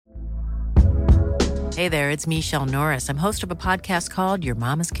Hey there, it's Michelle Norris. I'm host of a podcast called Your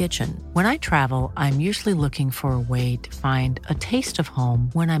Mama's Kitchen. When I travel, I'm usually looking for a way to find a taste of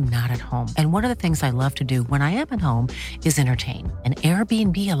home when I'm not at home. And one of the things I love to do when I am at home is entertain. And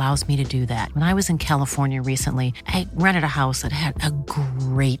Airbnb allows me to do that. When I was in California recently, I rented a house that had a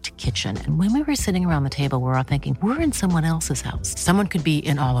great kitchen. And when we were sitting around the table, we were all thinking, we're in someone else's house. Someone could be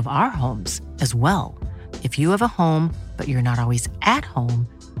in all of our homes as well. If you have a home, but you're not always at home,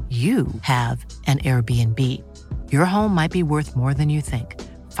 you have an Airbnb. Your home might be worth more than you think.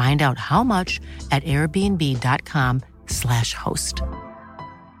 Find out how much at airbnb.com/host.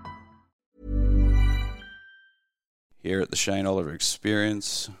 Here at the Shane Oliver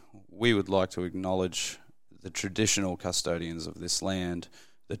Experience, we would like to acknowledge the traditional custodians of this land,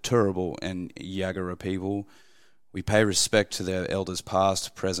 the Turrbal and Yagara people. We pay respect to their elders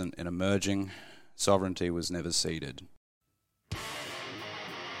past, present and emerging. Sovereignty was never ceded.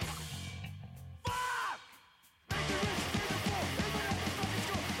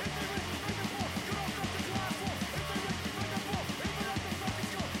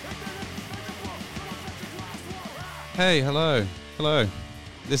 Hey, hello.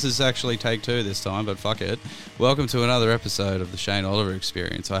 This is actually take 2 this time, but fuck it. Welcome to another episode of the Shane Oliver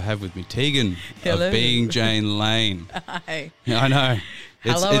Experience. I have with me Teigan of Being Jane Lane. Hi. Yeah, I know.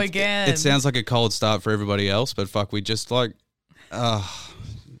 Hello again. It sounds like a cold start for everybody else, but fuck, we just about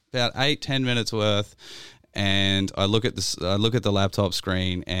 8-10 minutes worth, and I look at the laptop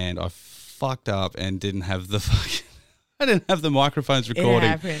screen, and I fucked up and didn't have the fucking. I didn't have the microphones recording.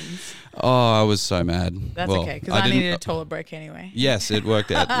 It happens. Oh, I was so mad. That's okay, because I needed a toilet break anyway. Yes, it worked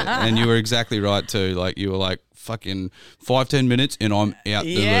out. And you were exactly right too. Like, you were like, fucking 5-10 minutes and I'm out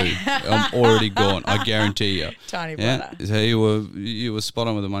the loo. I'm already gone. I guarantee you. Tiny brother. So you were spot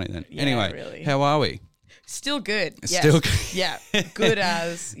on with the money then. Yeah, anyway, really. How are we? Still good. Yes. Still good. Yeah. Good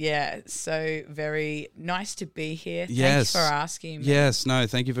as, yeah. So very nice to be here. Yes. Thanks for asking me. Yes. No,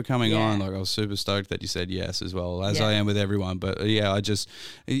 thank you for coming Yeah. on. Like, I was super stoked that you said yes as well, as Yeah. I am with everyone. But yeah,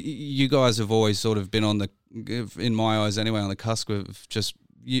 you guys have always sort of been in my eyes anyway, on the cusp of just,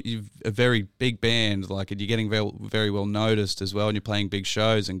 you're a very big band, like, and you're getting very, very well noticed as well, and you're playing big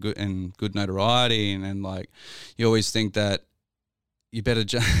shows and good notoriety, and like, you always think that you better,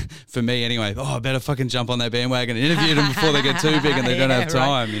 for me anyway, I better fucking jump on that bandwagon and interview them before they get too big and they don't have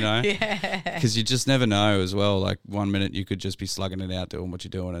time, right. You know? Yeah. Because you just never know as well. Like, one minute you could just be slugging it out doing what you're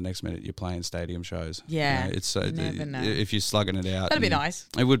doing, and the next minute you're playing stadium shows. Yeah. You know, it's never know. if you're slugging it out. That'd be nice.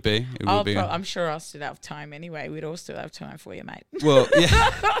 It would be. I'm sure I'll still have time anyway. We'd all still have time for you, mate. Well,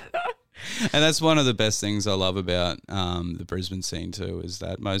 yeah. And that's one of the best things I love about the Brisbane scene too, is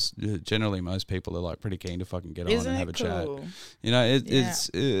that generally most people are like pretty keen to fucking get on and have a chat. You know, it's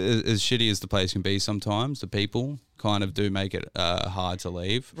as shitty as the place can be sometimes. The people kind of do make it hard to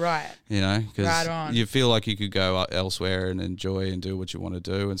leave. Right. You know, because right you feel like you could go elsewhere and enjoy and do what you want to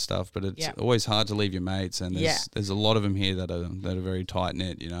do and stuff, but it's always hard to leave your mates, and there's a lot of them here that are very tight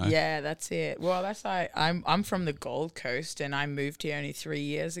knit, you know. Yeah, that's it. Well, that's like, I'm from the Gold Coast, and I moved here only 3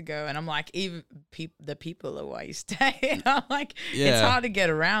 years ago, and I'm like, even the people are why you stay. I'm like, it's hard to get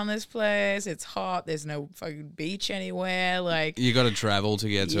around this place. It's hot. There's no fucking beach anywhere. Like, you got to travel to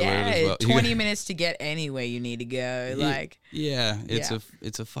get to it as well. 20 minutes to get anywhere you need to go.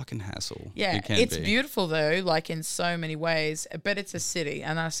 It's a fucking hassle. Yeah, it's beautiful though, like in so many ways, but it's a city,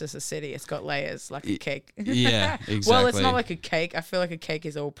 and that's just a city. It's got layers like a cake. Yeah, exactly. Well, it's not like a cake. I feel like a cake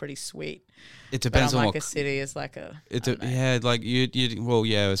is all pretty sweet. It depends on like a city is like a. Like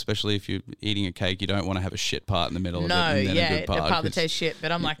especially if you're eating a cake, you don't want to have a shit part in the middle of it. And then a good part, the part that tastes shit.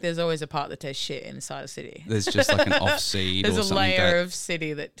 But I'm like, there's always a part that tastes shit inside a city. There's just like an off seed. There's or a something layer of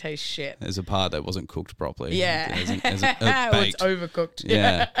city that tastes shit. There's a part that wasn't cooked properly. Yeah, it's overcooked.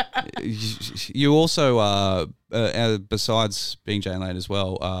 Yeah. You also besides being Jane Lane as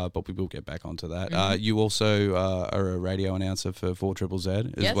well, but we will get back onto that. Mm-hmm. You also are a radio announcer for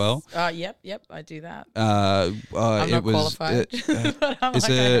 4ZZZ as well. Yep, I do that. I'm not qualified. Is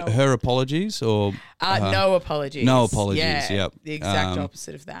it Her Apologies or No Apologies? No Apologies. Yeah, yep. The exact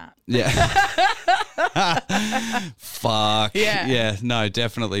opposite of that. Yeah. Fuck. Yeah. No,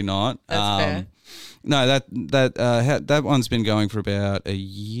 definitely not. That's fair. No, that one's been going for about a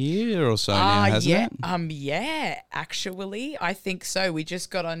year or so now, hasn't it? Yeah, actually, I think so. We just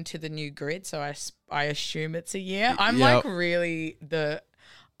got onto the new grid, so I assume it's a year. I'm like really the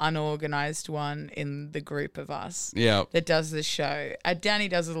unorganized one in the group of us that does the show. Danny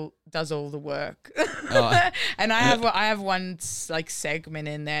does all the work, and I have one like segment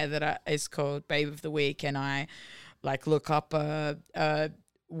in there that is called Babe of the Week, and I like look up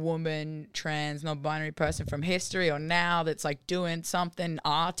woman, trans, non-binary person from history or now that's like doing something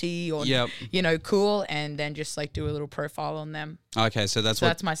arty or you know, cool, and then just like do a little profile on them. Okay, so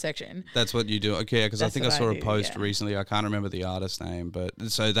that's my section. That's what you do. Okay, because I think I saw a post recently. I can't remember the artist name, but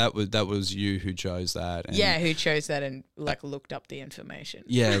so that was you who chose that. And who chose that and like looked up the information.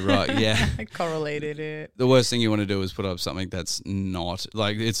 Yeah, right. Yeah, correlated it. The worst thing you want to do is put up something that's not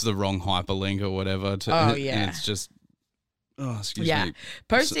like it's the wrong hyperlink or whatever. And it's just. Oh, excuse me.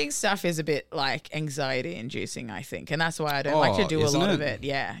 Posting stuff is a bit like anxiety inducing, I think. And that's why I don't like to do a lot of it.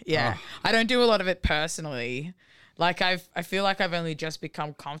 Yeah. I don't do a lot of it personally. Like I feel like I've only just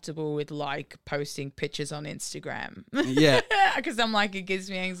become comfortable with like posting pictures on Instagram. Yeah. Because I'm like, it gives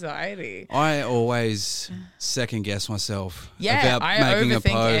me anxiety. I always second guess myself. Yeah. About I making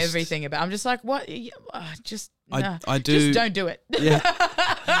overthink a post. everything about. I'm just like, what? I do. Just don't do it. Yeah.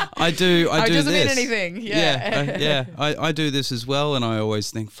 I do. It doesn't this. mean anything. Yeah. I do this as well, and I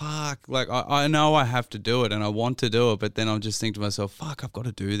always think, fuck. Like I know I have to do it, and I want to do it, but then I'll just think to myself, fuck, I've got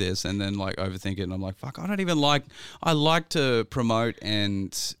to do this, and then like overthink it, and I'm like, fuck, I don't even like. I like to promote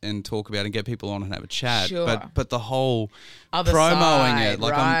and talk about and get people on and have a chat, but the whole other promoing side, it,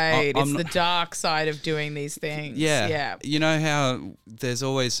 like right? I'm it's the dark side of doing these things. Yeah. You know how there's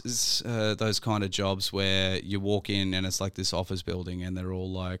always those kind of jobs where you walk in and it's like this office building and they're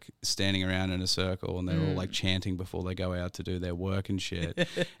all like standing around in a circle and they're all like chanting before they go out to do their work and shit.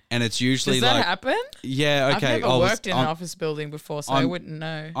 And it's usually Does that like happen? Yeah, okay. I've never worked in an office building before, so I wouldn't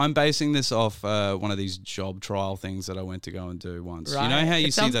know. I'm basing this off one of these job trial things that I went to go and do once. Right. You know how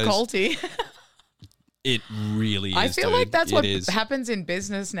you see those culty. It really is. I feel like that's what is. happens in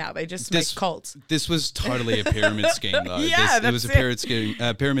business now. They just make cults. This was totally a pyramid scheme, though. It was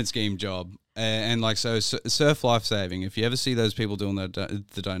a pyramid scheme job, and like so, Surf Life Saving. If you ever see those people doing the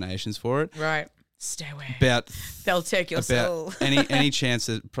donations for it, right? Stay away. They'll take your soul. any chance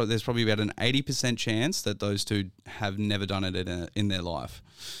that there's probably about an 80% chance that those two have never done it in their life.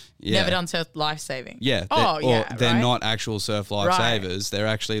 Yeah. Never done surf life saving. Yeah. They're not actual surf lifesavers. They're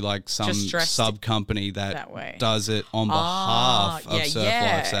actually like some sub company that does it on behalf of surf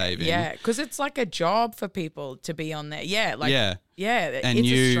life saving. Yeah, because it's like a job for people to be on there. Yeah, like and it's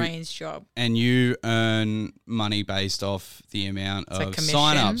a strange job. And you earn money based off the amount of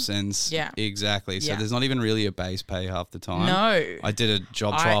sign-ups exactly. So there's not even really a base pay half the time. No. I did a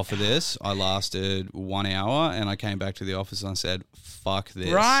job trial for this. I lasted 1 hour and I came back to the office and I said, fuck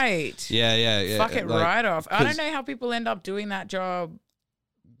this. Right. Yeah. Fuck it right off. I don't know how people end up doing that job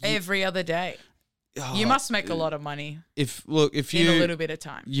every other day. You must make a lot of money. If you in a little bit of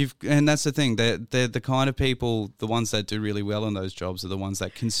time, and that's the thing. They're the kind of people. The ones that do really well in those jobs are the ones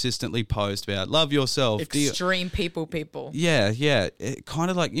that consistently post about love yourself. Extreme people. Yeah.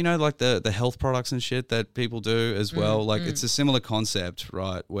 Kind of like like the health products and shit that people do as well. It's a similar concept,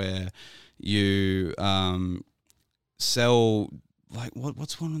 right? Where you sell. Like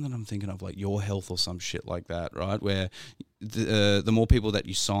what's one that I'm thinking of, like Your Health or some shit like that, right? Where the more people that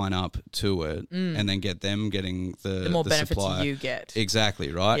you sign up to it, and then get them getting the more benefits supply, you get.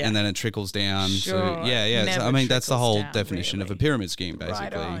 Exactly, right? Yeah. And then it trickles down. Sure. So so, I mean, that's the whole definition of a pyramid scheme, basically.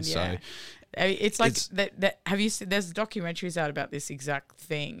 Right on, so. It's like that. Have you seen? There's documentaries out about this exact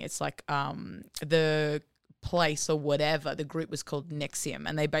thing. It's like the place or whatever. The group was called Nexium,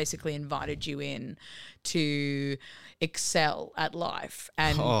 and they basically invited you in to excel at life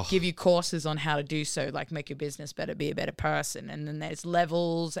and give you courses on how to do so, like make your business better, be a better person. And then there's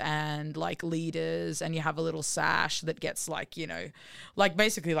levels and like leaders, and you have a little sash that gets like, like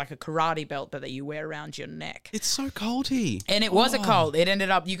basically like a karate belt that you wear around your neck. It's so culty. And it was a cult. It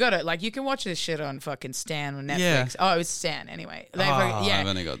ended up, you can watch this shit on fucking Stan or Netflix. Yeah. Oh, it was Stan anyway. I've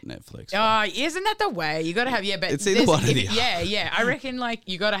only got Netflix. Isn't that the way? You got to have, but it's either one or the other. Yeah. I reckon like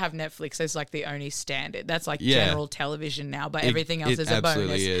you got to have Netflix as like the only standard. That's like general television now, but everything else is a bonus. It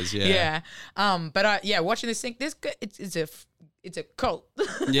absolutely is, yeah. But watching this thing, it's a cult.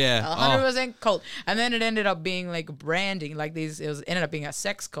 Yeah. 100% cult. And then it ended up being like branding, like ended up being a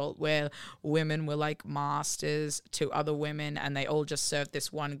sex cult where women were like masters to other women, and they all just served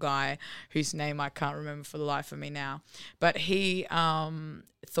this one guy whose name I can't remember for the life of me now. But he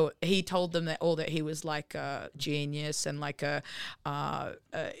told them that he was like a genius and like he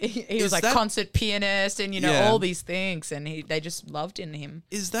was like concert pianist and all these things, and they just loved in him.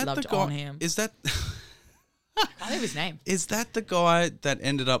 Is that loved the guy? On him. Is that? I can't think of his name. Is that the guy that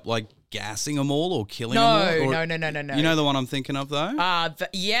ended up like gassing them all or killing them all? No. You know the one I'm thinking of though?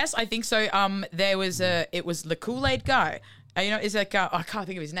 Yes, I think so. It was the Kool-Aid guy. Is like I can't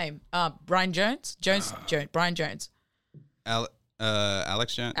think of his name. Brian Jones. Brian Jones.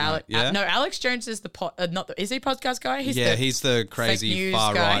 Alex Jones. No, Alex Jones is is he podcast guy? He's the crazy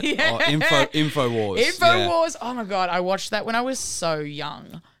far guy. right. Yeah. Infowars. Infowars. Yeah. Oh my God, I watched that when I was so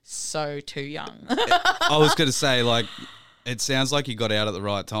young, so too young. I was going to say, like, it sounds like you got out at the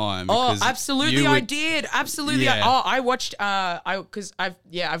right time. Oh, absolutely, I did. Absolutely. Yeah. I watched. Because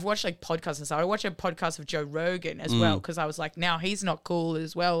I've watched like podcasts and stuff. I watched a podcast of Joe Rogan as well because I was like, now he's not cool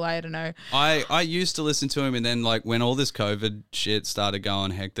as well. I don't know. I used to listen to him, and then like when all this COVID shit started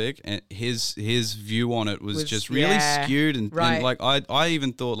going hectic, and his view on it was just really skewed, and like I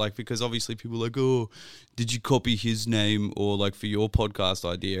even thought like, because obviously people are like, oh, did you copy his name or like for your podcast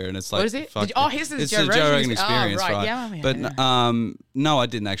idea? And it's like, what is it? His is it's Joe the Joe Rogan Experience. Experience, right? Yeah, but no, I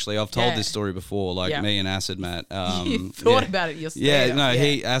didn't actually. I've told this story before, like me and Acid Matt. You thought about it yourself.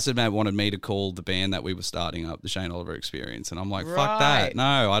 Acid Matt wanted me to call the band that we were starting up the Shane Oliver Experience, and I'm like, fuck that.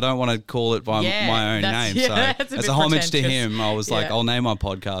 No, I don't want to call it by my own name. So as a homage to him, I was like, I'll name my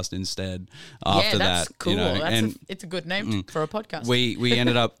podcast instead. After that's that, cool. You know, it's a good name for a podcast. We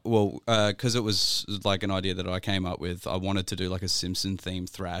ended up because it was like an idea that I came up with. I wanted to do like a Simpson themed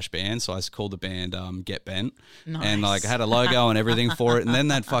thrash band, so I called the band Get Bent, and like had a logo and everything for it. And then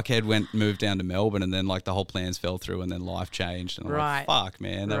that fuckhead moved down to Melbourne, and then like the whole plans fell through, and then life changed. And I'm like, fuck,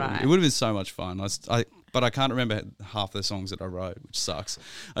 man, it would have been so much fun. But I can't remember half the songs that I wrote, which sucks.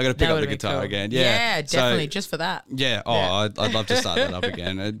 I got to pick up the guitar again. Yeah, definitely, just for that. Yeah. I'd love to start that up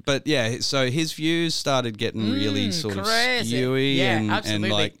again. But yeah, so his views started getting really sort of skewy, and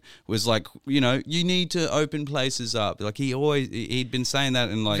like was like, you know, you need to open places up. Like he'd been saying that,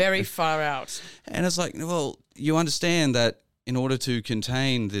 and like very far out. And it's like, well, you understand that in order to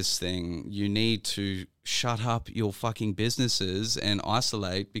contain this thing, you need to shut up your fucking businesses and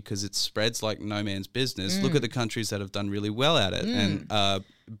isolate, because it spreads like no man's business. Look at the countries that have done really well at it. And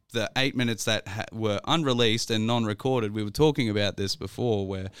the 8 minutes that were unreleased and non-recorded, we were talking about this before,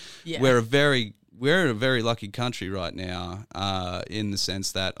 where we're a very lucky country right now, in the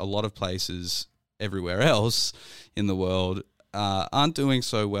sense that a lot of places everywhere else in the world aren't doing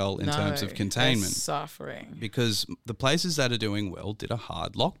so well in terms of containment. Suffering. Because the places that are doing well did a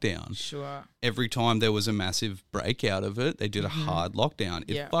hard lockdown. Sure. Every time there was a massive breakout of it, they did a hard lockdown.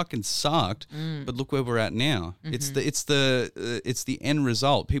 It fucking sucked, but look where we're at now. It's the end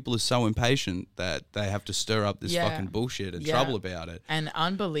result. People are so impatient that they have to stir up this fucking bullshit and trouble about it. And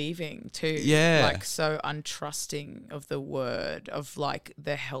unbelieving too. Yeah. Like so untrusting of the word of like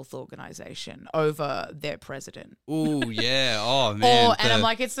the health organization over their president. Oh yeah. Oh man. And I'm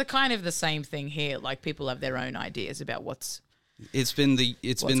like, it's the kind of the same thing here. Like people have their own ideas about what's. It's been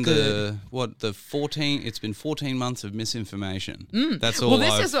 14 months of misinformation. That's all. Well,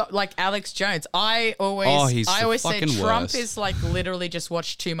 this is like Alex Jones. I always say Trump worst. is like literally just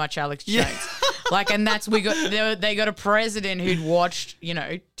watched too much Alex Jones. Like, and that's they got a president who'd watched, you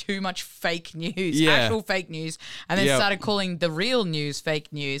know, too much fake news, actual fake news, and then started calling the real news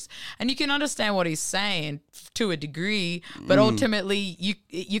fake news. And you can understand what he's saying to a degree, but ultimately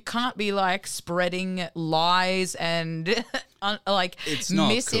you can't be like spreading lies and like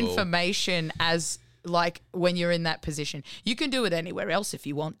misinformation as like when you're in that position. You can do it anywhere else if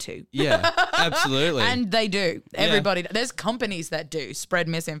you want to. Yeah, absolutely. And they do. Everybody, there's companies that do spread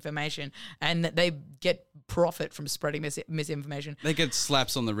misinformation and they get profit from spreading misinformation. They get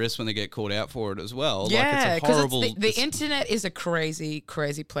slaps on the wrist when they get called out for it as well. Yeah, like it's a horrible. The internet is a crazy,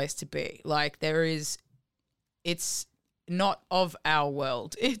 crazy place to be. Like it's not of our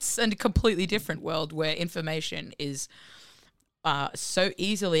world. It's a completely different world where information is so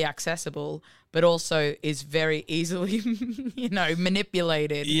easily accessible, but also is very easily, you know,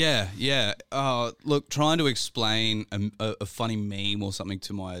 manipulated. Yeah, yeah. Look, trying to explain a funny meme or something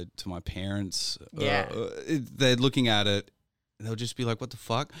to my parents, they're looking at it, they'll just be like, "What the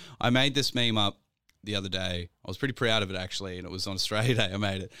fuck?" I made this meme up the other day. I was pretty proud of it actually, and it was on Australia Day. I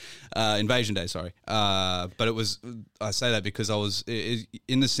made it, Invasion Day, sorry. But it was. I say that because I was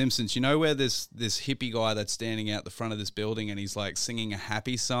in The Simpsons. You know where this hippie guy that's standing out the front of this building and he's like singing a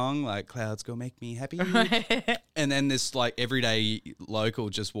happy song, like "Clouds go make me happy," and then this like everyday local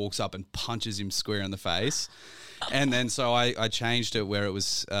just walks up and punches him square in the face. And then so I changed it where it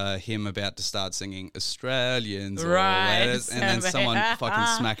was him about to start singing Australians, right? And then someone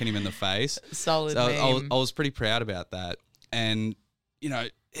fucking smacking him in the face. Solid. So meme. I was pretty proud about that, and you know,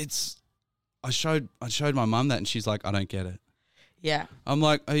 I showed my mum that, and she's like, "I don't get it." Yeah. I'm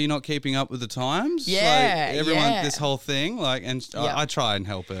like, are you not keeping up with the times? Yeah, like, everyone, yeah. this whole thing, like, and I try and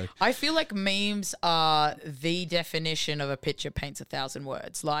help her. I feel like memes are the definition of a picture paints 1,000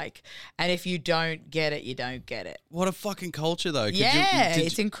 words. Like, and if you don't get it, you don't get it. What a fucking culture, though.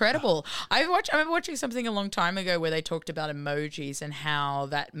 It's incredible. I remember watching something a long time ago where they talked about emojis and how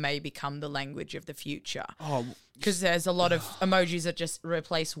that may become the language of the future. Oh, because there's a lot of emojis that just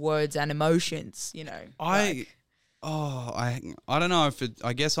replace words and emotions. You know, I don't know if it.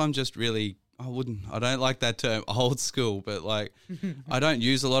 I guess I'm just really. I don't like that term, old school, but like, I don't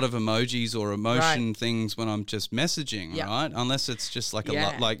use a lot of emojis or emotion things when I'm just messaging, right? Unless it's just like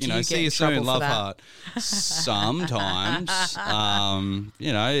see you soon, love heart. Sometimes,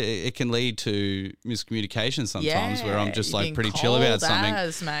 it can lead to miscommunication sometimes where I'm just like pretty chill about something.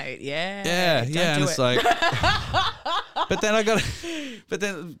 Mate. Yeah, and it's like. But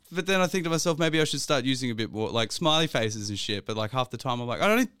then but then I think to myself, maybe I should start using a bit more like smiley faces and shit. But like half the time I'm like, I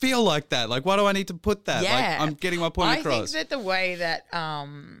don't feel like that. Like, why do I need to put that? Yeah. Like, I'm getting my point across. I think that the way that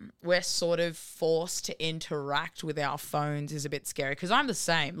we're sort of forced to interact with our phones is a bit scary because I'm the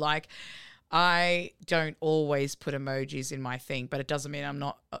same. Like, I don't always put emojis in my thing, but it doesn't mean I'm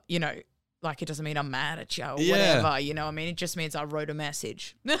not, like, it doesn't mean I'm mad at you or whatever, you know what I mean? It just means I wrote a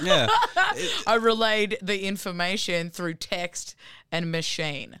message. Yeah. I relayed the information through text and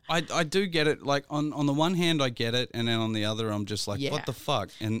machine. I do get it. Like, on the one hand, I get it. And then on the other, I'm just like, what the fuck?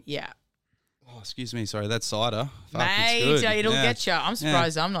 And oh, excuse me. Sorry, that's cider. Fuck, mate, it's good. It'll get you. I'm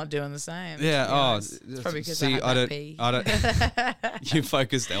surprised I'm not doing the same. Yeah. It's probably because I don't. You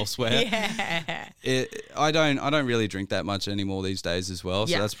focused elsewhere. Yeah. I don't really drink that much anymore these days as well.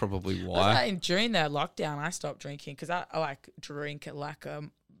 So that's probably why. During the lockdown, I stopped drinking because I like drink like a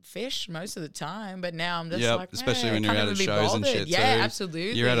fish most of the time, but now I'm just like, especially when you're out at shows and shit. Yeah, too.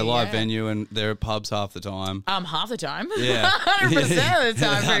 Absolutely. You're at a live venue and there are pubs half the time. Half the time. Yeah, 100% of the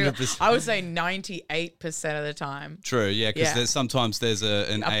time. 100%. I would say 98% of the time. True. Yeah, because sometimes there's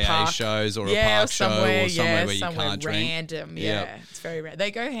an AA park. shows or a park show or somewhere where you can't drink. Random. Yeah, it's very rare. They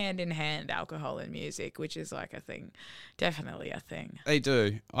go hand in hand, alcohol and music, which is like a thing. Definitely a thing. They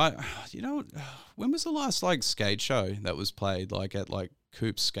do. When was the last like skate show that was played like at like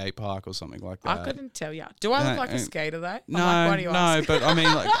Coops Skate Park or something like that? I couldn't tell you. Do I look like a skater though? No, why do you ask? but I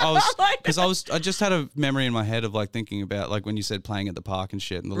mean, like I just had a memory in my head of like thinking about like when you said playing at the park and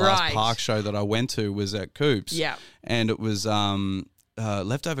shit. And the last park show that I went to was at Coops. Yeah, and it was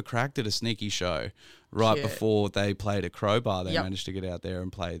Leftover Crack did a sneaky show right before they played at Crowbar. They managed to get out there and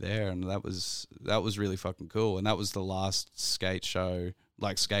play there, and that was really fucking cool. And that was the last skate show.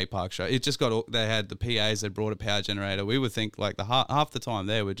 Like skate park show, it just they had the PAs, they brought a power generator. We would think like half the time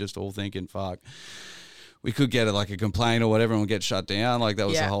there, we're just all thinking, fuck, we could get like a complaint or whatever and we'll get shut down. Like that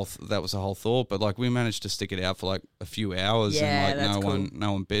was the whole thought. But like we managed to stick it out for like a few hours and like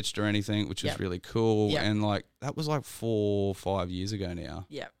no one bitched or anything, which was really cool. And like that was like 4 or 5 years ago now.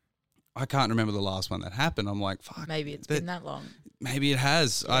 Yeah. I can't remember the last one that happened. I'm like, fuck. Maybe it's been that long. Maybe it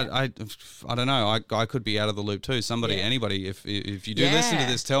has. Yeah. I don't know. I could be out of the loop too. Anybody, if you do listen to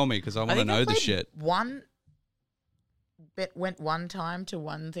this, tell me because I want to know the shit. Went one time to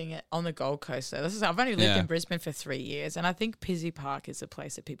one thing on the Gold Coast. So I've only lived in Brisbane for 3 years, and I think Pizzey Park is a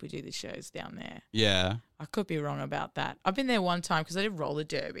place that people do the shows down there. Yeah, I could be wrong about that. I've been there one time because I did roller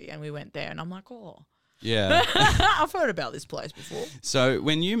derby, and we went there, and I'm like, oh. Yeah. I've heard about this place before. So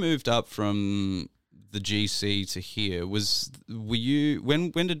when you moved up from the GC to here, were you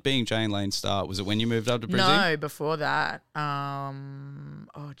when did Being Jane Lane start? Was it when you moved up to Brisbane? No, before that.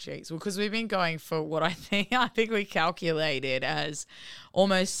 Oh geez. Well, because we've been going for what I think we calculated as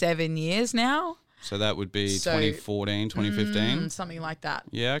almost 7 years now. So that would be 2014, 2015? Something like that.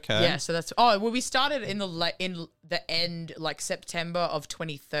 Yeah, okay. Yeah, so that's... Oh, well, we started in the end, like September of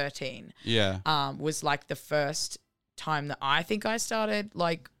 2013. Yeah. Was like the first time that I think I started,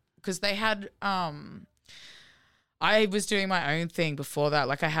 like... Because they had... I was doing my own thing before that.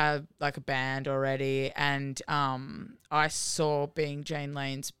 Like I had like a band already, and I saw Being Jane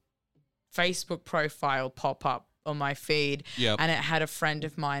Lane's Facebook profile pop up on my feed, and it had a friend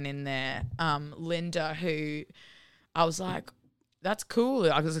of mine in there, Linda, who I was like, that's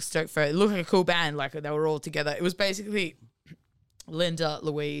cool. I was stoked for it. It looked like a cool band, like they were all together. It was basically Linda,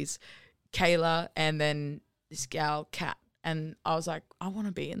 Louise, Kayla, and then this gal, Kat. And I was like, I want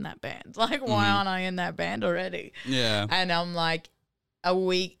to be in that band. Like, why aren't I in that band already? Yeah. And I'm like, a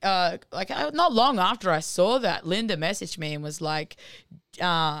week, not long after I saw that, Linda messaged me and was like,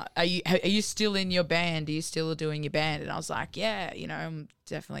 are you still in your band? Are you still doing your band? And I was like, yeah, I'm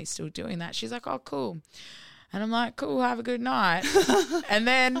definitely still doing that. She's like, oh, cool. And I'm like, cool, have a good night. and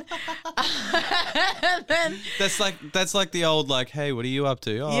then that's like the old like, hey, what are you up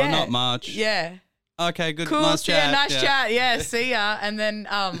to? Oh, yeah, not much. Yeah. Okay, good. Cool, nice chat. Nice chat. Yeah, see ya. And then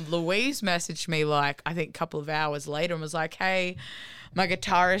Louise messaged me like I think a couple of hours later and was like, hey, my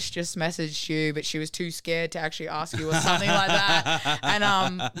guitarist just messaged you, but she was too scared to actually ask you or something like that.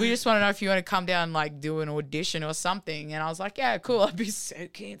 And we just want to know if you want to come down and like do an audition or something. And I was like, yeah, cool. I'd be so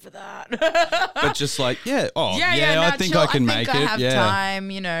keen for that. But just like, yeah, no, I think chill. I can make it. I have yeah. time,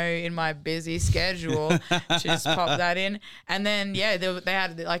 in my busy schedule to just pop that in. And then, yeah, they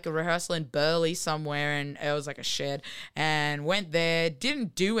had like a rehearsal in Burleigh somewhere, and it was like a shed, and went there,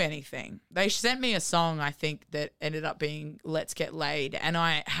 didn't do anything. They sent me a song, I think, that ended up being Let's Get Laid. And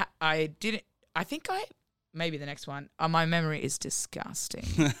I didn't. I think maybe the next one. My memory is disgusting.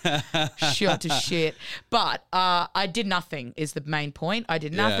 Shot to shit. But I did nothing. Is the main point. I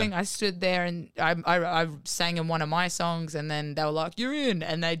did nothing. Yeah. I stood there and I sang in one of my songs, and then they were like, "You're in,"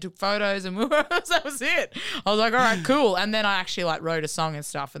 and they took photos, and that was it. I was like, "All right, cool." And then I actually like wrote a song and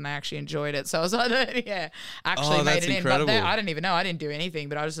stuff, and they actually enjoyed it. So I was like, "Yeah, actually made it incredible. in." But I didn't even know. I didn't do anything.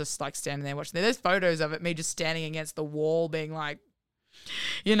 But I was just like standing there watching. There's photos of it, me just standing against the wall, being like.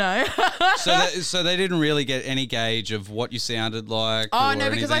 So they didn't really get any gauge of what you sounded like. Oh no,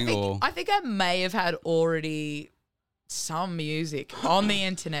 because I think I may have had already some music on the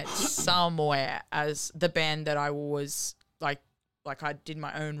internet somewhere as the band that I was like I did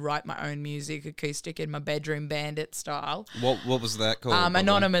write my own music, acoustic in my bedroom, bandit style. What was that called?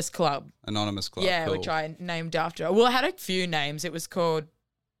 Anonymous Club. Anonymous Club. Yeah, cool. which I named after. Well, it had a few names. It was called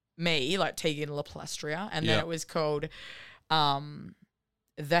me, like Teigan La Plastria, and then it was called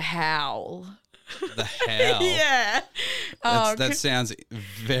The Howl. The Howl? Yeah. That sounds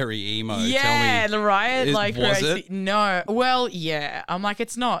very emo. Yeah, Tell me, right? Like was crazy. it? No. Well, yeah. I'm like,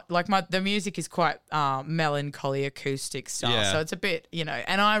 it's not. Like the music is quite melancholy acoustic style. Yeah. So it's a bit,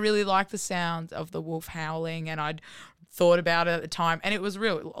 and I really like the sound of the wolf howling, and I'd thought about it at the time, and it was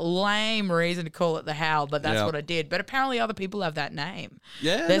real lame reason to call it The Howl, but that's what I did. But apparently other people have that name.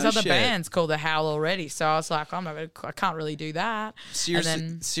 Yeah, there's other bands called The Howl already, so I was like, I can't really do that.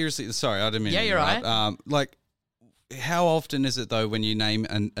 Seriously, sorry, I didn't mean. Yeah, you're right. Like, how often is it though when you name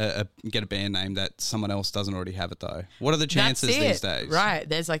and get a band name that someone else doesn't already have it though? What are the chances these days? Right,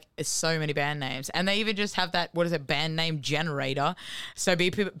 there's like so many band names, and they even just have that band name generator. So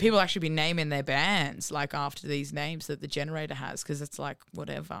people actually be naming their bands like after these names that the generator has, because it's like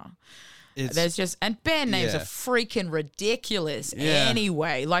whatever. And band names are freaking ridiculous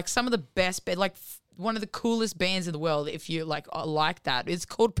anyway. Like some of the best one of the coolest bands in the world, if you like that, it's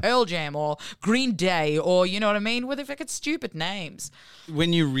called Pearl Jam or Green Day, or you know what I mean, with fucking stupid names.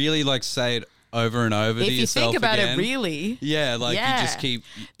 When you really like say it over and over to yourself, if you think about again, it, really, you just keep.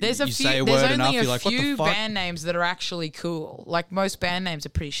 There's say a word enough, you're like, what the fuck? There's only a few band names that are actually cool. Like most band names are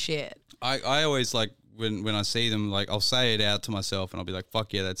pretty shit. I always like. When I see them, like I'll say it out to myself and I'll be like,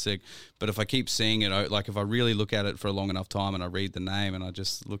 fuck yeah, that's sick. But if I keep seeing it, like if I really look at it for a long enough time and I read the name and I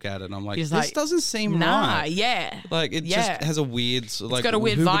just look at it and I'm like, this doesn't seem right. Yeah. Like it just has a weird... It's got a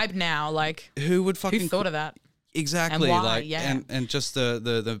weird vibe now. Like who thought of that? Exactly. And why? Like, and just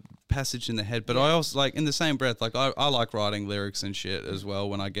the passage in the head. But I also like in the same breath, like I like writing lyrics and shit as well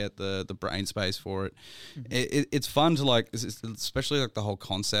when I get the brain space for it. Mm-hmm. It's fun to like, especially like the whole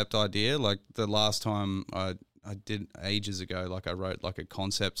concept idea. Like the last time I did ages ago, like I wrote like a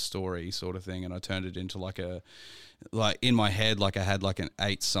concept story sort of thing, and I turned it into like in my head, like I had like an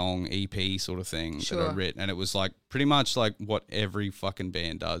 8-song EP sort of thing that I wrote, and it was like pretty much like what every fucking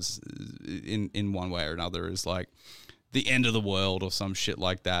band does in one way or another, is like the end of the world or some shit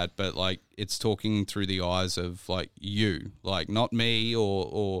like that, but like it's talking through the eyes of like you, like not me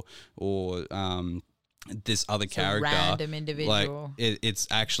or this other character, a random individual. Like it's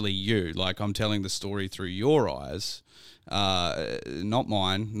actually you. Like I'm telling the story through your eyes, not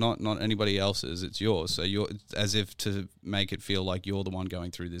mine, not anybody else's. It's yours. So it's as if to make it feel like you're the one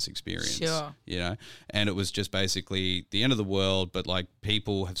going through this experience. Sure. You know, and it was just basically the end of the world, but like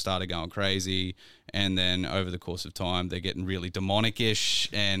people have started going crazy, and then over the course of time they're getting really demonic-ish,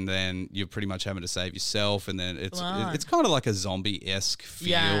 and then you're pretty much having to save yourself, and then it's kind of like a zombie-esque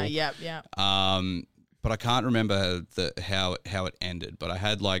feel. Yeah. But I can't remember how it ended. But I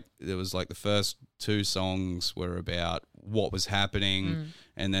had there was the first 2 songs were about what was happening,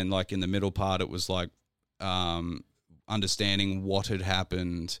 and then like in the middle part it was like understanding what had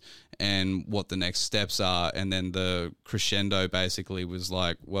happened and what the next steps are, and then the crescendo basically was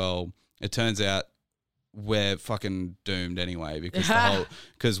like, well, it turns out we're fucking doomed anyway,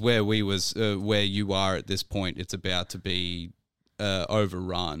 because where you are at this point, it's about to be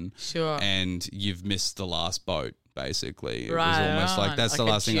overrun. Sure. And you've missed the last boat, basically. It Right was almost like that's the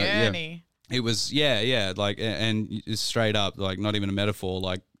last thing. It was, like, and straight up, like, not even a metaphor,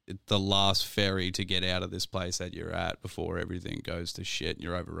 like, the last ferry to get out of this place that you're at before everything goes to shit and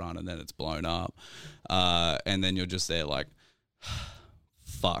you're overrun and then it's blown up. And then you're just there like,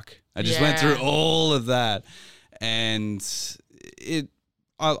 fuck. I just went through all of that. And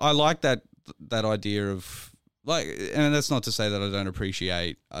I like that idea of, like, and that's not to say that I don't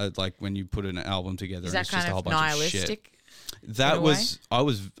appreciate, like, when you put an album together and it's just a whole bunch of shit. That was I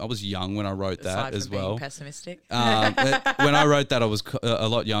was young when I wrote that as well. Pessimistic. When I wrote that, I was a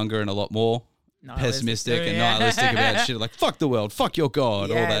lot younger and a lot more pessimistic and nihilistic about shit like fuck the world, fuck your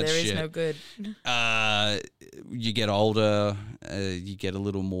god, all that shit. There is no good. You get older, you get a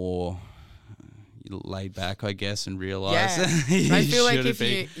little more laid back, I guess, and realize. Yeah. I feel like if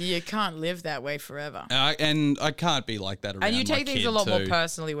you can't live that way forever. And I can't be like that around my kid. And you take things a lot more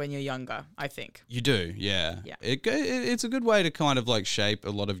personally when you're younger, I think. You do, yeah. It's a good way to kind of like shape a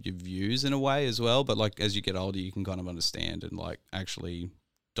lot of your views in a way as well. But like as you get older, you can kind of understand and like actually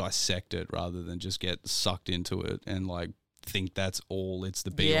dissect it rather than just get sucked into it and like think that's all, it's the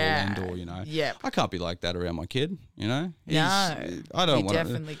be all end all, you know. Yeah. I can't be like that around my kid, you know.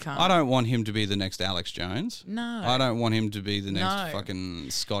 Definitely can't. I don't want him to be the next Alex Jones. No. I don't want him to be the next fucking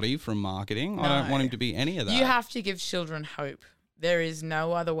Scotty from marketing. No. I don't want him to be any of that. You have to give children hope. There is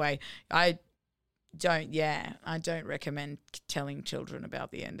no other way. I don't recommend telling children about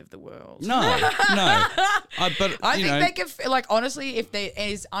the end of the world. No. But I think they can, like, honestly, if there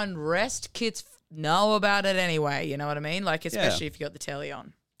is unrest, kids know about it anyway, you know what I mean? Like, especially if you got the telly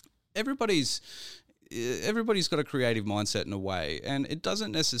on. Everybody's got a creative mindset in a way, and it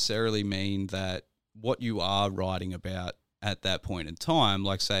doesn't necessarily mean that what you are writing about at that point in time,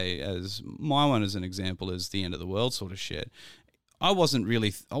 like say as my one as an example is the end of the world sort of shit. I wasn't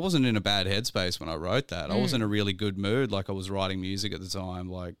in a bad headspace when I wrote that. I was in a really good mood. Like I was writing music at the time.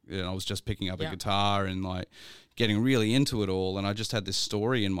 Like, you know, I was just picking up a guitar and like getting really into it all. And I just had this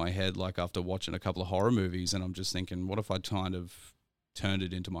story in my head, like after watching a couple of horror movies, and I'm just thinking, what if I kind of turned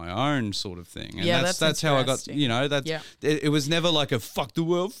it into my own sort of thing? And that's how I got, you know, it was never like a fuck the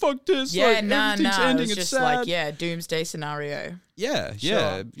world, fuck this. Yeah, like, everything's ending, it's just sad. Like, doomsday scenario. Yeah,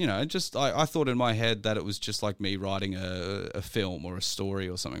 sure. You know, just I thought in my head that it was just like me writing a film or a story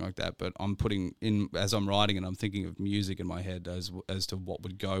or something like that. But I'm putting in, as I'm writing it, I'm thinking of music in my head as to what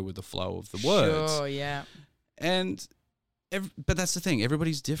would go with the flow of the words. Sure, yeah. And, but that's the thing,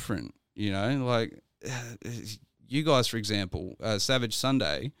 everybody's different, you know, like you guys, for example, Savage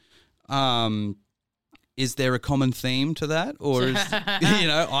Sunday, is there a common theme to that? Or is, you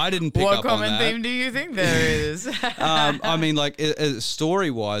know, I didn't pick up on that. What common theme do you think there is? I mean, like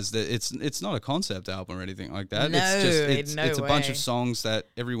story-wise, that it's not a concept album or anything like that. No, it's a bunch of songs that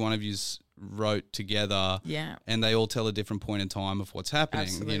every one of you's wrote together. Yeah. And they all tell a different point in time of what's happening.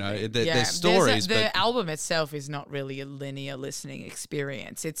 Absolutely. You know, there's stories. The album itself is not really a linear listening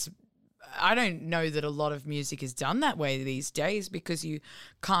experience. I don't know that a lot of music is done that way these days because you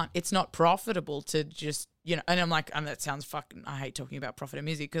can't, it's not profitable to just, you know, and I'm like, and that sounds fucking, I hate talking about profit in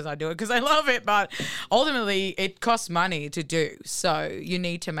music because I do it because I love it, but ultimately it costs money to do. So you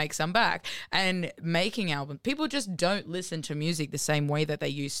need to make some back. And making albums, people just don't listen to music the same way that they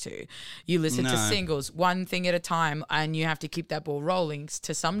used to. You listen to singles, one thing at a time, and you have to keep that ball rolling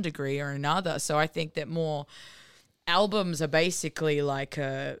to some degree or another. So I think that more albums are basically like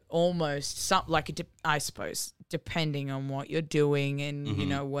I suppose, depending on what you're doing and, you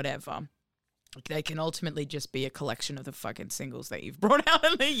know, whatever. They can ultimately just be a collection of the fucking singles that you've brought out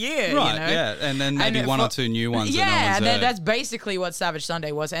in the year. Right, you know? yeah. And then maybe one or two new ones. Yeah, and that's basically what Savage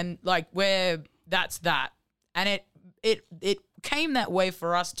Sunday was. And like that's that. And it came that way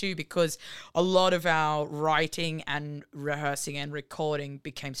for us too because a lot of our writing and rehearsing and recording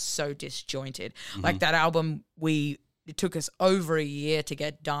became so disjointed. Like that album, it took us over a year to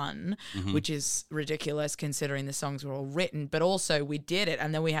get done, which is ridiculous considering the songs were all written, but also we did it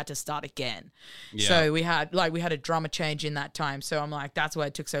and then we had to start again. Yeah. So we had a drummer change in that time. So I'm like, that's why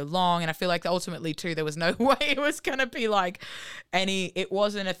it took so long. And I feel like ultimately too, there was no way it was going to be like it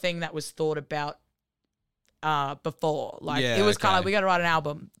wasn't a thing that was thought about before. Like it was kind of like, we got to write an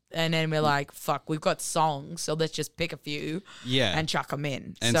album. And then we're like, fuck, we've got songs, so let's just pick a few and chuck them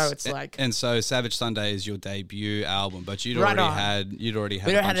in. And so it's like... And so Savage Sunday is your debut album, but you'd already had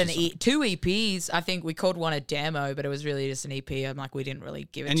We had two EPs. I think we called one a demo, but it was really just an EP. I'm like, we didn't really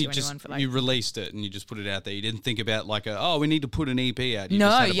give it to anyone for like... You released it and you just put it out there. You didn't think about like, we need to put an EP out.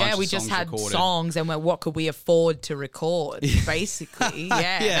 You we just had songs and what could we afford to record, basically.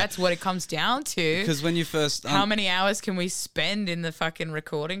 That's what it comes down to. Because when you first... how many hours can we spend in the fucking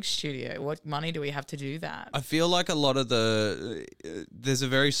recording studio? What money do we have to do that? I feel like a lot of there's a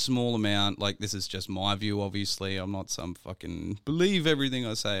very small amount, like this is just my view, obviously. I'm not some fucking believe everything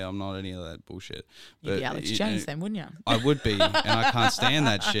I say. I'm not any of that bullshit. You'd be Alex Jones then, wouldn't you? I would be, and I can't stand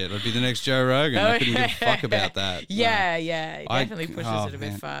that shit. I'd be the next Joe Rogan. I couldn't give a fuck about that. Yeah, it definitely pushes it a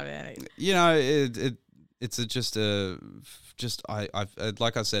bit far, man. You know, it's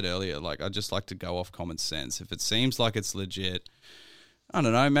like I said earlier, like I just like to go off common sense. If it seems like it's legit, I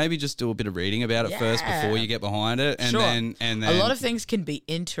don't know, maybe just do a bit of reading about it first before you get behind it. And then a lot of things can be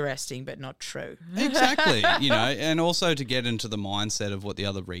interesting but not true. Exactly. You know, and also to get into the mindset of what the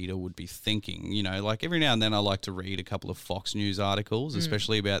other reader would be thinking. You know, like every now and then I like to read a couple of Fox News articles,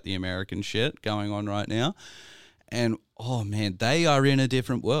 especially about the American shit going on right now. And oh man, they are in a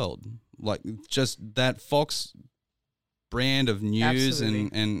different world. Like just that Fox brand of news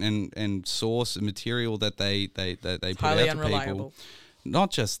and source and material that they put out to people.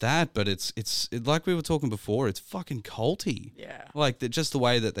 Not just that, but it's like we were talking before. It's fucking culty. Yeah, like just the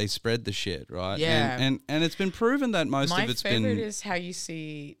way that they spread the shit, right? Yeah, and it's been proven that most of it's been. My favorite is how you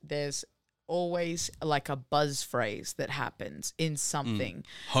see there's always like a buzz phrase that happens in something.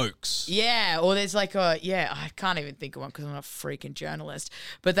 Hoax. Yeah, or there's like I can't even think of one because I'm not a freaking journalist,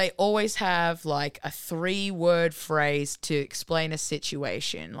 but they always have like a 3-word phrase to explain a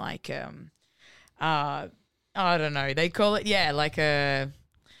situation, like I don't know. They call it,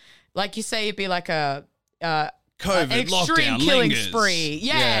 like you say, it'd be like a COVID extreme lockdown killing lingers. spree.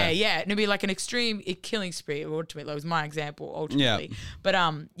 Yeah. And it'd be like an extreme killing spree. Ultimately, that was my example. Ultimately, but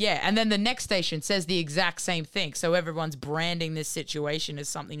and then the next station says the exact same thing. So everyone's branding this situation as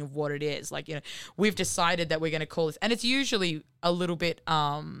something of what it is. Like, you know, we've decided that we're going to call this, and it's usually a little bit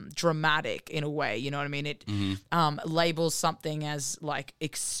dramatic in a way. You know what I mean? It labels something as like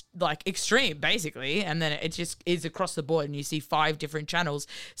extreme, basically, and then it just is across the board, and you see 5 different channels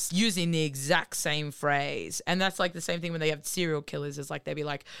using the exact same phrase, and that's like the same thing when they have serial killers. It's like they'd be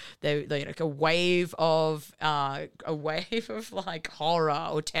like they like a wave of like horror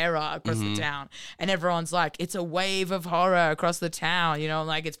or terror across the town, and everyone's like, it's a wave of horror across the town. You know,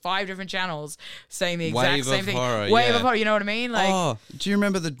 like it's 5 different channels saying the exact same thing. Wave of horror. You know what I mean? Like, do you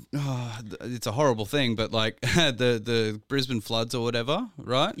remember it's a horrible thing, but like the Brisbane floods or whatever,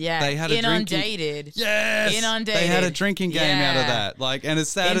 right? Yeah, they had inundated. Inundated. They had a drinking game out of that. Like, and as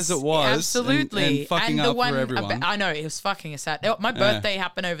sad as it was, absolutely, and fucking up for everyone. I know, it was fucking sad. My birthday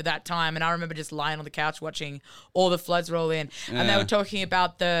happened over that time, and I remember just lying on the couch watching all the floods roll in, and they were talking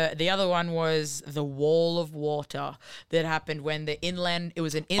about the other one was the wall of water that happened when it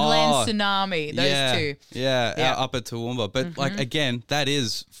was an inland tsunami. Those two, up at Toowoomba, but. Like, again, that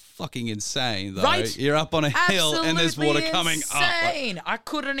is fucking insane, though. Right? You're up on a hill and there's water coming up. I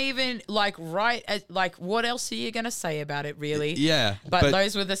couldn't even, what else are you going to say about it, really? Yeah. But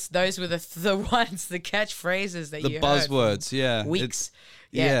those were the ones, the catchphrases that you heard. The buzzwords, weeks.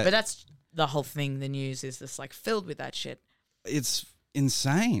 Yeah, but that's the whole thing. The news is just, like, filled with that shit. It's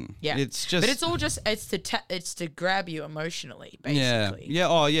insane. Yeah, it's just, but it's all just it's to grab you emotionally, basically.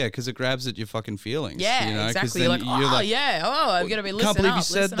 Because it grabs at your fucking feelings. Yeah, you know? exactly. You're like, I'm gonna be listening. Can't believe you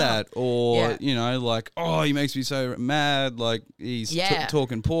said that, or you know, like, he makes me so mad. Like he's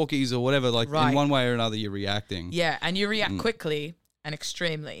talking porkies or whatever. Like in one way or another, you're reacting. Yeah, and you react quickly and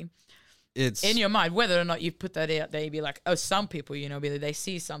extremely. It's in your mind, whether or not you put that out there, you'd be like, some people, you know, they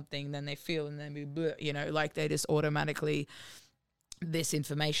see something, then they feel, and then you know, like they just automatically. This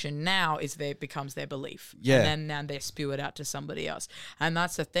information now becomes their belief. Yeah. And then now they spew it out to somebody else. And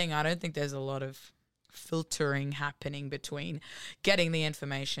that's the thing. I don't think there's a lot of filtering happening between getting the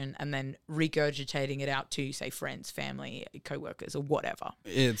information and then regurgitating it out to, say, friends, family, co-workers, or whatever.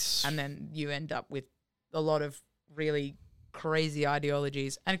 And then you end up with a lot of really crazy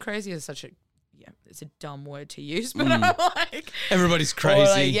ideologies. And crazy is such a it's a dumb word to use, but I'm like... Everybody's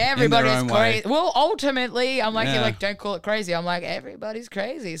crazy. Everybody's crazy. Well, ultimately, I'm like, you're like, don't call it crazy. I'm like, everybody's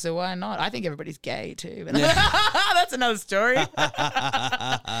crazy, so why not? I think everybody's gay, too. But that's another story.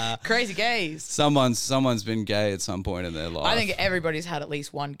 Crazy gays. Someone's been gay at some point in their life. I think everybody's had at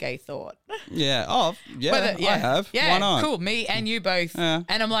least one gay thought. Yeah. I have. Yeah, why not? Cool. Me and you both. Yeah.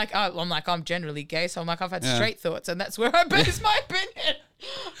 And I'm generally gay, so I'm like, I've had straight thoughts, and that's where I base my opinion.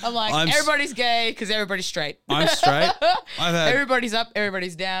 I'm like, everybody's gay because everybody's straight. I'm straight. Everybody's up,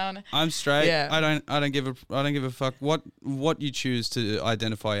 everybody's down. I'm straight. Yeah. I don't give a fuck what you choose to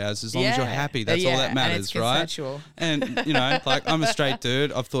identify as long as you're happy. That's all that matters, and it's consensual. Right? And like I'm a straight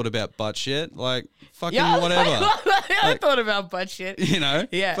dude. I've thought about butt shit. Like fucking whatever. I thought about butt shit.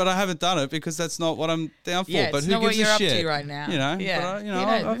 Yeah. But I haven't done it because that's not what I'm down for. Yeah, but it's who not gives what you're a up shit? to right now.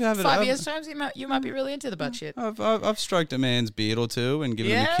 But, 5 years times you might be really into the butt shit. I've stroked a man's beard or two and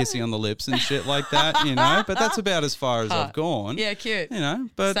given him a kissy on the lips and shit like that, but that's about as far as I've gone. Yeah, cute.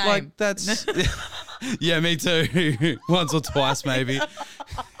 But Same. like that's yeah, me too. Once or twice maybe.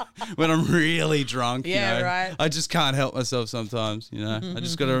 When I'm really drunk, right. I just can't help myself sometimes, I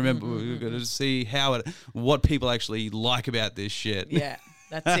just got to remember, we've got to see what people actually like about this shit. Yeah.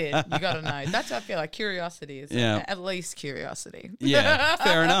 That's it. You got to know. That's, I feel like curiosity is at least curiosity. Yeah,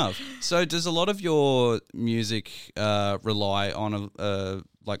 fair enough. So does a lot of your music rely on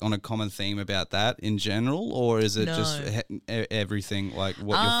on a common theme about that in general, or is it just everything like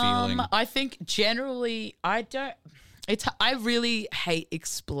what you're feeling? I think generally I really hate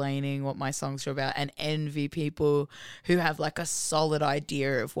explaining what my songs are about and envy people who have like a solid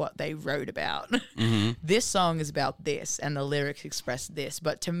idea of what they wrote about. Mm-hmm. This song is about this and the lyrics express this.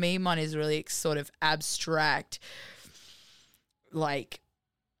 But to me, mine is really sort of abstract, like,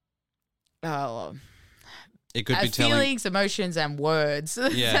 it could be feelings, emotions, and words.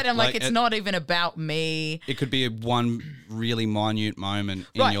 Yeah, that I'm like it's not even about me. It could be one really minute moment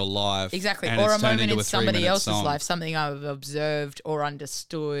in your life. Exactly. Or a moment in somebody else's life, something I've observed or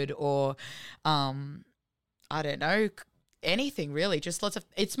understood or, I don't know, anything really. Just lots of,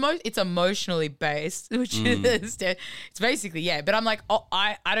 it's emotionally based, which is, it's basically, but I'm like,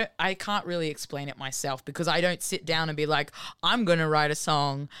 I can't really explain it myself because I don't sit down and be like, I'm going to write a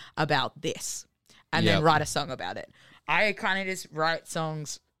song about this. And then write a song about it. I kind of just write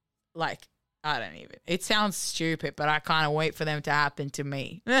songs like, it sounds stupid, but I kind of wait for them to happen to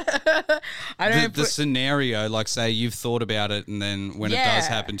me. The scenario, like say you've thought about it and then when it does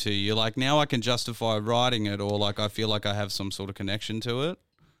happen to you, you're like, now I can justify writing it, or like I feel like I have some sort of connection to it.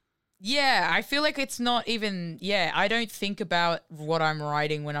 Yeah, I feel like it's not even, I don't think about what I'm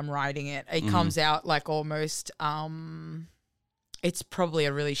writing when I'm writing it. It comes out like almost, it's probably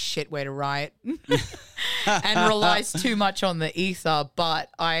a really shit way to write and relies too much on the ether. But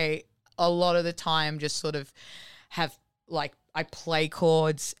a lot of the time just sort of have like, I play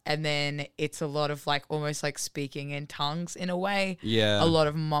chords and then it's a lot of like almost like speaking in tongues in a way. Yeah. A lot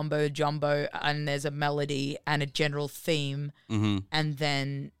of mumbo jumbo and there's a melody and a general theme. Mm-hmm. And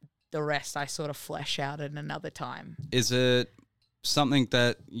then the rest I sort of flesh out at another time. Is it something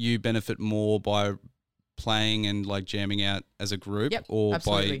that you benefit more by playing and like jamming out as a group or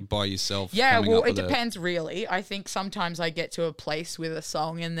by yourself? Yeah, well, it depends really. I think sometimes I get to a place with a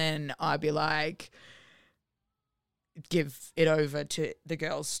song and then I'd be like, give it over to the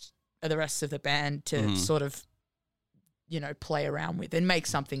girls, the rest of the band to sort of, play around with and make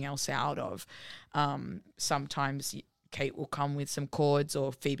something else out of. Sometimes Kate will come with some chords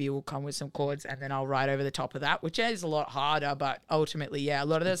or Phoebe will come with some chords and then I'll write over the top of that, which is a lot harder, but ultimately, a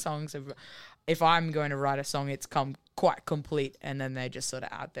lot of the songs have, if I'm going to write a song, it's come quite complete and then they just sort of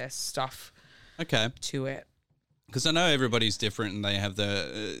add their stuff to it. Because I know everybody's different and they have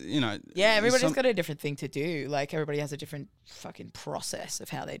the, everybody's got a different thing to do. Like everybody has a different fucking process of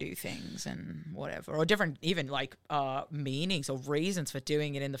how they do things and whatever. Or different even like meanings or reasons for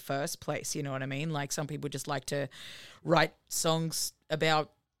doing it in the first place. You know what I mean? Like some people just like to write songs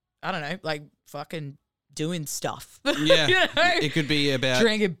about, I don't know, like fucking doing stuff. Yeah. It could be about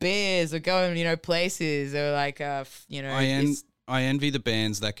drinking beers or going, places or like, I envy the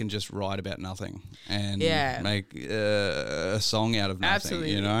bands that can just write about nothing and make a song out of nothing,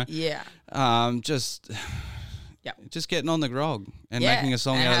 Absolutely. Yeah. Just getting on the grog and making a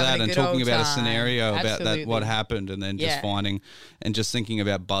song out of that and talking about a scenario about that, what happened, and then just finding and just thinking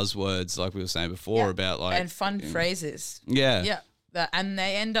about buzzwords like we were saying before about like and fun phrases. Yeah. Yeah. And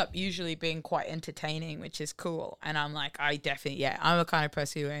they end up usually being quite entertaining, which is cool. And I'm like, I'm a kind of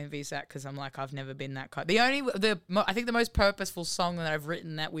person who envies that because I'm like, I've never been that kind. I think the most purposeful song that I've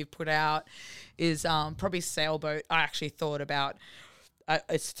written that we've put out is probably Sailboat. I actually thought about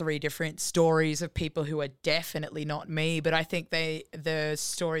it's 3 different stories of people who are definitely not me, but I think the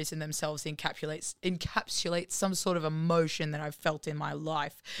stories in themselves encapsulate some sort of emotion that I've felt in my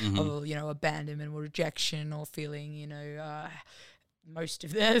life of abandonment or rejection or feeling most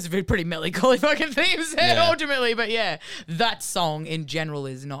of there's been pretty melancholy fucking themes there ultimately, but yeah, that song in general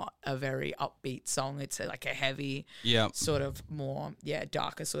is not a very upbeat song. It's like a heavy, sort of more,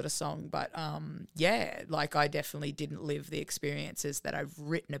 darker sort of song. But like I definitely didn't live the experiences that I've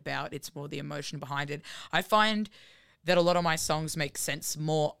written about. It's more the emotion behind it. I find that a lot of my songs make sense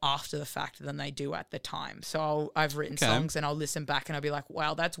more after the fact than they do at the time. So I've written songs and I'll listen back and I'll be like,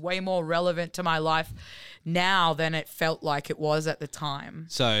 wow, that's way more relevant to my life now than it felt like it was at the time.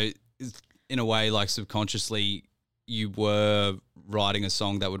 So in a way, like subconsciously, you were writing a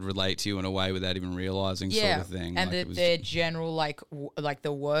song that would relate to you in a way without even realizing, sort of thing. And like their general, like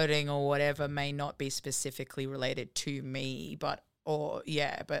the wording or whatever may not be specifically related to me, but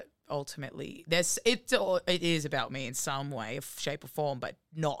ultimately it is about me in some way, shape or form, but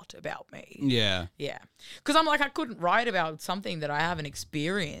not about me. Yeah because I'm like, I couldn't write about something that I haven't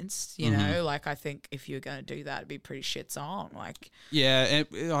experienced, you know. Like I think if you're going to do that, it'd be a pretty shit song. Like and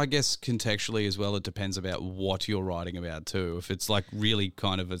I guess contextually as well, it depends about what you're writing about too. If it's like really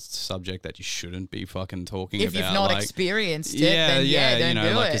kind of a subject that you shouldn't be fucking talking about, if you've not experienced it, then don't you know,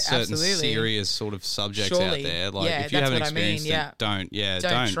 do like it. a certain Absolutely. serious sort of subjects out there, like if you that's haven't what experienced it,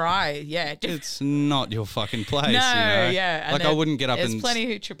 don't try. It's not your fucking place. No, you know? And like I wouldn't get up there's and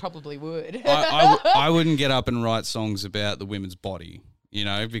plenty who probably would. I wouldn't get up and write songs about the women's body, you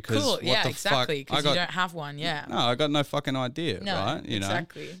know, because cool. what the exactly, fuck? because you don't have one. No, I got no fucking idea, right? You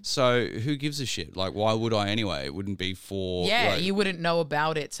exactly. know, so who gives a shit? Like, why would I anyway? It wouldn't be for you wouldn't know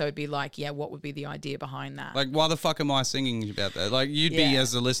about it, so it'd be like, what would be the idea behind that? Like, why the fuck am I singing about that? Like, you'd be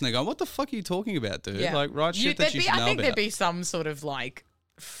as a listener going, what the fuck are you talking about, dude? Like, write shit that you should know about. I think there'd be some sort of like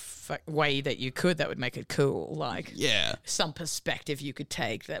way that you could that would make it cool, like some perspective you could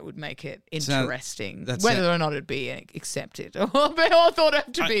take that would make it interesting, whether or not it'd be accepted or thought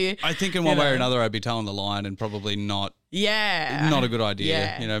of to be. I think in one way or another I'd be telling the line and probably not a good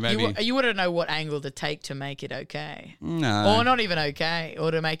idea. You know, maybe you wouldn't know what angle to take to make it okay, no, or not even okay,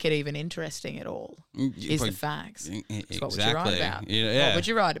 or to make it even interesting at all. Is the facts. Exactly. What would you write about? What would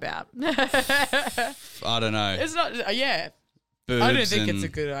you write about? I don't know. It's not I don't think it's a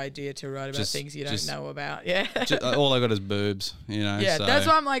good idea to write about things you don't know about. All I got is boobs, you know. Yeah, so. that's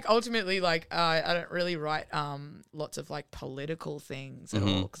why I'm like, ultimately, like, I don't really write lots of like political things at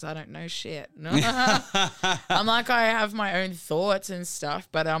all because I don't know shit. I'm like, I have my own thoughts and stuff,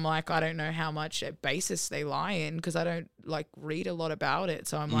 but I'm like, I don't know how much basis they lie in because I don't like read a lot about it.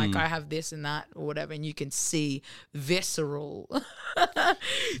 So I'm like, I have this and that or whatever, and you can see visceral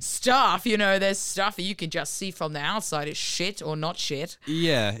stuff. You know, there's stuff that you can just see from the outside is shit or not shit.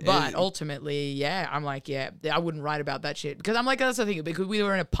 Yeah. But ultimately, I'm like, I wouldn't write about that shit because I'm like, that's the thing, because we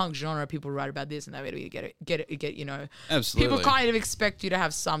were in a punk genre, people write about this and that, we get you know. Absolutely. People kind of expect you to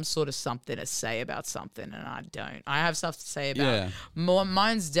have some sort of something to say about something, and I don't. I have stuff to say about more.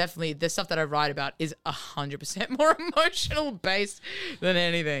 Mine's definitely, the stuff that I write about is 100% more emotional based than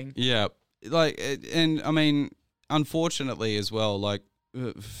anything. Yeah. Like, and I mean, unfortunately as well, like,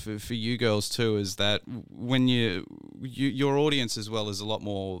 for you girls too, is that when your audience as well is a lot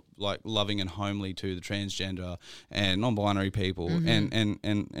more like loving and homely to the transgender and non-binary people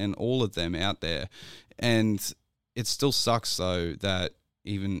and all of them out there, and it still sucks though that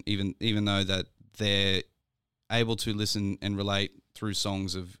even though that they're able to listen and relate through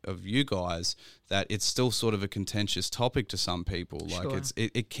songs of you guys, that it's still sort of a contentious topic to some people. Like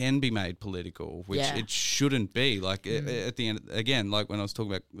it can be made political, which it shouldn't be. Like at the end, again, like when I was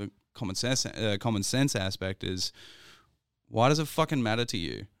talking about the common sense aspect is, why does it fucking matter to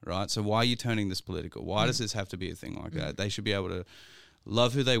you, right? So why are you turning this political? Why does this have to be a thing like that? They should be able to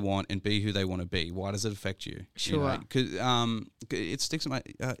love who they want and be who they want to be. Why does it affect you? Sure. Because it sticks in my.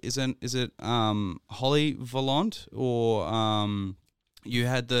 Is it Holly Volant or you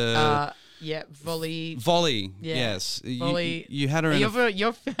had the Volley. Yes, Volley. You had her.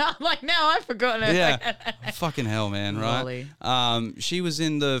 You're I'm like, now I've forgotten it. Yeah, fucking hell, man, right? Volley. She was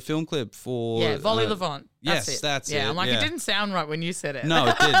in the film clip for Volley Levant. That's it. I'm like, it didn't sound right when you said it. No,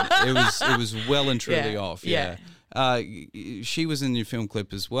 it didn't. It was well and truly off. Yeah. She was in your film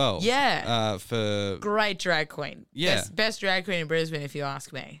clip as well. Yeah. For great drag queen. Yeah. Best drag queen in Brisbane, if you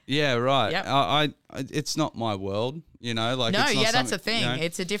ask me. Yeah, right. Yep. I it's not my world, you know. Like, no, it's not that's a thing. You know?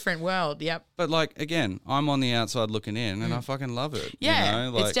 It's a different world. Yep. But like, again, I'm on the outside looking in, and I fucking love it. Yeah,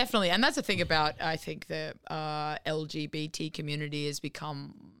 you know? it's definitely, and that's the thing about, I think the LGBT community has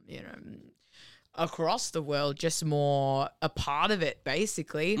become, you know, across the world, just more a part of it,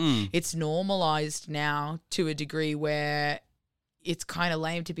 basically. It's normalized now to a degree where it's kind of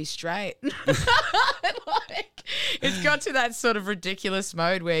lame to be straight. Like, it's got to that sort of ridiculous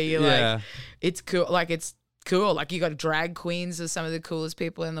mode where you're like, it's cool, like it's cool. Like, you got drag queens are some of the coolest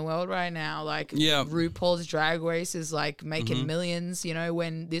people in the world right now. Like, RuPaul's Drag Race is like making millions, you know,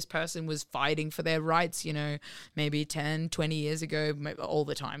 when this person was fighting for their rights, you know, maybe 10, 20 years ago, all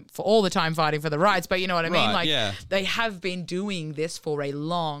the time fighting for the rights. But you know what I mean? Like, they have been doing this for a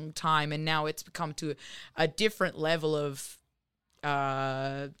long time, and now it's become to a different level of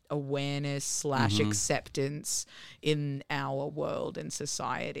awareness / acceptance in our world and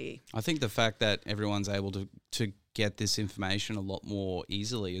society. I think the fact that everyone's able to get this information a lot more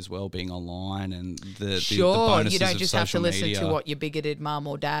easily as well, being online, and the bonuses you don't just have to listen media. to what your bigoted mum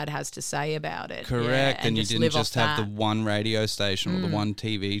or dad has to say about it. Correct, and you didn't just have the one radio station or the one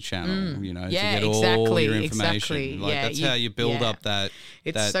TV channel, you know, to get all your information. Like, that's how you build up that.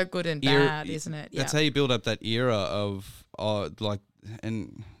 It's that so good and bad, isn't it? That's how you build up that era of like,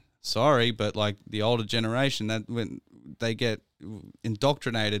 and sorry, but like the older generation, that when they get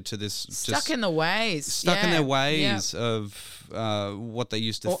indoctrinated to this, stuck in their ways of what they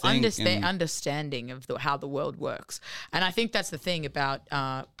used to think, understanding of how the world works. And I think that's the thing about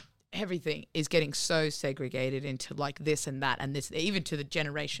everything is getting so segregated into like this and that and this, even to the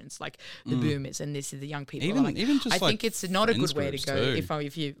generations, like the boomers and this is the young people. Even just I think it's not a good way to go too.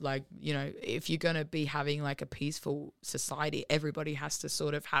 if you like, you know, if you're going to be having like a peaceful society, everybody has to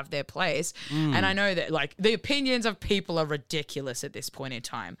sort of have their place. And I know that like the opinions of people are ridiculous at this point in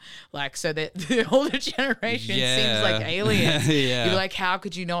time. Like, so that the older generation seems like aliens. You're like, how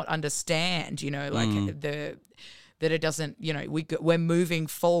could you not understand, you know, like that it doesn't, you know, we're moving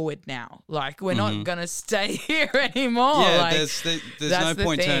forward now. Like, we're not going to stay here anymore. Yeah, like, there's no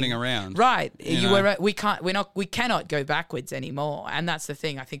point turning around. Right. We cannot go backwards anymore. And that's the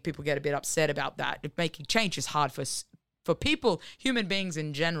thing. I think people get a bit upset about that. Making change is hard for people, human beings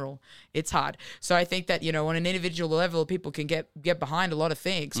in general. It's hard. So I think that, you know, on an individual level, people can get behind a lot of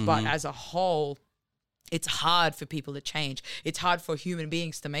things, but as a whole, it's hard for people to change. It's hard for human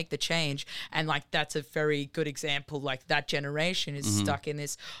beings to make the change. And like, that's a very good example. Like, that generation is stuck in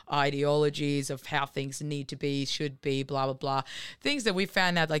this ideologies of how things need to be, should be, blah, blah, blah. Things that we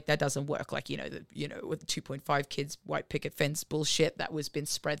found out like that doesn't work. Like, with the 2.5 kids, white picket fence bullshit that was been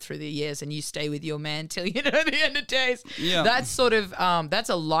spread through the years, and you stay with your man till, you know, the end of days. Yeah. That's sort of, that's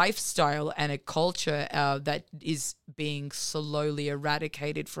a lifestyle and a culture that is being slowly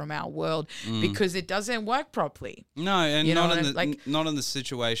eradicated from our world because it doesn't work properly. No, and not in the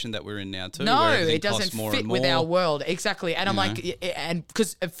situation that we're in now too. No, where it doesn't fit with our world. Exactly. And I'm like, and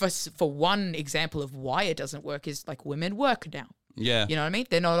because for one example of why it doesn't work is like, women work now. Yeah. You know what I mean?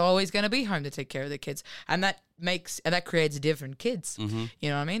 They're not always going to be home to take care of their kids. And that creates different kids. You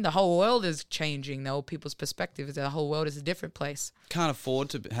know what I mean? The whole world is changing. The old people's perspective is that the whole world is a different place. Can't afford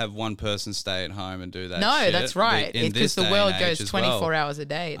to have one person stay at home and do that. No, shit. That's right. Because the world goes 24 hours a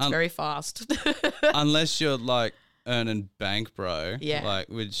day. It's very fast. Unless you're like earning bank, bro. Yeah. Like,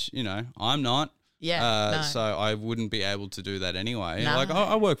 which, you know, I'm not. Yeah. No. So I wouldn't be able to do that anyway. No. Like,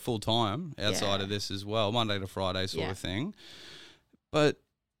 I work full time outside of this as well, Monday to Friday sort of thing. But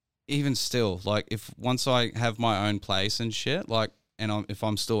even still, like, if once I have my own place and shit, like, and if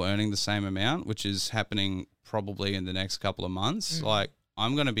I'm still earning the same amount, which is happening probably in the next couple of months, like,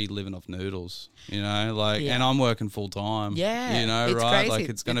 I'm going to be living off noodles, you know, like, and I'm working full time, you know, right? Crazy. Like,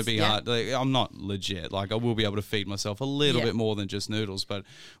 it's going to be hard. Like, I'm not legit. Like, I will be able to feed myself a little bit more than just noodles, but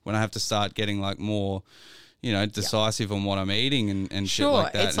when I have to start getting like more, you know, decisive on what I'm eating and shit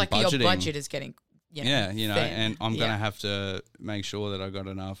like that, it's like your budget is getting. You know, and I'm going to have to make sure that I got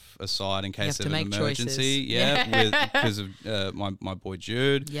enough aside in case of an emergency. Because of my boy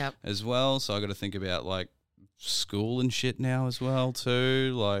Jude as well. So I got to think about like school and shit now as well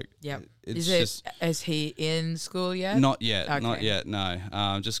too. Like, is he in school yet? Not yet. Okay. Not yet.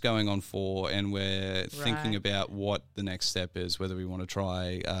 No. Just going on 4, and we're thinking about what the next step is. Whether we want to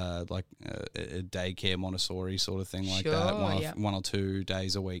try like a daycare Montessori sort of thing like that. One or 2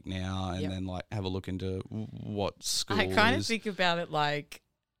 days a week now, and then like have a look into what school. I kind of think about it like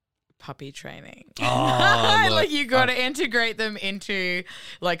puppy training. Oh, like, you got to integrate them into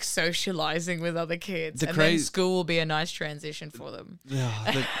like socializing with other kids, then school will be a nice transition for them.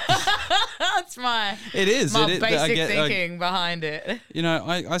 That's my basic thinking behind it. You know,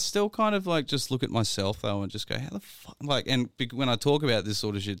 I still kind of like just look at myself though and just go, how the fuck, like, and when I talk about this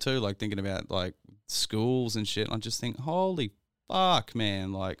sort of shit too, like thinking about like schools and shit, I just think, holy fuck,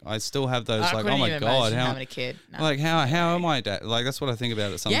 man. Like, I still have those, I like, couldn't oh my even God. imagine How, having a kid. No. like, how am I dad? Like, that's what I think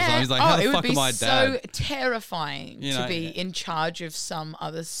about it sometimes. Yeah. He's like, how the it fuck would be am I dad? so terrifying You to know, be in charge of some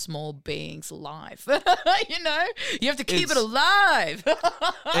other small being's life. You know? You have to keep it alive.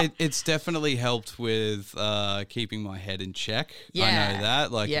 It's definitely helped with keeping my head in check. Yeah. I know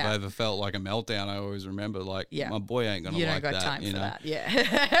that. Like, Yeah. if I ever felt like a meltdown, I always remember, like, Yeah. my boy ain't going to like that. You don't got time you for know? that.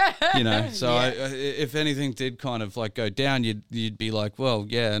 Yeah. You know, so Yeah. if anything did kind of like go down, you'd be like, well,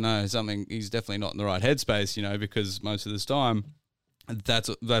 yeah, no, he's definitely not in the right headspace, you know, because most of this time, that's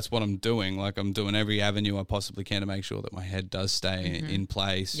what I'm doing. Like, I'm doing every avenue I possibly can to make sure that my head does stay in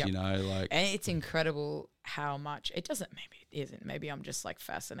place. Yep. You know, like, And it's incredible how much it doesn't. Maybe it isn't. Maybe I'm just like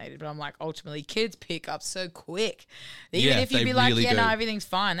fascinated. But I'm like, ultimately, kids pick up so quick. Even if you'd they be like, really yeah, do. no, everything's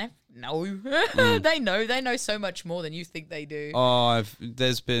fine. They know so much more than you think they do. oh,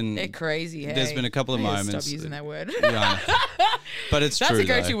 there's been They're crazy. Hey? There's been a couple of I gotta moments. Stop using that word. Yeah, but it's That's true. a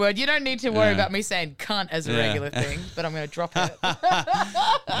go-to though. word. You don't need to worry Yeah. about me saying cunt as a Yeah. regular thing, but I'm going to drop it.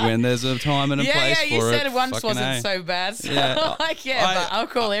 When there's a time and a place for it. Yeah, you said it once fucking wasn't A. so bad. So Yeah. but I'll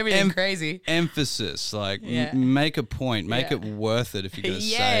call everything crazy. Emphasis, like Yeah. make a point, make Yeah. it worth it if you're gonna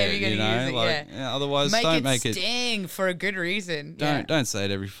Yeah, say if it. you're You gonna know, use it, like otherwise Make don't it make it. sting for a good reason. Don't say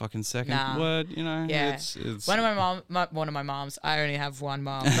it every fucking second Nah. word. You know, Yeah. It's One of my moms. I only have one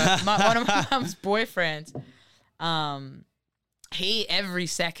mom, but one of my mom's boyfriends. He every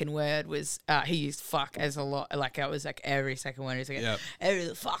second word was he used fuck as a lot. Like it was like every second word. He's like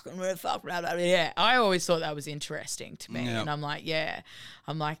every fucking word, fuck, blah, blah, blah. Yeah. I always thought that was interesting to me, and I'm like, yeah.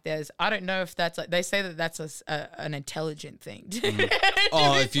 I'm like, I don't know if that's like they say that that's an intelligent thing.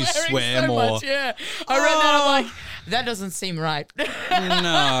 Oh, if you swear so more. much, yeah. I read that. I'm like, that doesn't seem right. no.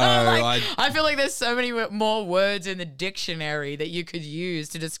 I feel like there's so many more words in the dictionary that you could use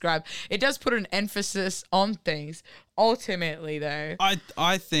to describe. It does put an emphasis on things. Ultimately, though,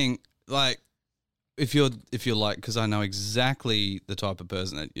 I think like if you're like, because I know exactly the type of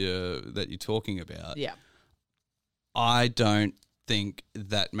person that you're talking about. yeah. I don't think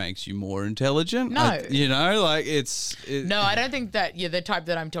that makes you more intelligent. No. You know, like No, I don't think that you're the type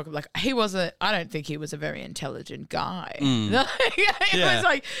that I'm talking. Like I don't think he was a very intelligent guy. It was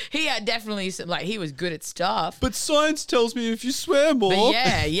like he had definitely like he was good at stuff. But science tells me if you swear more.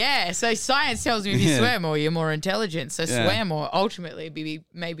 But yeah. So science tells me if you Yeah. swear more, you're more intelligent. So Yeah. swear more. Ultimately,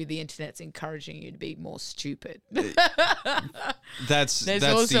 maybe the internet's encouraging you to be more stupid. That's There's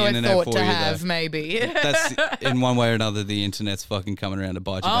the also a internet thought for to you, have, though. maybe. That's in one way or another, the internet's fucking coming around to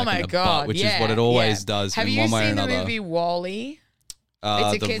bite you Oh back my in the god, butt, which is what it always does. Have in you one way or seen the another. movie WALL-E?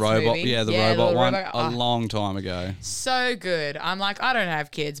 It's a the kids robot, movie. yeah, the Yeah, robot the one, robot- a long time ago. So good. I'm like, I don't have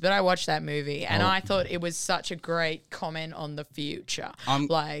kids, but I watched that movie and I thought it was such a great comment on the future. I'm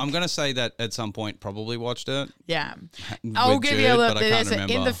like, going to say that at some point probably watched it. yeah. with I'll give you a Jude, little. but I can't In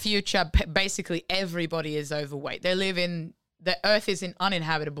remember. the future, basically everybody is overweight. They live in. The Earth is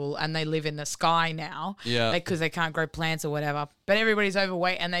uninhabitable, and they live in the sky now. Yeah. because they can't grow plants or whatever. But everybody's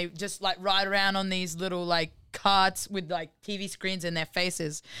overweight, and they just like ride around on these little like carts with like TV screens in their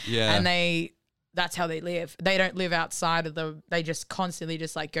faces. Yeah. and that's how they live. They don't live outside of they just constantly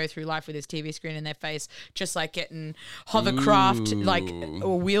just like go through life with this TV screen in their face, just like getting hovercraft, like a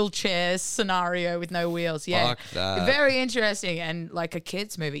wheelchair scenario with no wheels. Yeah. Fuck that. Very interesting and like a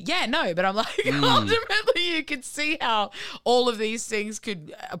kid's movie. Yeah, no, but I'm like, ultimately you could see how all of these things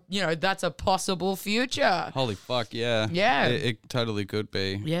could, that's a possible future. Holy fuck, yeah. Yeah. It totally could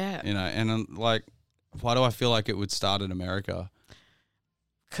be. Yeah. You know, and like, why do I feel like it would start in America?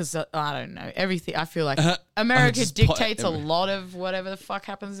 Because I don't know everything. I feel like America just dictates a lot of whatever the fuck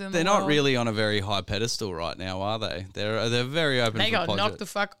happens in the They're world. not really on a very high pedestal right now, are they? They're very open. They for got project. knocked the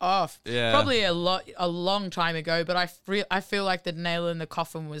fuck off. Yeah. Probably a long time ago. But I feel like the nail in the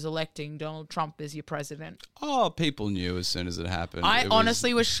coffin was electing Donald Trump as your president. Oh, people knew as soon as it happened. I It was-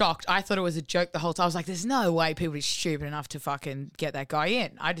 honestly was shocked. I thought it was a joke the whole time. I was like, "There's no way people are stupid enough to fucking get that guy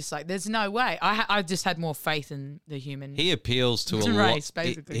in." I just like, "There's no way." I just had more faith in the human. He appeals to a race, lot.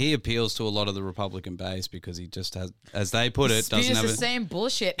 basically. He appeals to a lot of the Republican base because he just has, as they put it, Spews the same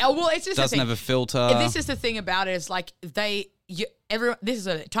bullshit. Oh well, it's just the doesn't thing. have a filter. This is the thing about it is like this is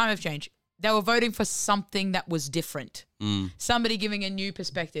a time of change. They were voting for something that was different. Somebody giving a new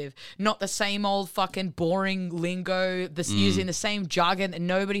perspective, not the same old fucking boring lingo, using the same jargon that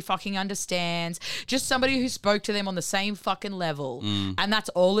nobody fucking understands. Just somebody who spoke to them on the same fucking level. And that's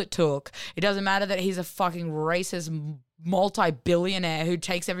all it took. It doesn't matter that he's a fucking racist multi-billionaire who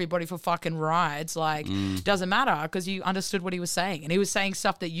takes everybody for fucking rides. Like, doesn't matter because you understood what he was saying. And he was saying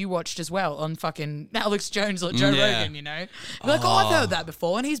stuff that you watched as well on fucking Alex Jones or Joe Rogan, you know? You're like, I've heard that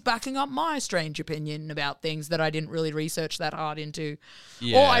before. And he's backing up my strange opinion about things that I didn't really research that hard into.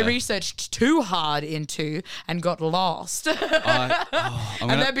 Yeah. Or I researched too hard into and got lost.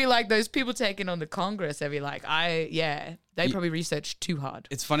 And they'd be like, those people taking on the Congress, they'd be like, they probably researched too hard.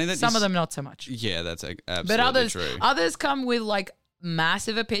 It's funny that some of them not so much. Yeah, that's absolutely true. Others come with like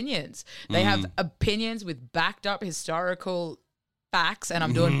massive opinions. They have opinions with backed up historical facts, and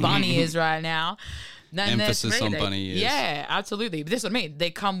I'm doing bunny ears right now. Emphasis on bunny ears. Yeah, absolutely. But this is what I mean.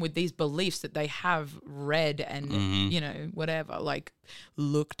 They come with these beliefs that they have read and, you know, whatever, like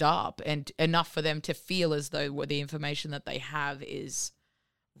looked up, and enough for them to feel as though the information that they have is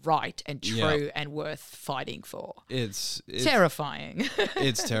right and true and worth fighting for. It's terrifying.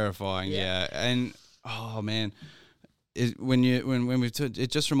 It's terrifying, yeah. And oh man, it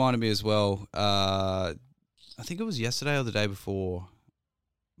just reminded me as well. I think it was yesterday or the day before.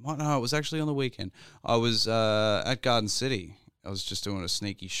 No, it was actually on the weekend. I was at Garden City. I was just doing a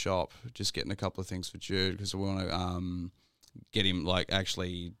sneaky shop, just getting a couple of things for Jude because we want to get him like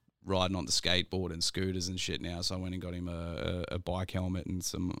actually riding on the skateboard and scooters and shit now. So I went and got him a bike helmet and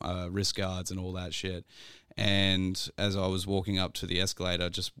some wrist guards and all that shit. And as I was walking up to the escalator, I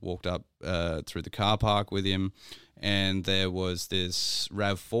just walked up through the car park with him, and there was this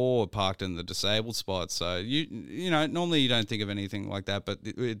RAV4 parked in the disabled spot. So, you know, normally you don't think of anything like that, but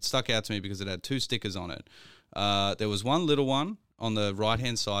it stuck out to me because it had 2 stickers on it. There was one little one on the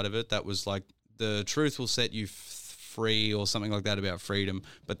right-hand side of it that was like, the truth will set you free or something like that about freedom.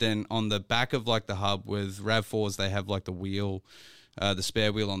 But then on the back of like the hub with RAV4s, they have like the wheel, the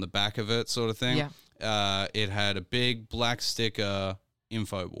spare wheel on the back of it sort of thing. Yeah. It had a big black sticker,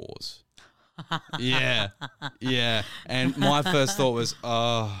 InfoWars. Yeah. And my first thought was,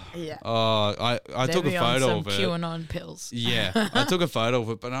 I took a photo of it. QAnon pills. Yeah, I took a photo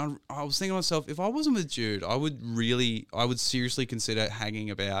of it, but I was thinking to myself, if I wasn't with Jude, I would seriously consider hanging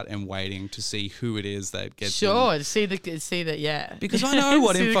about and waiting to see who it is that gets see that, yeah. Because I know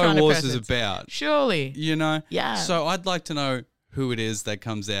what InfoWars is about. Surely. You know? Yeah. So I'd like to know who it is that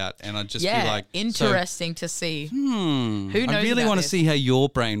comes out, and I'd just be like, interesting to see. Who knows? I really want to see how your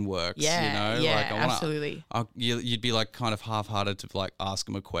brain works. Yeah, you know, absolutely. You'd be like kind of half-hearted to like ask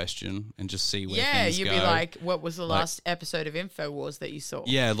him a question and just see where things go. Yeah, you'd be like, "What was the last episode of InfoWars that you saw?"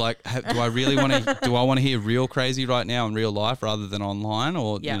 Yeah, like, do I really want to? Do I want to hear real crazy right now in real life rather than online,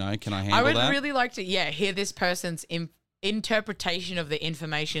 or you know, can I handle that? I would really like to, hear this person's interpretation of the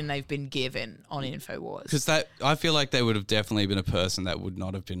information they've been given on InfoWars. Because I feel like they would have definitely been a person that would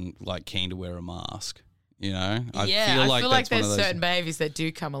not have been like keen to wear a mask. You know, I feel like there's certain behaviors that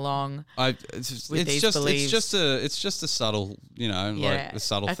do come along. It's just a subtle, you know, like a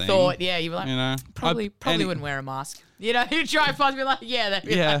subtle thing. I thought, you were like, you know, probably wouldn't wear a mask. You know, you drive past, be like,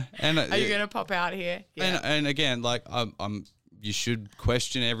 and are you gonna pop out here? Yeah. And again, like you should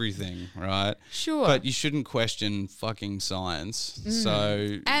question everything, right? Sure. But you shouldn't question fucking science. So,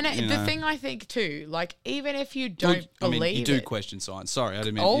 the thing I think too, like, even if you don't believe you do question science. Sorry, I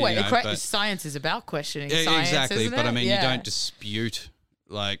didn't mean... Always. Science is about questioning science, exactly. Isn't but it? I mean, you don't dispute...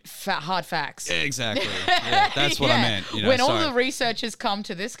 like hard facts. Exactly. Yeah, that's what I meant. You know, when all the researchers come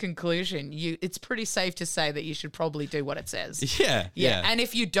to this conclusion, it's pretty safe to say that you should probably do what it says. Yeah. And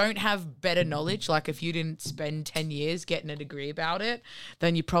if you don't have better knowledge, like if you didn't spend 10 years getting a degree about it,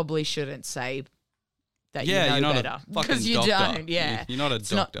 then you probably shouldn't say that you know you're not better. Because you doctor. don't. Yeah. You're not a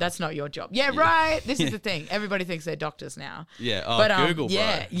doctor. That's not your job. Yeah, right. This is the thing. Everybody thinks they're doctors now. Yeah. Google,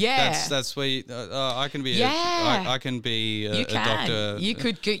 bro. Yeah. That's where I can be. I can be a doctor. You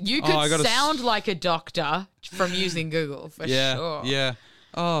could sound like a doctor from using Google for sure. Yeah.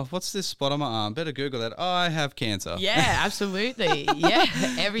 Oh, what's this spot on my arm? Better Google that. Oh, I have cancer. Yeah, absolutely. Yeah,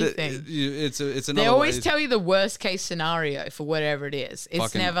 everything. It's another. They always tell you the worst case scenario for whatever it is.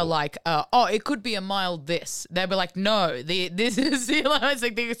 It's never like, it could be a mild this. They'll be like, no, this is it's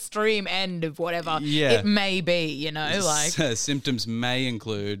like the extreme end of whatever it may be. You know, like symptoms may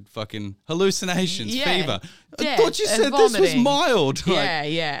include fucking hallucinations, fever. Death, I thought you said vomiting. This was mild.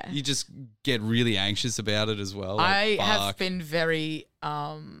 Yeah. You just get really anxious about it as well. I have been very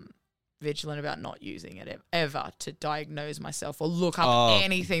vigilant about not using it ever to diagnose myself or look up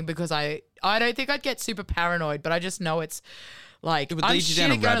anything because I don't think I'd get super paranoid, but I just know it's Like, would I'm lead you down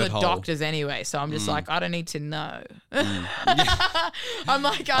shit a at going to rabbit the hole. doctors anyway, so I'm just like, I don't need to know. I'm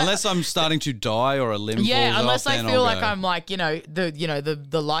like, unless I'm starting to die or a limb falls unless off, I then feel I'll like go. I'm like,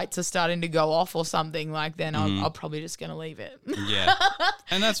 the lights are starting to go off or something, like, then I'm probably just gonna leave it. Yeah,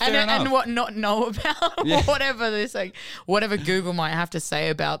 and that's fair enough. And what not know about or whatever this, like, whatever Google might have to say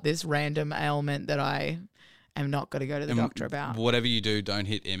about this random ailment that I am not going to go to the doctor about. Whatever you do, don't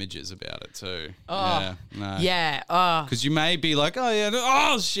hit images about it too. No. Yeah. Because you may be like,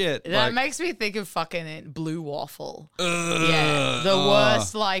 oh shit. That makes me think of fucking blue waffle. Yeah, the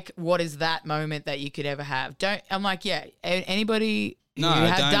worst, like, what is that moment that you could ever have? I'm like, anybody who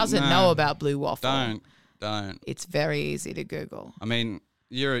doesn't know about blue waffle. Don't. It's very easy to Google. I mean,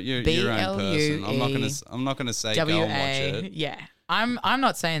 you're your own person. I'm not gonna say go and watch it. Yeah. I'm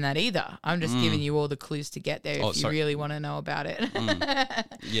not saying that either. I'm just giving you all the clues to get there if you really want to know about it. We're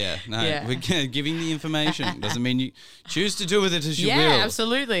giving the information. Doesn't mean you choose to do with it as you will. Yeah,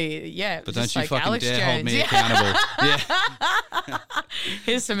 absolutely. Yeah. But don't you like fucking Alex dare Jones. hold me accountable. Yeah.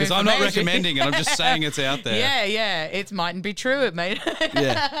 Here's some information. Because I'm not recommending it. I'm just saying it's out there. Yeah. It mightn't be true. It may.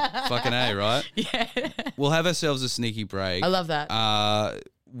 Yeah. Fucking A, right? Yeah. We'll have ourselves a sneaky break. I love that.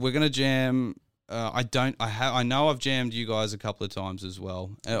 We're gonna jam. I know I've jammed you guys a couple of times as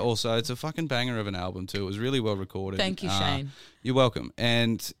well. Also, it's a fucking banger of an album too. It was really well recorded. Thank you, Shane. You're welcome.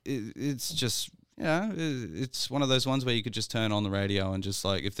 And it's just, it's one of those ones where you could just turn on the radio and just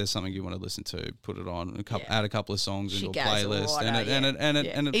like, if there's something you want to listen to, put it on, add a couple of songs into a playlist, and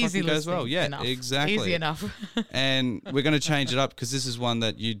it Easy fucking goes well. Yeah, enough. exactly. Easy enough. And we're going to change it up because this is one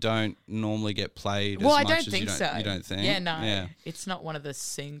that you don't normally get played as much as you don't think. Yeah, no. Yeah. It's not one of the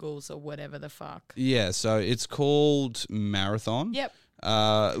singles or whatever the fuck. Yeah, so it's called Marathon. Yep.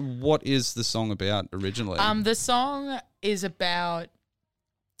 What is the song about originally? The song is about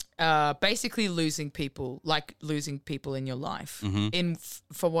basically losing people in your life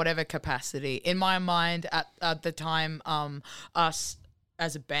for whatever capacity. In my mind, at the time, us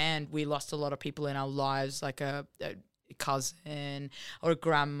as a band, we lost a lot of people in our lives, like a cousin or a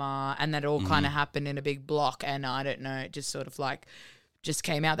grandma, and that all kind of happened in a big block. And I don't know, it just sort of like just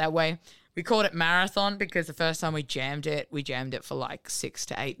came out that way. We called it Marathon because the first time we jammed it for like 6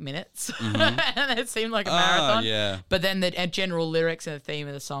 to 8 minutes. And it seemed like a marathon. Yeah. But then the general lyrics and the theme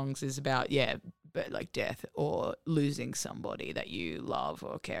of the songs is about, but like death or losing somebody that you love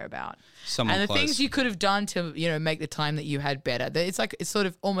or care about. Someone and the close. things you could have done to, make the time that you had better. It's sort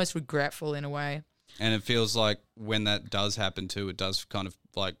of almost regretful in a way. And it feels like when that does happen too, it does kind of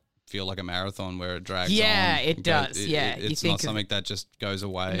like feel like a marathon where it drags on. Yeah, it does. It's not something that just goes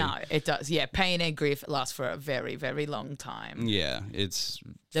away. No, it does. Yeah, pain and grief lasts for a very, very long time. Yeah, it's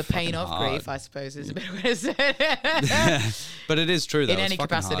the pain of hard. grief, I suppose, is a better way to say it. But it is true though. In any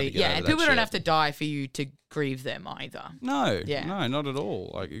capacity. Yeah, and people don't have to die for you to grieve them either. No, not at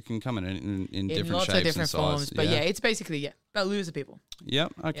all. Like it can come in different lots shapes of different and forms. sizes. But it's basically about losing people.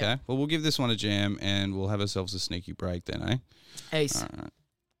 Yep. Okay. Yep. Well, we'll give this one a jam, and we'll have ourselves a sneaky break then, eh? Ace. All right.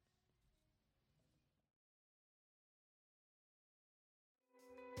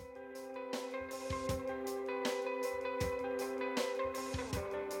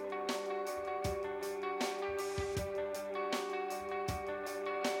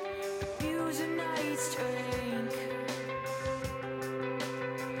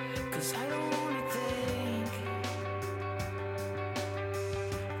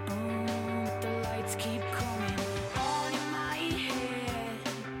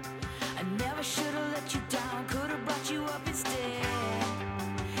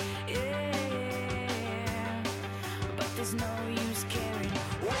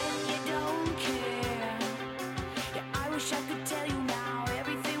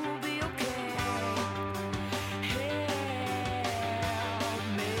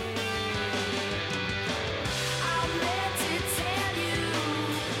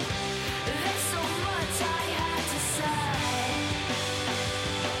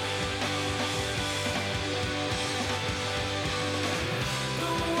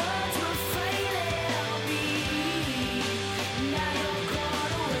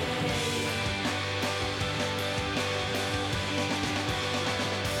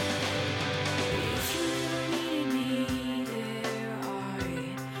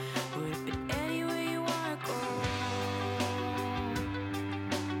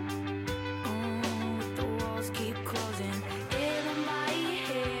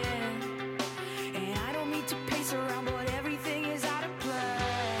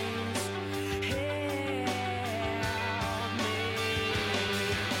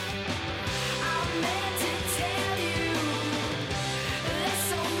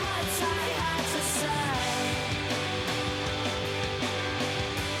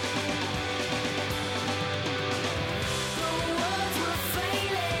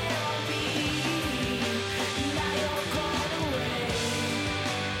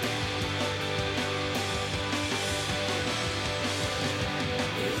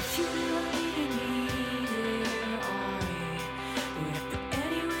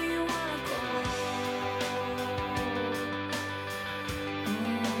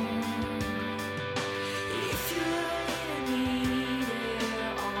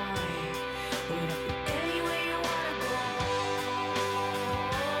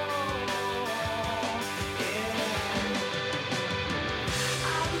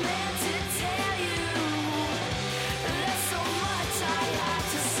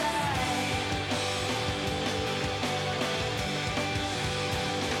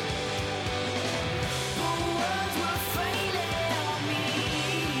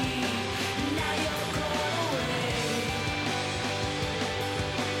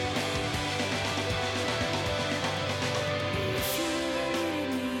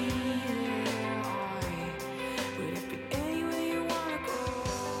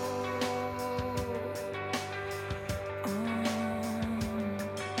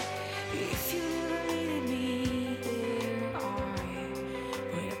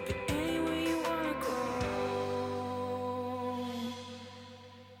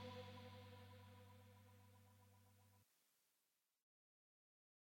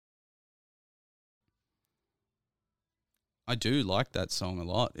 I do like that song a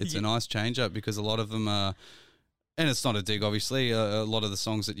lot. It's a nice change up because a lot of them are, and it's not a dig, obviously. A lot of the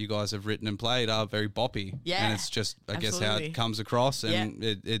songs that you guys have written and played are very boppy. Yeah, and it's just, I guess, how it comes across, and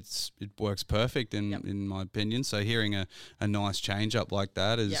it works perfect in my opinion. So hearing a nice change up like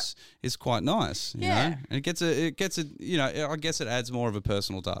that is quite nice. You know? And it gets a you know, I guess it adds more of a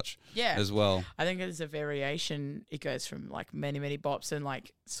personal touch. As well. I think it's a variation. It goes from like many bops and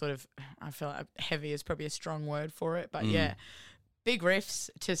like sort of, I feel like heavy is probably a strong word for it, but big riffs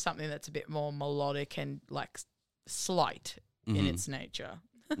to something that's a bit more melodic and like slight in its nature.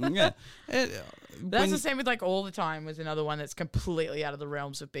 That's the same with like All the Time was another one that's completely out of the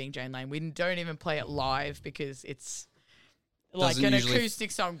realms of being Jane Lane. We don't even play it live because it's like an acoustic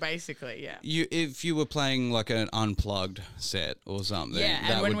song, basically. If you were playing like an unplugged set or something,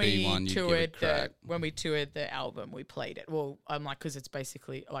 that would be one you'd give a crack. When we toured the album, we played it. Well, I'm like, because it's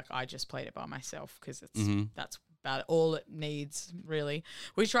basically like I just played it by myself because it's that's about all it needs, really.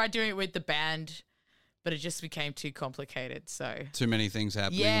 We tried doing it with the band, but it just became too complicated. So too many things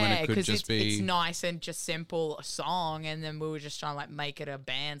happening when it could just be. It's nice and just simple a song, and then we were just trying to like make it a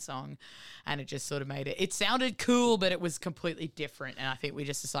band song, and it just sort of made it. It sounded cool, but it was completely different, and I think we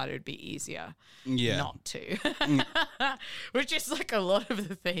just decided it'd be easier not to. Which is like a lot of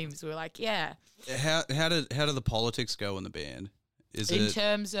the themes. We're like, How do the politics go in the band?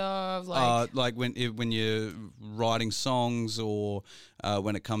 Terms of like when you're writing songs or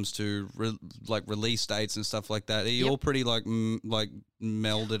when it comes to like release dates and stuff like that, are you all pretty like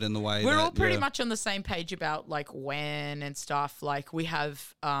melded in the way we're all pretty much on the same page about like when and stuff. Like we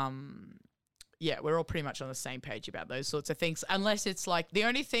have we're all pretty much on the same page about those sorts of things, unless it's like the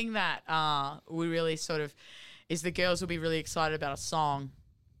only thing that we really sort of is the girls will be really excited about a song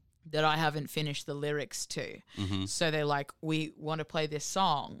that I haven't finished the lyrics to. So they're like, we want to play this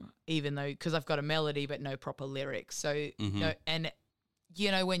song, even though, because I've got a melody but no proper lyrics. So, and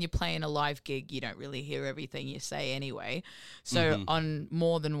you know, when you're playing a live gig, you don't really hear everything you say anyway. So on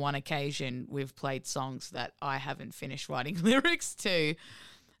more than one occasion, we've played songs that I haven't finished writing lyrics to,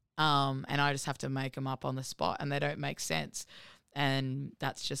 and I just have to make them up on the spot, and they don't make sense. And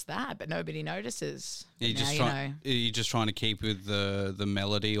that's just that, but nobody notices. You're just trying to keep with the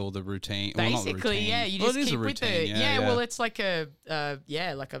melody or the routine. Basically, well, not the routine. you just keep with the well, it's like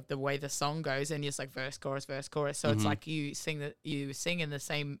the way the song goes, and it's like verse, chorus. So it's like you sing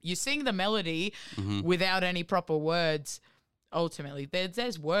the melody without any proper words. Ultimately,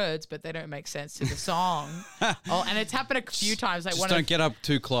 there's words, but they don't make sense to the song. And it's happened a few times. Like don't get up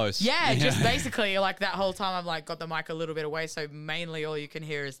too close. Just basically like that whole time I've like got the mic a little bit away, so mainly all you can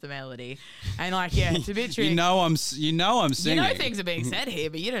hear is the melody. And like it's a bit tricky. you know I'm singing. You know things are being said here,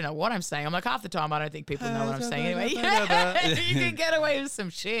 but you don't know what I'm saying. I'm like half the time I don't think people know what I'm saying anyway. You can get away with some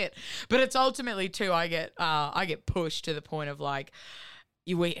shit, but it's ultimately too. I get pushed to the point of like,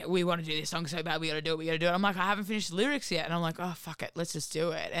 we want to do this song so bad, we got to do it. I'm like, I haven't finished the lyrics yet. And I'm like, oh, fuck it, let's just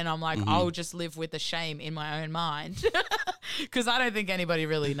do it. And I'm like, I'll just live with the shame in my own mind because I don't think anybody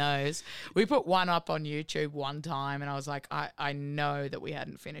really knows. We put one up on YouTube one time and I was like, I know that we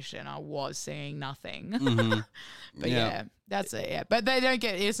hadn't finished it and I was seeing nothing. But that's it. Yeah. But they don't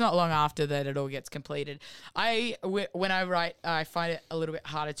it's not long after that it all gets completed. When I write, I find it a little bit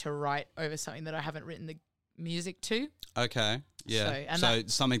harder to write over something that I haven't written the music to. Okay. Yeah. So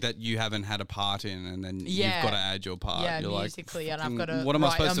something that you haven't had a part in, and then you've got to add your part. Yeah, you're musically, like, and I've got to what am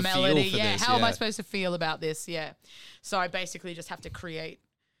I supposed to melody. feel for this? How am I supposed to feel about this? Yeah. So I basically just have to create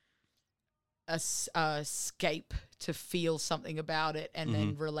a escape to feel something about it, and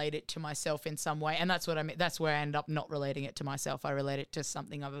then relate it to myself in some way. And that's what I mean. That's where I end up not relating it to myself. I relate it to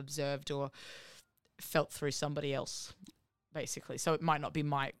something I've observed or felt through somebody else, basically. So it might not be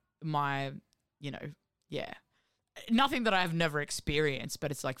my nothing that I've never experienced,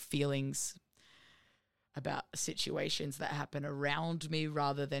 but it's like feelings about situations that happen around me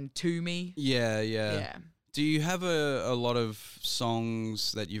rather than to me. Yeah. Do you have a lot of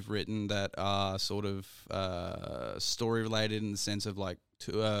songs that you've written that are sort of story related in the sense of like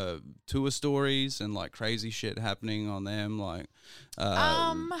tour stories and like crazy shit happening on them, like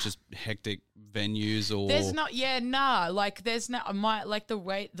just hectic venues or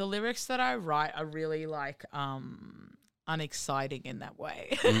the lyrics that I write are really like unexciting in that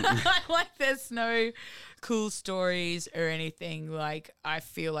way. Like there's no cool stories or anything. Like I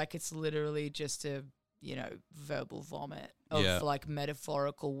feel like it's literally just a verbal vomit of like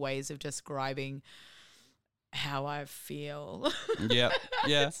metaphorical ways of describing how I feel. Yeah.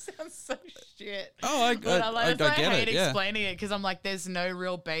 It sounds so shit. Oh, I get I hate it. explaining it because I'm like, there's no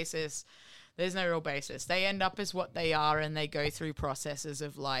real basis. They end up as what they are, and they go through processes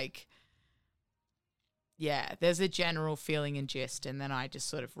of like, there's a general feeling and gist, and then I just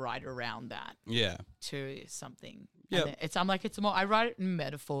sort of write around that. Yeah. To something. Yeah. It's more, I write it in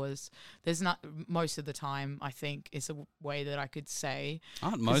metaphors. There's not, most of the time, I think, is a way that I could say.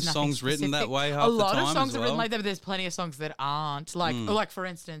 Aren't most songs written that way half a the lot time of songs as are well? written like that, but there's plenty of songs that aren't. Like for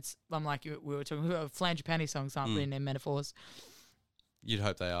instance, we were talking, Flange Penny songs aren't written in metaphors. You'd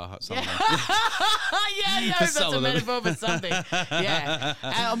hope they are. Some of them. Yeah, that's a metaphor for something. Yeah.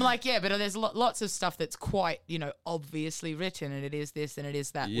 And I'm like, but there's lots of stuff that's quite, obviously written, and it is this and it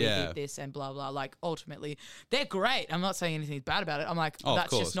is that. We did this and blah, blah. Like, ultimately, they're great. I'm not saying anything bad about it. I'm like,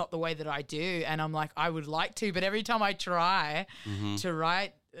 that's just not the way that I do. And I'm like, I would like to, but every time I try to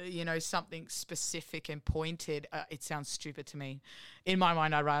write, something specific and pointed, it sounds stupid to me. In my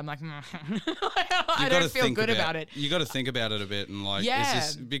mind, I'm like, I don't feel good about it. You got to think about it a bit, and like, is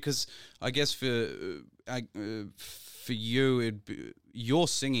this, because I guess for you, you're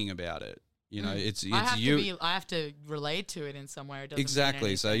singing about it. It's you. I have to relate to it in some way. It doesn't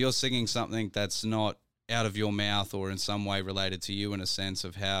exactly. So you're singing something that's not out of your mouth or in some way related to you in a sense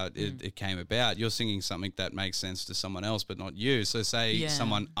of how it came about. You're singing something that makes sense to someone else but not you. So say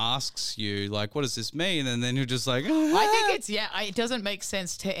someone asks you, like, what does this mean? And then you're just like, I think it doesn't make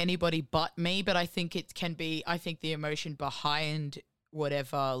sense to anybody but me, but I think it can be, I think the emotion behind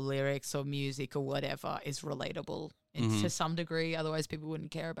whatever lyrics or music or whatever is relatable to some degree. Otherwise people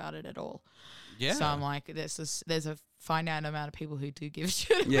wouldn't care about it at all. Yeah. So I'm like, there's a finite amount of people who do give a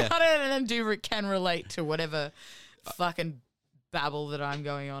shit about it and then can relate to whatever fucking babble that I'm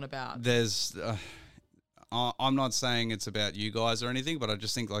going on about. There's, I'm not saying it's about you guys or anything, but I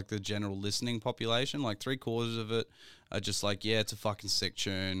just think like the general listening population, like 3/4 of it are just like, it's a fucking sick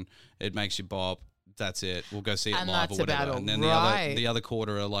tune. It makes you bop. That's it. We'll go see it live or whatever. And then the other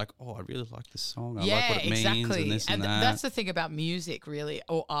quarter are like, I really like this song. I like what it means and this and that. That's the thing about music, really,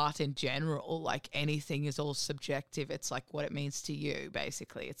 or art in general. Like anything is all subjective. It's like what it means to you,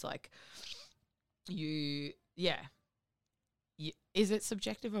 basically. It's like is it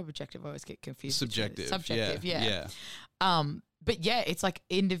subjective or objective? I always get confused. Subjective. Yeah. But it's like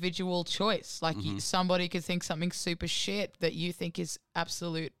individual choice. Like somebody could think something super shit that you think is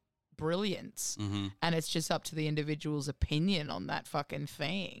absolute brilliance, and it's just up to the individual's opinion on that fucking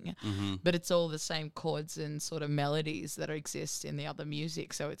thing. But it's all the same chords and sort of melodies that exist in the other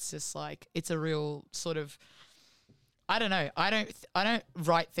music, so it's just like it's a real sort of, I don't know. I don't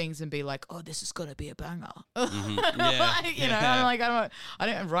write things and be like, this is gonna be a banger. I'm like, I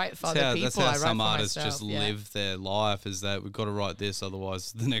don't write for other people. That's how I write some for artists myself. just live their life, is that we've got to write this,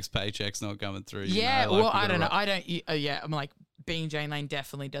 otherwise the next paycheck's not coming through. I don't know. I don't. I'm like, Being Jane Lane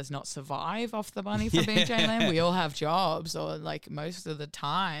definitely does not survive off the money for Being Jane Lane. We all have jobs, or like most of the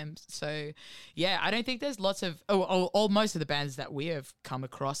time. So, I don't think there's lots of most of the bands that we have come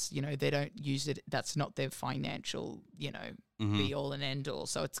across. They don't use it. That's not their financial, be all and end all.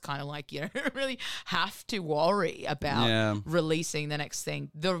 So it's kind of like you don't really have to worry about releasing the next thing.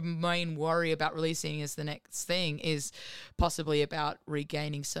 The main worry about releasing is the next thing is possibly about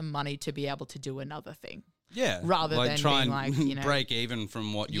regaining some money to be able to do another thing. Yeah, rather than try being and like, break even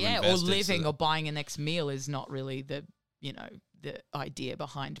from what you invested. Or living or buying a next meal is not really the idea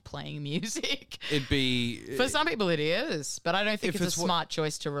behind playing music. It'd be for some people it is, but I don't think it's a smart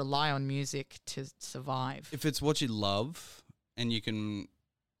choice to rely on music to survive. If it's what you love and you can,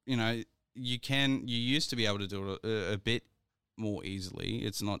 you used to be able to do it a bit more easily.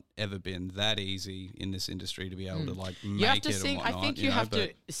 It's not ever been that easy in this industry to be able to like make you have to it sing. and whatnot, I think you have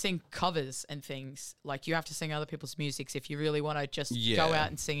to sing covers and things. Like you have to sing other people's music if you really want to just go out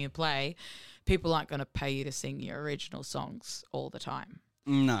and sing and play. People aren't going to pay you to sing your original songs all the time.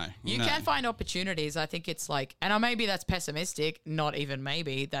 No. You can find opportunities. I think it's like, and maybe that's pessimistic, not even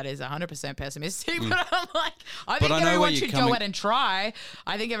maybe, that is 100% pessimistic, but I'm like, I think everyone should go out and try.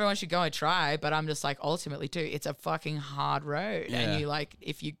 I think everyone should go and try, but I'm just like, ultimately too, it's a fucking hard road. Yeah. And you like,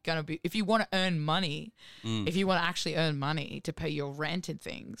 if you want to earn money, if you want to actually earn money to pay your rent and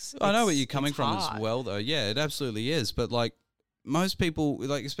things. I know where you're coming from as well though. Yeah, it absolutely is. But like, most people,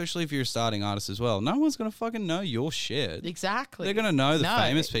 like, especially if you're a starting artist as well, no one's going to fucking know your shit. Exactly. They're going to know the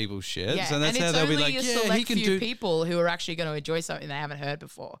famous people's shit. Yeah. So that's how they'll be like, he can do people who are actually going to enjoy something they haven't heard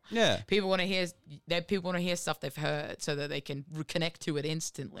before. Yeah. People want to hear stuff they've heard so that they can connect to it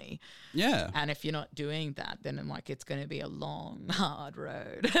instantly. Yeah. And if you're not doing that, then I'm like, it's going to be a long, hard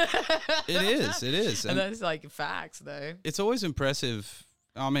road. It is. And that's like facts though. It's always impressive.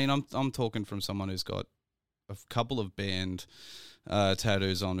 I mean, I'm talking from someone who's got a couple of band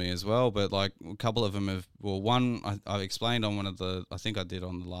tattoos on me as well, but like a couple of them have, well, one I explained on one of the, I think I did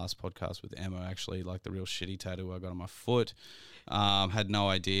on the last podcast with Emma, actually, like the real shitty tattoo I got on my foot. Had no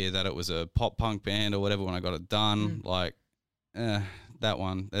idea that it was a pop punk band or whatever when I got it done. Like, that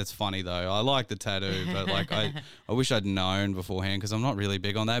one, it's funny though. I like the tattoo, but like I wish I'd known beforehand because I'm not really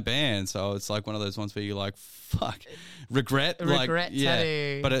big on that band. So it's like one of those ones where you're like, fuck, regret tattoo.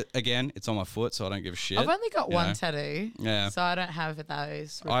 Yeah, but again, it's on my foot, so I don't give a shit. I've only got one tattoo, so I don't have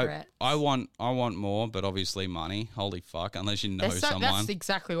those regrets. I want more, but obviously money. Holy fuck, unless you know someone. That's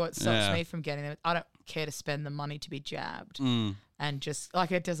exactly what stops me from getting them. I don't care to spend the money to be jabbed. And just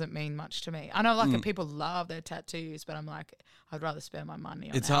like it doesn't mean much to me. I know like people love their tattoos, but I'm like, I'd rather spend my money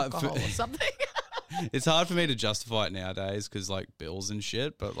on alcohol or something. It's hard for me to justify it nowadays because like bills and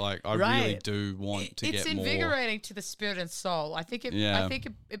shit, but like I really do want to get more. It's invigorating to the spirit and soul. I think it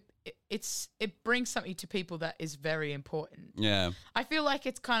brings something to people that is very important. Yeah. I feel like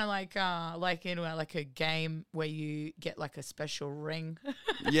it's kind of like in like a game where you get like a special ring.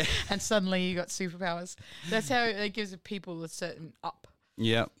 Yeah. And suddenly you got superpowers. That's how it gives people a certain up.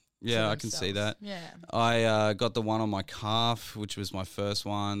 Yeah. Yeah, I can see that. Yeah. I got the one on my calf, which was my first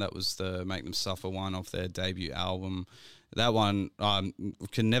one. That was the Make Them Suffer one off their debut album. That one,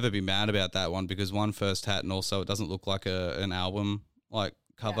 can never be mad about that one because one, first hat, and also it doesn't look like an album like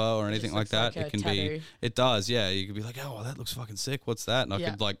cover or anything like that. Like it can tattoo. it does, yeah. You could be like, oh, that looks fucking sick. What's that? And I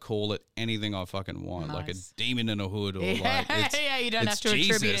could like call it anything I fucking want, like a demon in a hood, or like you don't have to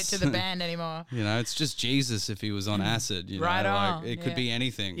attribute it to the band anymore. You know, it's just Jesus if he was on acid. You know, on. Like it could be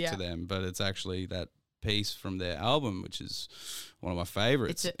anything to them, but it's actually that piece from their album, which is one of my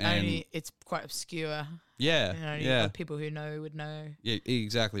favorites. It's quite obscure. Yeah, yeah. People who know would know. Yeah,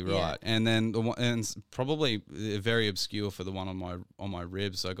 exactly right. Yeah. And then the one, and probably very obscure for the one on my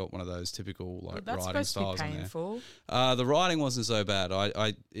ribs. I got one of those typical like writing styles to be painful. in there. The writing wasn't so bad.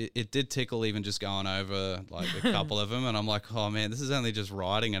 It did tickle even just going over like a couple of them, and I'm like, oh man, this is only just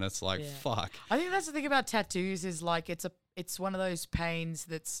writing, and it's like fuck. I think that's the thing about tattoos is like it's one of those pains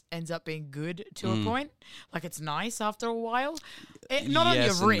that ends up being good to a point. Like it's nice after a while. Not on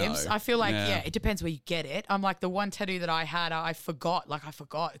your ribs. No. I feel like, it depends where you get it. I'm like the one tattoo that I had, I forgot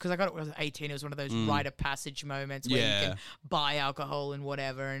because I got it when I was 18. It was one of those rite of passage moments where you can buy alcohol and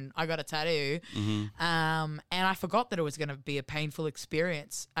whatever. And I got a tattoo. And I forgot that it was going to be a painful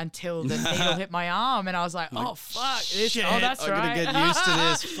experience until the needle hit my arm. And I was like, oh, fuck. Shit, that's right. I'm going to get used to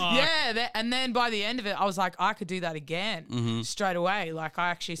this. Fuck. Yeah. And then by the end of it, I was like, I could do that again straight away. Like I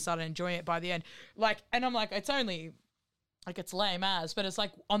actually started enjoying it by the end. Like, and I'm like, it's only... Like it's lame as, but it's like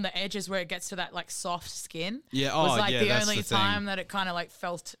on the edges where it gets to that like soft skin. Yeah, was like the only time that it kind of like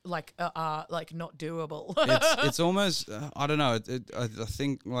felt like not doable. It's almost I don't know. I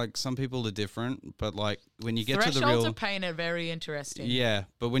think like some people are different, but like when you get to the real thresholds of pain are very interesting. Yeah,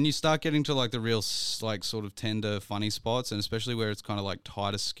 but when you start getting to like the real like sort of tender, funny spots, and especially where it's kind of like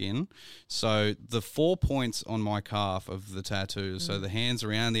tighter skin. So the 4 points on my calf of the tattoo, so the hands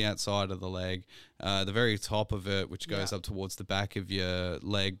around the outside of the leg, the very top of it, which goes up towards the back of your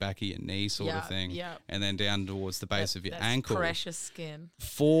leg, back of your knee sort of thing, and then down towards the base of your ankle. Precious skin.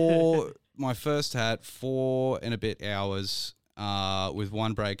 For my first hat, 4 and a bit hours with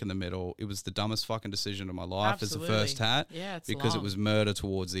one break in the middle. It was the dumbest fucking decision of my life as the first hat because it was murder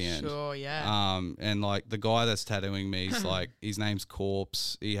towards the end. Sure, yeah. And like the guy that's tattooing me, is like his name's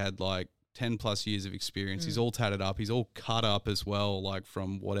Corpse. He had like 10 plus years of experience. He's all tatted up. He's all cut up as well, like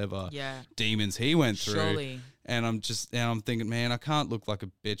from whatever demons he went through. Surely. And I'm thinking, man, I can't look like a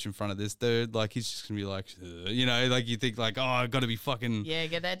bitch in front of this dude. Like he's just gonna be like, you know, like you think like, oh, I got to be fucking,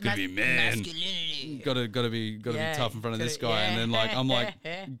 get that, gotta be man, masculinity. Gotta be tough in front of this guy. And then like I'm like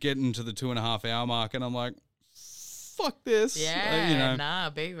getting to the 2.5 hour mark, and I'm like, fuck this, you know, nah,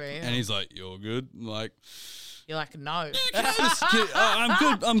 be real. And he's like, you're good, like. You're like, no.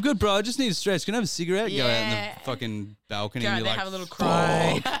 I'm good, bro. I just need a stretch. Can I have a cigarette? Go out in the fucking balcony and you're like, have a little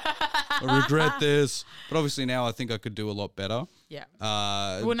cry. I regret this. But obviously now I think I could do a lot better. Yeah.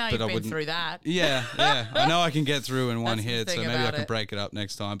 Well, now you've been through that. Yeah. I know I can get through in one hit, so maybe I can break it up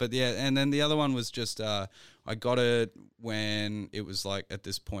next time. But yeah, and then the other one was just I got it when it was like at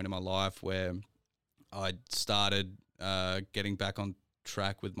this point in my life where I started getting back on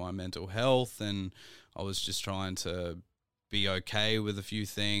track with my mental health, and I was just trying to be okay with a few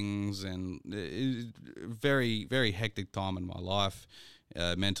things, and very, very hectic time in my life.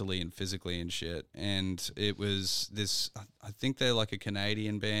 mentally and physically and shit. And it was this, I think they're like a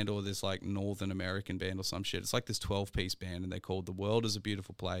Canadian band or this like Northern American band or some shit. It's like this 12-piece band, and they're called The World is a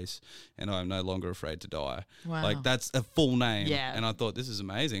Beautiful Place and I'm No Longer Afraid to Die. Wow. Like that's a full name. Yeah. And I thought, this is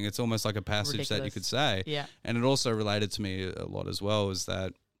amazing. It's almost like a passage that you could say. Yeah. And it also related to me a lot as well, is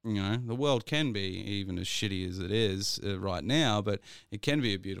that, you know, the world can be even as shitty as it is right now, but it can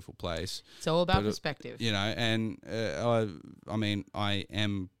be a beautiful place. It's all about perspective. You know, and I mean, I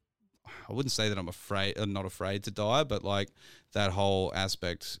wouldn't say that I'm not afraid to die, but like that whole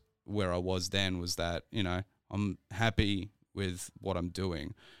aspect where I was then was that, you know, I'm happy with what I'm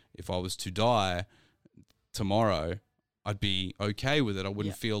doing. If I was to die tomorrow, I'd be okay with it. I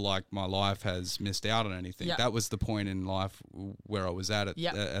wouldn't feel like my life has missed out on anything. That was the point in life where I was at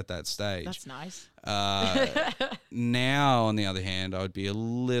that stage. That's nice. Now, on the other hand, I would be a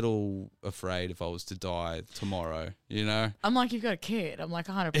little afraid if I was to die tomorrow, you know? I'm like, you've got a kid. I'm like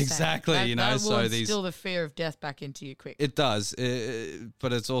 100%. Exactly, you know? That will instill the fear of death back into you quick. It does,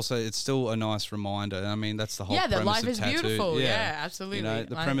 but it's still a nice reminder. I mean, that's the whole premise that life of is tattoo. beautiful. Yeah, absolutely. You know,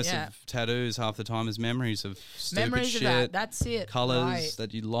 the premise of tattoos half the time is memories of stupid shit. That's it. Colors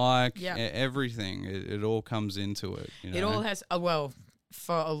that you like, everything. It all comes into it. You know? It all has,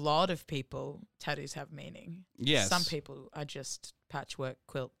 for a lot of people, tattoos have meaning. Yes. Some people are just patchwork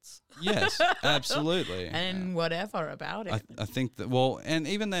quilts. Yes, absolutely. And whatever about it. I think that, well, and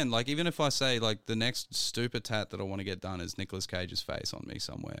even then, like, even if I say, like, the next stupid tat that I want to get done is Nicolas Cage's face on me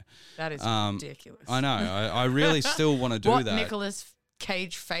somewhere. That is ridiculous. I know. I really still want to do what that. What Nicolas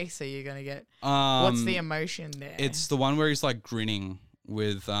Cage face are you going to get? What's the emotion there? It's the one where he's, like, grinning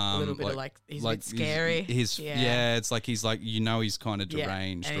with a little bit of he's a bit scary. It's like he's like, you know, he's kind of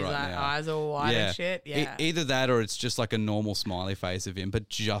deranged and he's right like, now. Eyes all wide and shit. Yeah, either that or it's just like a normal smiley face of him, but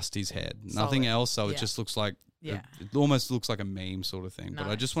just his head, nothing else. So it just looks like it almost looks like a meme sort of thing. Nice.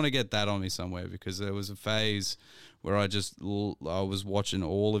 But I just want to get that on me somewhere, because there was a phase where I was watching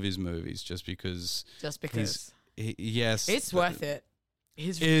all of his movies just because. Yes, it's worth it.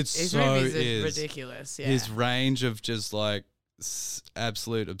 His movies are ridiculous. Yeah, his range of just like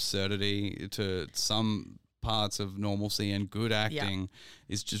absolute absurdity to some parts of normalcy and good acting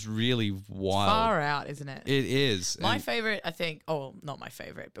is just really wild. Far out, isn't it? It is. My favorite, I think, not my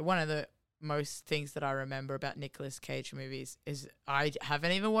favorite, but one of the most things that I remember about Nicolas Cage movies is, I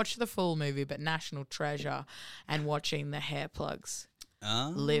haven't even watched the full movie, but National Treasure, and watching the hair plugs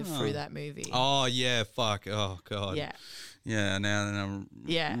live through that movie. Oh yeah, fuck. Oh god. Yeah. Yeah. Now that I'm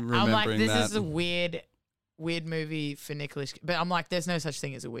remembering I'm like, this that. is a weird movie for Nicolas, but I'm like, there's no such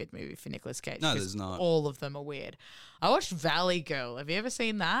thing as a weird movie for Nicolas Cage. No, there's not. All of them are weird. I watched Valley Girl. Have you ever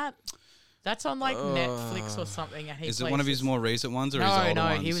seen that? That's on like Netflix or something. And is it one of his more recent ones or his older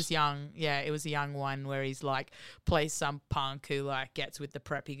ones? No, he was young. Yeah, it was a young one where he's like plays some punk who like gets with the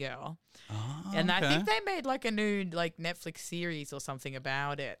preppy girl. Oh, and I think they made like a new like Netflix series or something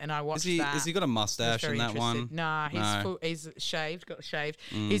about it. And I watched that. Has he got a mustache in that one? Nah, he's shaved, got shaved.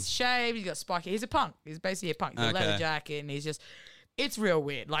 He's shaved, he's got spiky. He's a punk. He's basically a punk. He's a leather jacket, and he's just... It's real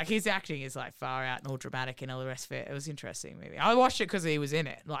weird. Like, his acting is like far out and all dramatic and all the rest of it. It was an interesting movie. I watched it because he was in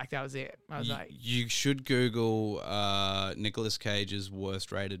it. Like, that was it. I was you should Google Nicolas Cage's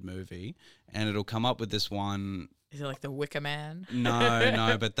worst rated movie, and it'll come up with this one. Is it like The Wicker Man?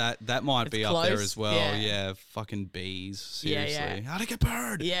 No, but that might be close. Up there as well. Yeah, fucking bees. Seriously, how'd I get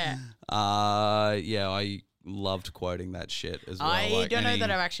bird? Yeah. I loved quoting that shit as well. I don't know that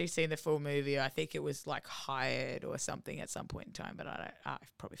I've actually seen the full movie. I think it was like hired or something at some point in time, but I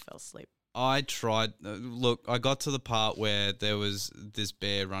probably fell asleep. I tried. Look, I got to the part where there was this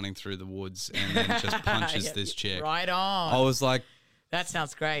bear running through the woods and then just punches this chick. Right on. I was like, that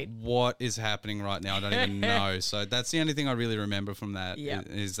sounds great. What is happening right now? I don't even know. So that's the only thing I really remember from that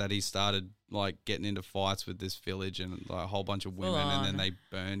is that he started like getting into fights with this village and like a whole bunch of women, and then they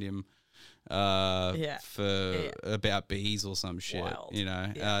burned him. About bees or some shit. Wild. You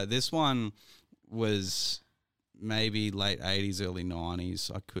know, this one was maybe late 80s, early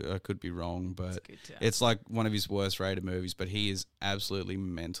 90s. I could be wrong, but it's like one of his worst rated movies. But he is absolutely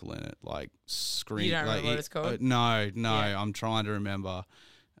mental in it, like scream. You don't remember what it's called? No. Yeah. I'm trying to remember.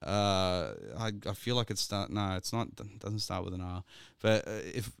 I feel like it's not. It doesn't start with an R. But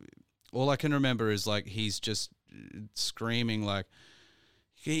if all I can remember is like he's just screaming like.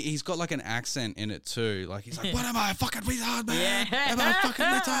 He's got like an accent in it too. Like he's like, "What am I, a fucking retard, man? Am I a fucking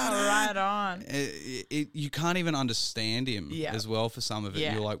retard?" Right on. You can't even understand him as well for some of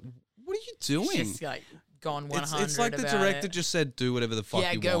it. You're like, "What are you doing?" He's just like gone 100. It's like the director just said, do whatever the fuck you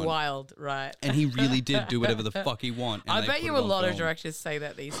want. Yeah, go wild, right. And he really did do whatever the fuck he want. I bet you a lot of directors say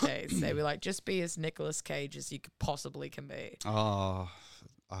that these days. They be like, just be as Nicolas Cage as you possibly can be. Oh,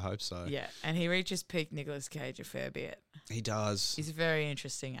 I hope so. Yeah, and he reaches peak Nicolas Cage a fair bit. He does. He's a very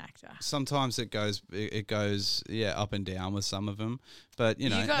interesting actor. Sometimes it goes up and down with some of them, but you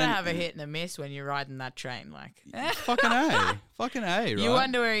know, you gotta have a hit and a miss when you're riding that train, like fucking A, right? You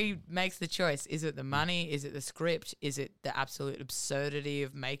wonder where he makes the choice. Is it the money? Is it the script? Is it the absolute absurdity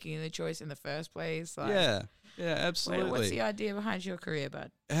of making the choice in the first place? Like, yeah, absolutely. What's the idea behind your career,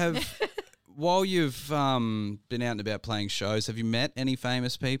 bud? While you've been out and about playing shows, have you met any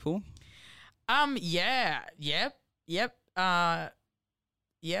famous people? Yep.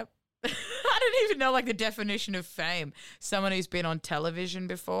 I don't even know like the definition of fame. Someone who's been on television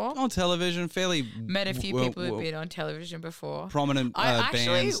before. On television, fairly met a few people who've been on television before. Prominent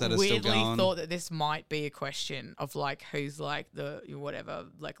bands that are still going. I weirdly thought that this might be a question of like who's like the whatever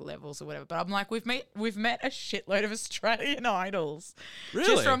like levels or whatever. But I'm like we've met a shitload of Australian idols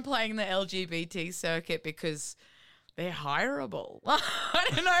just from playing the LGBT circuit because they're hireable. I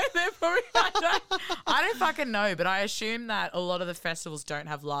don't know. They're probably, I don't fucking know, but I assume that a lot of the festivals don't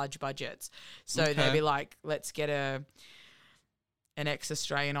have large budgets. So they'd be like, let's get an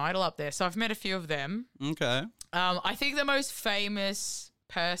ex-Australian idol up there. So I've met a few of them. Okay. I think the most famous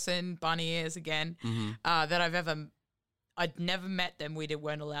person, Bunny Ears again, that I'd never met them. We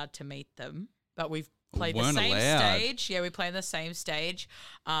weren't allowed to meet them, but we've played the same stage. Yeah, we played in the same stage.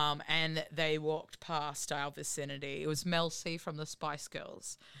 And they walked past our vicinity. It was Mel C from the Spice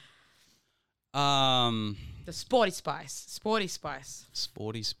Girls. The Sporty Spice. Sporty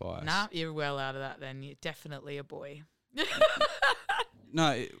Spice. Nah, you're well out of that then. You're definitely a boy.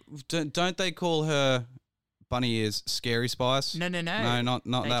 No, don't they call her Bunny Ears Scary Spice? No. No, not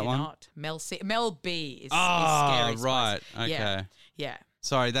that one. Not. Mel B is Scary Spice. Right. Okay. Yeah.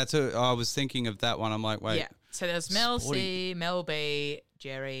 Sorry, I was thinking of that one. I'm like, wait. Yeah. So there's Mel C, Mel B,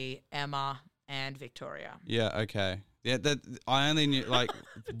 Jerry, Emma, and Victoria. Yeah, okay. Yeah, I only knew like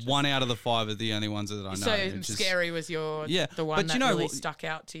 1 out of the 5 are the only ones that I know. So Scary was the one that really stuck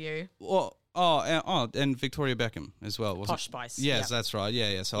out to you. Well, and Victoria Beckham as well. Posh Spice. Yes, that's right.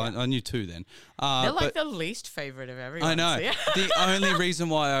 Yeah. So I knew 2 then. They're like the least favourite of everyone. I know. The only reason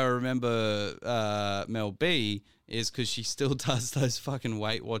why I remember Mel B is because she still does those fucking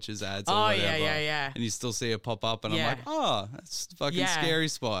Weight Watchers ads or whatever. Yeah. And you still see her pop up and I'm like, that's fucking Scary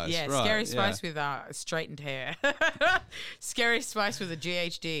Spice. Yeah, right, Scary Spice with straightened hair. Scary Spice with a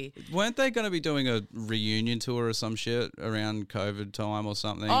GHD. Weren't they going to be doing a reunion tour or some shit around COVID time or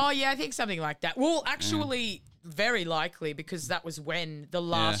something? Oh, yeah, I think something like that. Well, actually... Very likely, because that was when the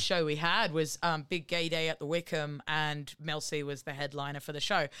last show we had was Big Gay Day at the Wickham, and Mel C was the headliner for the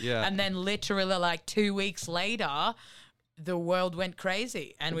show. Yeah. And then literally like 2 weeks later, the world went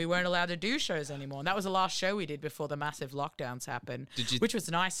crazy and we weren't allowed to do shows anymore. And that was the last show we did before the massive lockdowns happened, which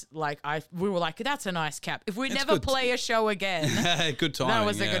was nice. Like we were like, that's a nice cap. If we never play a show again, good time. That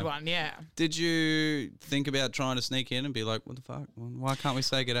was a good one. Yeah. Did you think about trying to sneak in and be like, what the fuck? Why can't we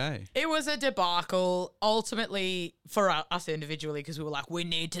say g'day? It was a debacle ultimately for us individually, because we were like, we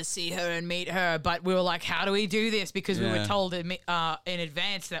need to see her and meet her. But we were like, how do we do this? Because we were told in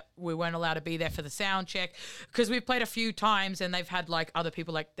advance that we weren't allowed to be there for the sound check, because we've played a few times and they've had like other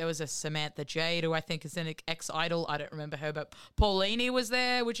people, like there was a Samantha Jade who I think is an ex-idol. I don't remember her, but Paulini was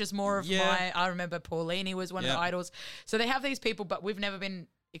there, which is more of I remember Paulini was one of the idols. So they have these people, but we've never been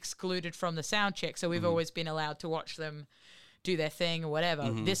excluded from the sound check. So we've always been allowed to watch them do their thing or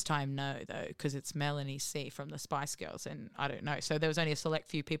whatever. This time, no, though, because it's Melanie C from the Spice Girls, and I don't know. So there was only a select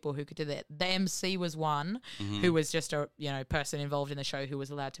few people who could do that. The MC was one who was just a person involved in the show who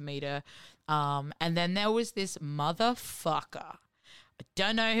was allowed to meet her. And then there was this motherfucker. I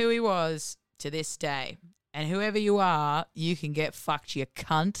don't know who he was to this day. And whoever you are, you can get fucked, you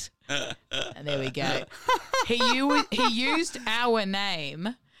cunt. And there we go. He used our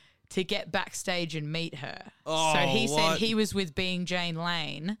name to get backstage and meet her. Oh, so he said he was with Being Jane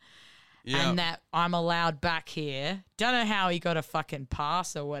Lane and that I'm allowed back here. Don't know how he got a fucking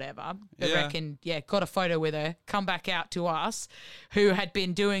pass or whatever. But reckon, got a photo with her, come back out to us, who had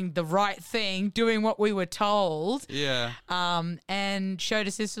been doing the right thing, doing what we were told. Yeah. And showed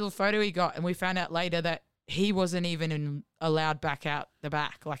us this little photo he got, and we found out later that he wasn't even allowed back out the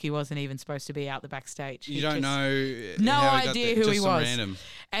back. Like he wasn't even supposed to be out the backstage. You don't know. No how he idea got who he was. Random.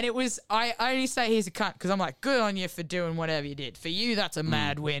 And it was, I only say he's a cunt because I'm like, good on you for doing whatever you did. For you, that's a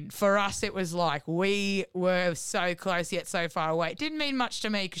mad win. For us, it was like we were so close yet so far away. It didn't mean much to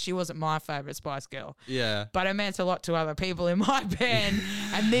me because she wasn't my favourite Spice Girl. Yeah. But it meant a lot to other people in my band.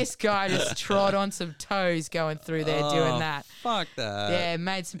 And this guy just trod on some toes going through there doing that. Fuck that. Yeah, it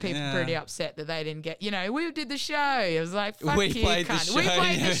made some people pretty upset that they didn't get, we did the show. It was like, fuck we you, played cunt. the show, We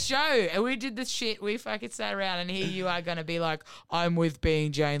played the show and we did the shit. We fucking sat around and here you are going to be like, I'm with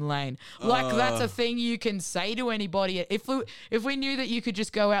Being Jane Lane. Like, that's a thing you can say to anybody. If we knew that you could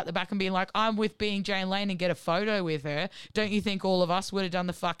just go out the back and be like, I'm with Being Jane Lane and get a photo with her, don't you think all of us would have done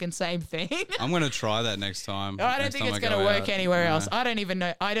the fucking same thing? I'm going to try that next time. I don't think it's going to work anywhere else. I don't even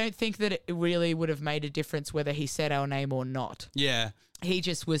know. I don't think that it really would have made a difference whether he said our name or not. Yeah. He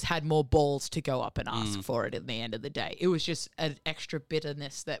just had more balls to go up and ask for it at the end of the day. It was just an extra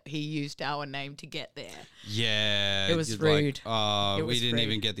bitterness that he used our name to get there. Yeah. It was rude. We didn't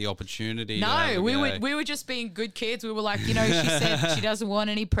even get the opportunity. No, we were just being good kids. We were like, she said she doesn't want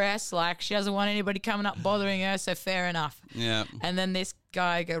any press. Like, she doesn't want anybody coming up bothering her, so fair enough. Yeah. And then this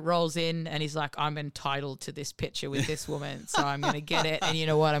guy rolls in and he's like, I'm entitled to this picture with this woman, so I'm going to get it. And you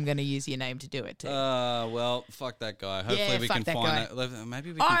know what? I'm going to use your name to do it too. Well, fuck that guy. Hopefully we can find that.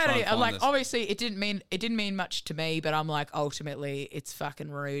 Maybe we can try and find this. Obviously, it didn't mean much to me, but I'm like, ultimately, it's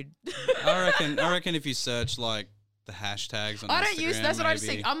fucking rude. I reckon if you search like the hashtags on I don't Instagram, use that's what I just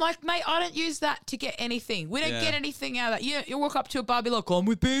think. I'm like, mate, I don't use that to get anything. We don't get anything out of that. You walk up to a bar, be like, I'm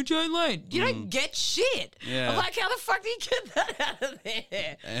with Being Jane Lane. You don't get shit. Yeah. I'm like, how the fuck do you get that out of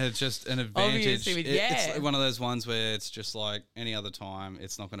there? And it's just an advantage. Yeah. It's one of those ones where it's just like any other time,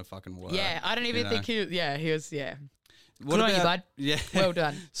 it's not going to fucking work. Yeah, I don't even think he was. What Good about on you, bud. Yeah. Well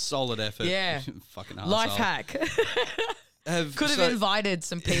done. Solid effort. Yeah. Fucking arsehole. Life hack. Could have invited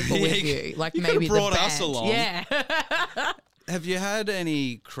some people with you, like you maybe brought the band. us along. Yeah. Have you had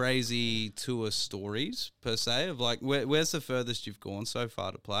any crazy tour stories per se of like where's the furthest you've gone so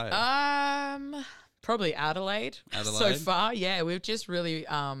far to play? Probably Adelaide. So far, yeah, we've just really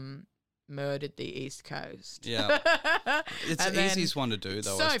murdered the East Coast. Yeah, it's the easiest one to do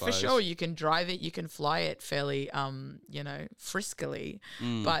though. So for sure, you can drive it, you can fly it fairly, friskily.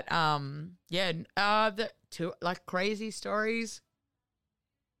 But the two like crazy stories.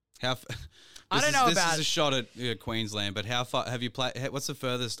 I don't know about. This is a shot at Queensland, but how far have you played? What's the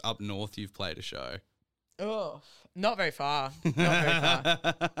furthest up north you've played a show? Oh, not very far.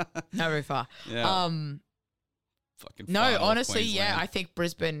 Not very far. Yeah. Fucking no, honestly, yeah, I think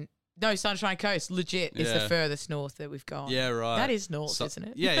Brisbane. No, Sunshine Coast, legit, is the furthest north that we've gone. Yeah, right. That is north, isn't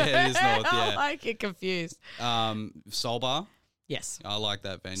it? Yeah, it is north, yeah. I get confused. Soul Bar? Yes. I like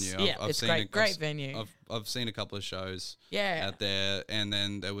that venue. I've seen great venue. I've seen a couple of shows out out there, and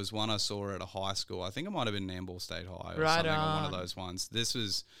then there was one I saw at a high school. I think it might have been Nambour State High or right something, on. or one of those ones. This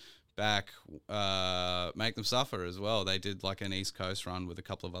was back Make Them Suffer as well. They did like an East Coast run with a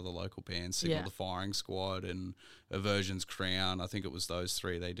couple of other local bands, Signal the Firing Squad and Aversion's Crown. I think it was those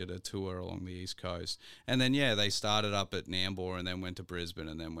three. They did a tour along the East Coast. And then, they started up at Nambour and then went to Brisbane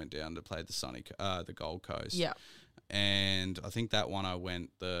and then went down to play the Gold Coast. Yeah. And I think that one I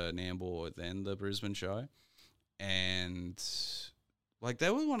went the Nambour, then the Brisbane show. And like they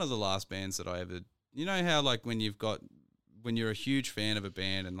were one of the last bands that I ever, you know how like when you're a huge fan of a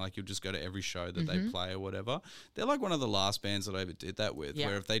band and like you'll just go to every show that they play or whatever, they're like one of the last bands that I ever did that with.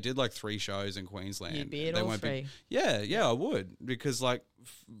 Where if they did like 3 shows in Queensland, you'd be at all three. Yeah, I would, because like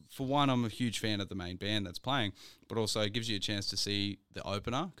for one, I'm a huge fan of the main band that's playing, but also it gives you a chance to see the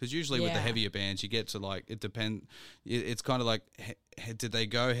opener, because usually with the heavier bands you get to like it's kind of like did they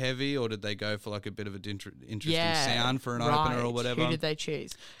go heavy or did they go for like a bit of an interesting sound for an opener or whatever? Who did they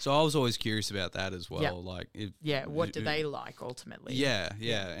choose? So I was always curious about that as well. Like what do they like ultimately?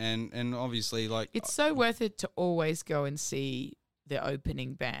 And obviously like it's so worth it to always go and see the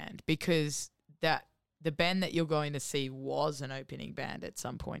opening band, because the band that you're going to see was an opening band at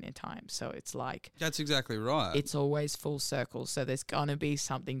some point in time. So it's like... That's exactly right. It's always full circle. So there's going to be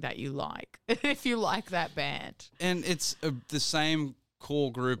something that you like if you like that band. And it's the same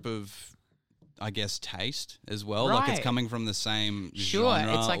core group of, I guess, taste as well. Right. Like it's coming from the same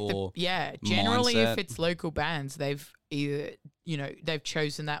genre it's like or generally mindset. If it's local bands, they've either... they've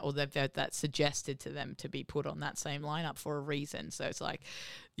chosen that or they've had that suggested to them to be put on that same lineup for a reason. So it's like,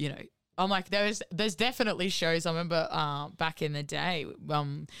 I'm like, there's definitely shows. I remember back in the day,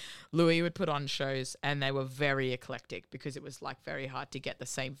 Louis would put on shows and they were very eclectic because it was like very hard to get the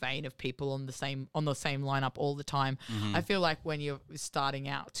same vein of people on the same lineup all the time. I feel like when you're starting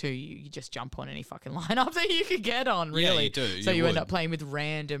out too, you just jump on any fucking lineup that you could get on, really. Yeah, you do. So you end up playing with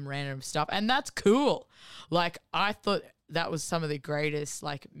random stuff, and that's cool. Like, I thought that was some of the greatest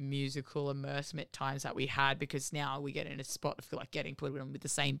like musical immersement times that we had, because now we get in a spot of like getting put on with the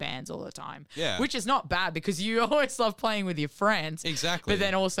same bands all the time. Yeah. Which is not bad because you always love playing with your friends. Exactly. But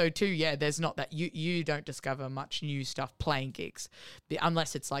then also too, there's not that you don't discover much new stuff playing gigs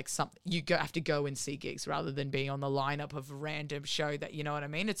unless it's like something you have to go and see gigs rather than being on the lineup of a random show that, you know what I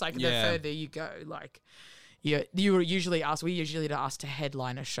mean? It's like the further you go, like you were usually asked, we usually get asked to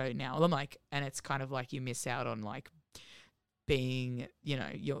headline a show now. I'm like, and it's kind of like you miss out on like being, you know,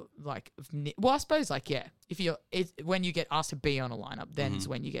 you're like, well, I suppose like, when you get asked to be on a lineup, then it's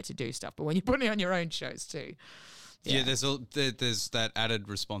when you get to do stuff. But when you're putting on your own shows too. Yeah, there's that added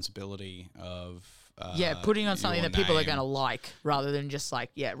responsibility of putting on something that people are going to like rather than just like,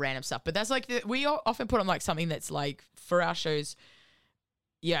 random stuff. But that's like, we often put on like something that's like for our shows.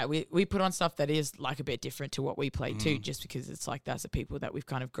 Yeah, we put on stuff that is like a bit different to what we play too, just because it's like that's the people that we've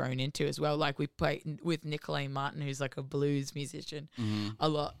kind of grown into as well. Like we play with Nicolene Martin, who's like a blues musician, a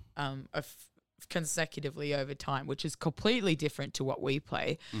lot consecutively over time, which is completely different to what we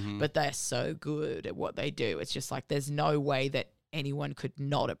play, but they're so good at what they do. It's just like there's no way that anyone could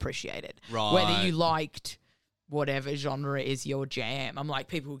not appreciate it. Right. Whether you liked whatever genre is your jam. I'm like,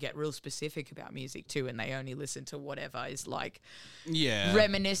 people get real specific about music too, and they only listen to whatever is like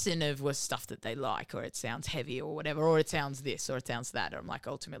reminiscent of stuff that they like, or it sounds heavy or whatever, or it sounds this or it sounds that. Or I'm like,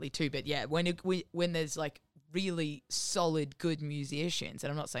 ultimately too. But yeah, when there's like really solid, good musicians,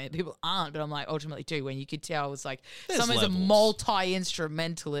 and I'm not saying that people aren't, but I'm like, ultimately too, when you could tell it's like someone's levels. A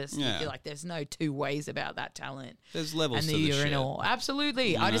multi-instrumentalist, you're like, there's no two ways about that talent. There's levels and to the you're shit. in all.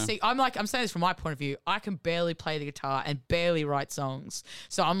 Absolutely. I just think, I'm saying this from my point of view, I can barely play the guitar and barely write songs.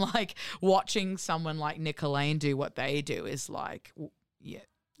 So I'm like, watching someone like Nicolene do what they do is like, yeah.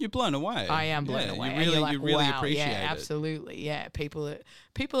 You're blown away. I am blown away. You really appreciate it. Absolutely. Yeah. People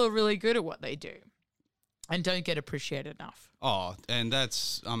are really good at what they do. And don't get appreciated enough. Oh, and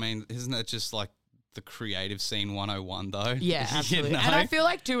that's, I mean, isn't that just like the creative scene 101 though? Yeah, absolutely. You know? And I feel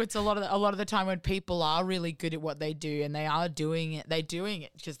like too, it's a lot of the time when people are really good at what they do and they are doing it, they're doing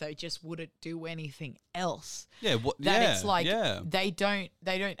it because they just wouldn't do anything else. Yeah, it's like they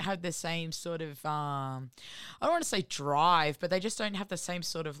don't have the same sort of I don't want to say drive, but they just don't have the same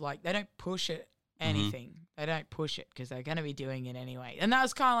sort of like, they don't push it. Anything. They don't push it because they're going to be doing it anyway. And that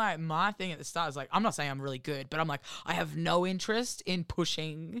was kind of like my thing at the start. Is like, I'm not saying I'm really good, but I'm like, I have no interest in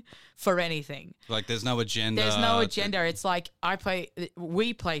pushing for anything. Like there's no agenda. There's no agenda. It's like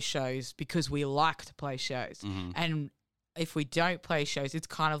we play shows because we like to play shows. And if we don't play shows, it's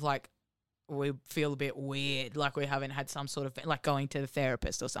kind of like we feel a bit weird, like we haven't had some sort of, like going to the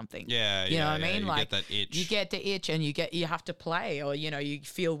therapist or something. Yeah, you know what I mean? You like get that itch. You get the itch and you have to play, or, you know, you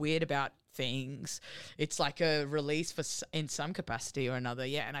feel weird about things. It's like a release in some capacity or another.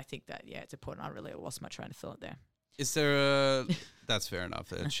 Yeah, and I think that, it's important. I really lost my train of thought there. Is there that's fair enough.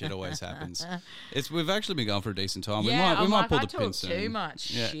 That shit always happens. We've actually been going for a decent time. We might pull the pin soon. Too much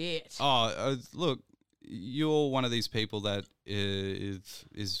shit. Oh, look, you're one of these people that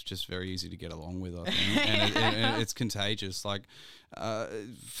is just very easy to get along with, I think, and it's contagious. Like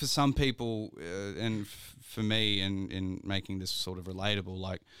for some people, and for me, in making this sort of relatable,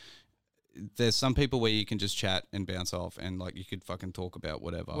 like there's some people where you can just chat and bounce off, and like you could fucking talk about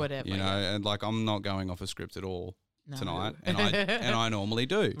whatever, you know. And like I'm not going off a script at all. Tonight, and I normally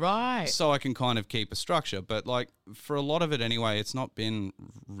do, right? So I can kind of keep a structure, but like for a lot of it anyway, it's not been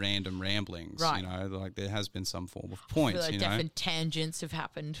random ramblings, right? You know, like there has been some form of point. Like different tangents have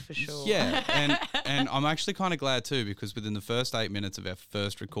happened for sure. Yeah, and I'm actually kind of glad too, because within the first 8 minutes of our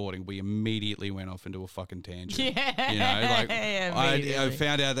first recording, we immediately went off into a fucking tangent. Yeah, you know, like I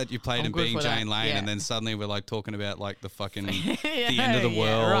found out that you played in Being Jane Lane, and then suddenly we're like talking about like the fucking the end of the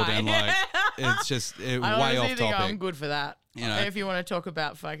world, right. And like it's just way off topic. I'm good for that. You know, if you want to talk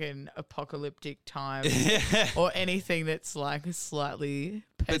about fucking apocalyptic times or anything that's like slightly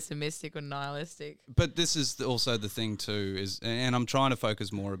pessimistic or nihilistic. But this is also the thing too, and I'm trying to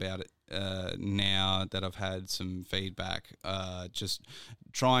focus more about it now that I've had some feedback. Just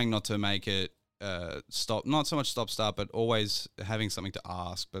trying not to make it not so much stop start, but always having something to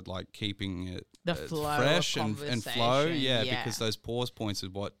ask, but like keeping it the flow fresh of and flow. Yeah, yeah, because those pause points is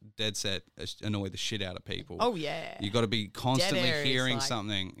what dead set annoy the shit out of people. Oh yeah, you got to be constantly hearing like,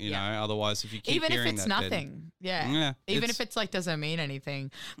 something, you know. Otherwise, if you keep even hearing if it's that nothing, even if it's like doesn't mean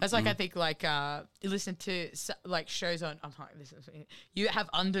anything. That's like I think like you listen to like shows on. I'm like, you have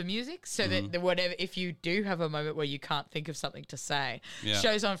under music, so that whatever if you do have a moment where you can't think of something to say,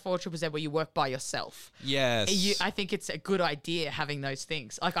 shows on 4ZZZ where you work by yourself. Yes, I think it's a good idea having those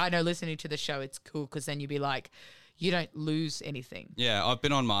things. Like I know listening to the show, it's cool because then you'd be like, you don't lose anything. Yeah, I've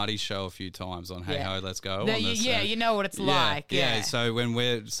been on Marty's show a few times on Hey Ho, Let's Go. You know what it's like. Yeah, so when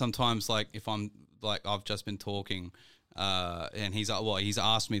we're sometimes like if I'm like I've just been talking and he's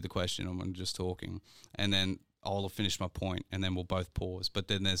asked me the question and I'm just talking and then I'll finish my point and then we'll both pause. But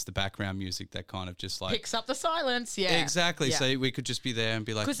then there's the background music that kind of just like picks up the silence. Yeah, exactly. Yeah. So we could just be there and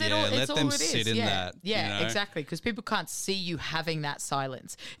be like, let them sit in that. Yeah, you know? Exactly. Because people can't see you having that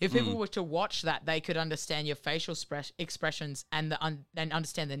silence. If people were to watch that, they could understand your facial expressions and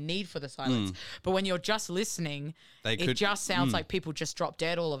understand the need for the silence. But when you're just listening, it just sounds like people just drop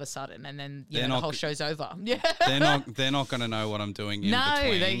dead all of a sudden, and then the whole show's over. Yeah, they're not going to know what I'm doing. You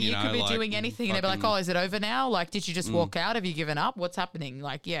could be doing anything, and they'd be like, "Oh, is it over now? Like, did you just walk out? Have you given up? What's happening?"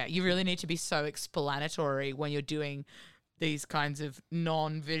 Like, yeah, you really need to be so explanatory when you're doing these kinds of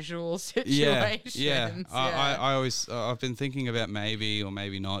non-visual situations. Yeah. I always I've been thinking about maybe or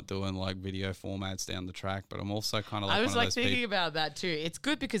maybe not doing like video formats down the track, but I'm also kind of like I was like thinking about that too. It's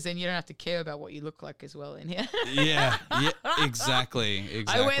good because then you don't have to care about what you look like as well in here. yeah, exactly.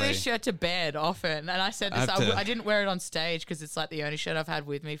 I wear this shirt to bed often, and I said this. I didn't wear it on stage because it's like the only shirt I've had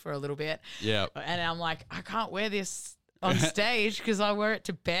with me for a little bit. Yeah, and I'm like, I can't wear this on stage because I wear it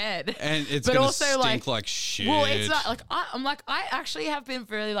to bed, and it's gonna also stink like shit. Well, it's not like I'm like I actually have been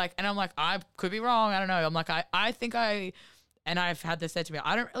really like, and I'm like I could be wrong. I don't know. I'm like I think and I've had this said to me.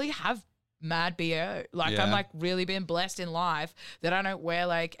 I don't really have mad BO. Like I'm like really been blessed in life that I don't wear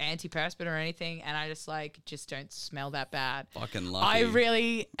like antiperspirant or anything, and I just don't smell that bad. Fucking lucky. I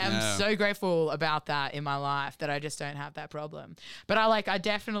really am so grateful about that in my life that I just don't have that problem. But I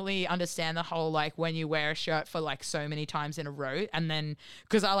definitely understand the whole like when you wear a shirt for like so many times in a row, and then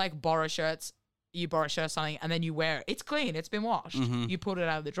because I like borrow shirts. You borrow a shirt or something, and then you wear it. It's clean. It's been washed. You pulled it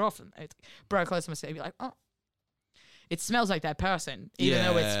out of the drawer. It's bro close to myself. You're like, oh. It smells like that person, even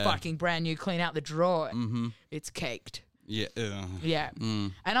though it's fucking brand new, clean out the drawer. It's caked. Yeah. Yeah.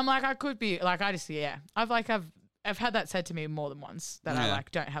 And I'm like, I could be like, I've had that said to me more than once that I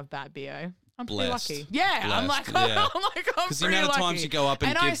like don't have bad BO. I'm pretty lucky. Yeah, blessed. I'm because the amount of times you go up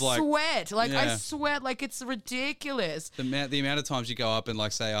and give I sweat like it's ridiculous. The amount of times you go up and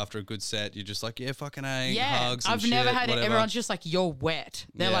like say after a good set, you're just like fucking A, hugs. I've never had it. Everyone's just like you're wet.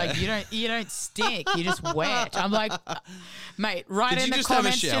 They're like you don't stink. You're just wet. I'm like, mate, write in the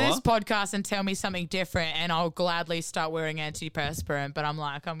comments to this podcast and tell me something different, and I'll gladly start wearing antiperspirant. But I'm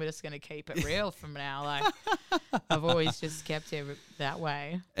like, I'm just gonna keep it real from now. Like I've always just kept it that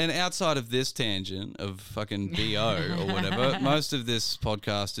way. And outside of this tangent of fucking BO or whatever, most of this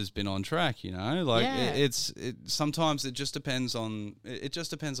podcast has been on track, you know, like sometimes it just depends on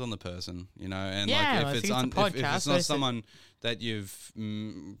the person, you know, and like if it's not someone that you've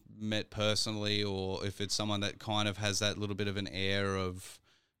met personally, or if it's someone that kind of has that little bit of an air of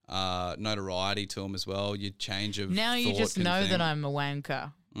notoriety to them as well, you change of now you just know that I'm a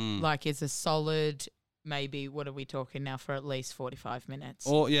wanker. Like it's a solid. Maybe what are we talking now for at least 45 minutes?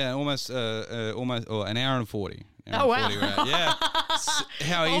 Or almost or an hour and 40. Oh wow! 40 yeah,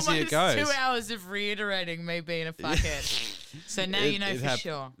 how easy it goes. 2 hours of reiterating me being a fuckhead. So now you know for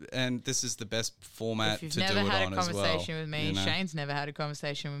sure. And this is the best format to do it on as well. If you've never had a conversation with me, you know? Shane's never had a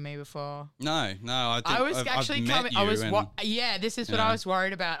conversation with me before. No. I was actually coming. This is what I was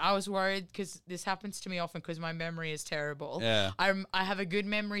worried about. I was worried because this happens to me often because my memory is terrible. Yeah. I have a good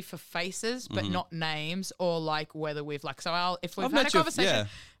memory for faces, but not names or like whether we've like. So if we've had a conversation.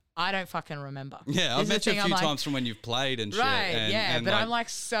 I don't fucking remember. Yeah, I've met you a few times from when you've played and shit. Right, and but I'm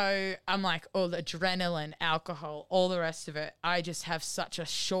like all the adrenaline, alcohol, all the rest of it. I just have such a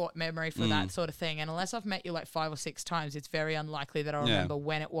short memory for that sort of thing. And unless I've met you like 5 or 6 times, it's very unlikely that I'll remember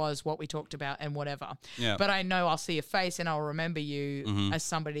when it was, what we talked about and whatever. Yeah. But I know I'll see your face and I'll remember you as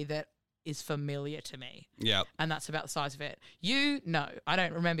somebody that is familiar to me. Yeah. And that's about the size of it. You, no. I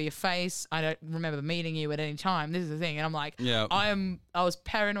don't remember your face. I don't remember meeting you at any time. This is the thing. And I'm like, I was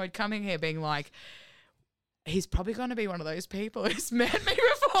paranoid coming here being like, he's probably going to be one of those people who's met me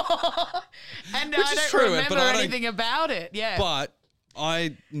before. And I don't remember anything about it. Yeah. But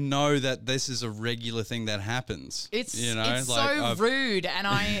I know that this is a regular thing that happens. It's like so rude, and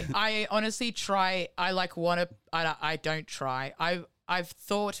I honestly try. I don't try. I've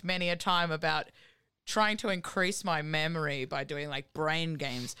thought many a time about trying to increase my memory by doing like brain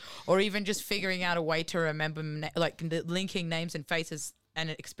games, or even just figuring out a way to remember linking names and faces and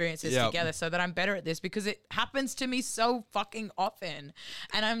experiences together, so that I'm better at this, because it happens to me so fucking often,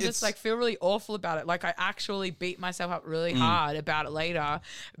 and I'm just feel really awful about it. Like I actually beat myself up really hard about it later,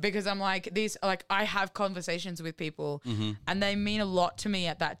 because I'm like I have conversations with people and they mean a lot to me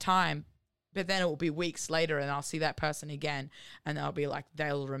at that time. But then it will be weeks later and I'll see that person again and they'll be like,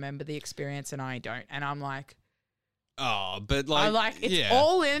 they'll remember the experience and I don't. And I'm like, oh, but like, it's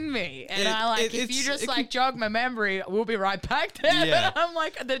all in me. And if you just jog my memory, we'll be right back there. Yeah. But I'm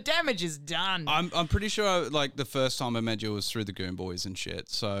like, the damage is done. I'm pretty sure the first time I met you was through the Goon Boys and shit.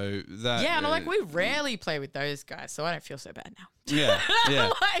 So that. Yeah, and we rarely play with those guys, so I don't feel so bad now. Yeah,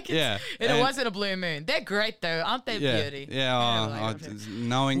 yeah, It wasn't a blue moon. They're great though, aren't they? Beauty. Yeah,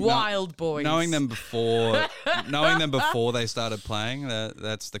 knowing Wild Boys, knowing them before they started playing,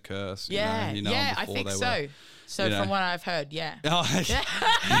 that's the curse. Yeah, you know I think so. So from what I've heard, they're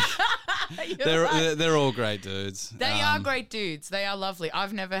all great dudes. They are great dudes. They are lovely.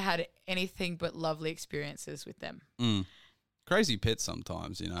 I've never had anything but lovely experiences with them. Crazy pit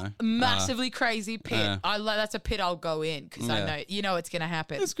sometimes, Massively crazy pit. That's a pit I'll go in because I know it's going to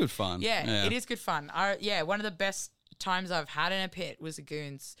happen. It's good fun. Yeah, it is good fun. One of the best times I've had in a pit was a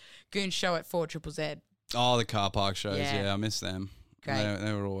goon show at 4ZZZ. Oh, the car park shows. Yeah, I miss them. Great.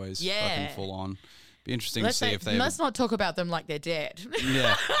 They were always fucking full on. Be interesting to see if they. Let's not talk about them like they're dead.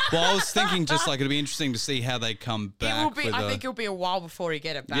 Yeah. Well, I was thinking it'd be interesting to see how they come back. I think it'll be a while before you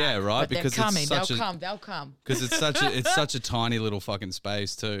get it back. Yeah, right. But because they're coming. They'll come. Because it's such a tiny little fucking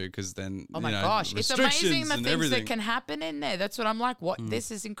space too. Because then oh my gosh, it's amazing the things everything that can happen in there. That's what I'm like. What this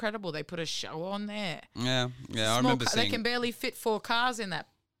is incredible. They put a show on there. Yeah. I remember seeing. They can barely fit 4 cars in that.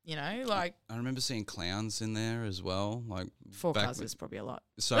 I remember seeing clowns in there as well. 4 cars is probably a lot.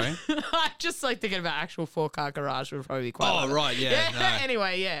 Sorry? I just thinking about actual 4-car garage would probably be quite a lot. Oh, right, yeah. No.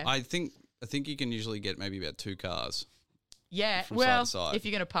 Anyway, yeah. I think you can usually get maybe about 2 cars. Yeah, from side to side. If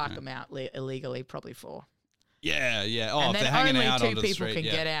you're going to park them out illegally, probably 4. Yeah. Oh, and if they're hanging out only on 2 the people street, can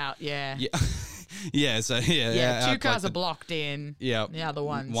get out, Yeah. Yeah, 2 cars are blocked in. Yeah. The other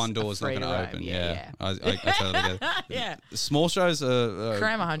one's one door's not going to open. Yeah. I totally get it. Yeah. Small shows are...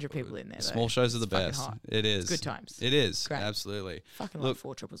 Cram 100 people in there, though. Small shows are the best. Hot. It is. It's good times. It is. Great. Absolutely. Fucking love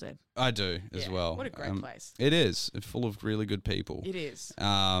 4ZZZ. I do as well. What a great place. It is. It's full of really good people. It is.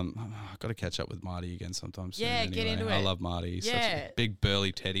 I've got to catch up with Marty again sometime soon. Yeah, get into it. I love Marty. He's such a big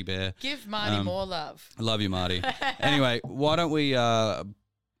burly teddy bear. Give Marty more love. I love you, Marty. Anyway, why don't we...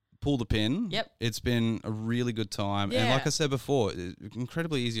 pull the pin. Yep. It's been a really good time. And like I said before,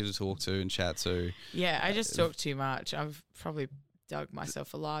 incredibly easy to talk to and chat to. Yeah, I just talk too much. I've probably dug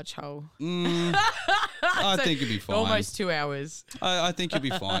myself a large hole. I think you'll be fine. Almost 2 hours. I think you'll be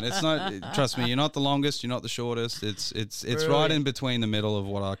fine. It's not. Trust me, you're not the longest. You're not the shortest. It's really? right in between the middle of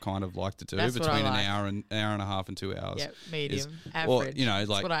what I kind of like to do. That's between what I like. an hour and a half and 2 hours. Yeah, medium, average. Or,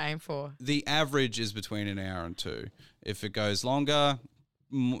 That's what I aim for. The average is between an hour and 2. If it goes longer,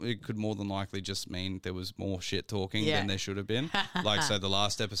 it could more than likely just mean there was more shit talking than there should have been. So the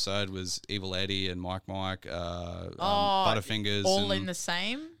last episode was Evil Eddie and Mike, Butterfingers. All in the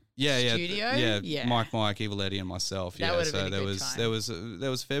same studio? Yeah. Mike, Evil Eddie and myself. That would have been a good time. There was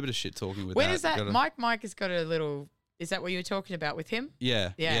a fair bit of shit talking with When is that? Mike has got a little... Is that what you were talking about with him? Yeah.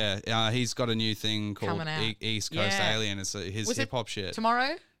 He's got a new thing called East Coast Alien. It's his hip-hop shit.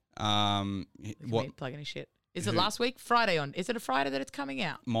 Tomorrow? What? Plugging his shit. Is it last week? Friday on. Is it a Friday that it's coming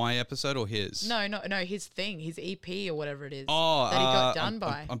out? My episode or his? No, his thing, his EP or whatever it is. Oh, that he got done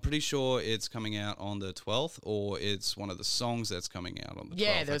by. I'm pretty sure it's coming out on the 12th, or it's one of the songs that's coming out on the 12th.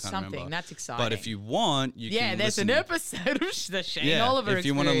 Yeah, there's something. Remember. That's exciting. But if you want, you can Yeah, there's an episode of the Shane Oliver if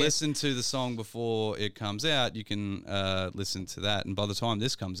you want to listen to the song before it comes out, you can listen to that. And by the time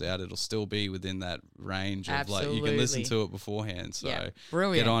this comes out, it'll still be within that range of you can listen to it beforehand. So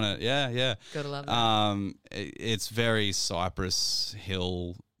brilliant. Get on it. Yeah. Gotta love that. It's very Cypress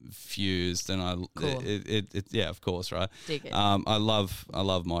Hill fused, and of course, right? Dig it. I love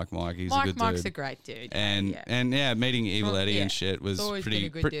Mike. He's a good Mike's dude. a great dude. And meeting Evil Eddie and shit was pretty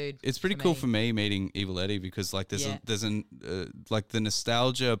good dude. It's pretty cool for me meeting Evil Eddie because there's the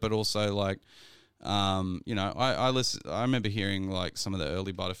nostalgia, but also I remember hearing some of the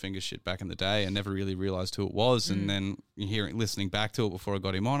early Butterfinger shit back in the day and never really realized who it was, and then listening back to it before I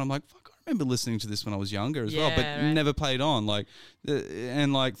got him on, I'm like, fuck, I remember listening to this when I was younger as well, but right. never played on, like,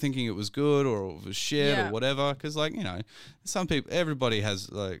 and like thinking it was good or it was shit or whatever. Because, like, you know, some people, everybody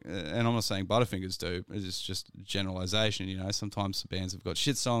has, like, and I'm not saying Butterfingers do, it's just generalization, you know. Sometimes the bands have got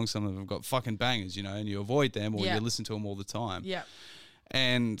shit songs, some of them have got fucking bangers, you know, and you avoid them or you listen to them all the time. Yeah.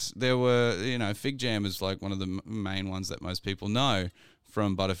 And there were, you know, Fig Jam is like one of the main ones that most people know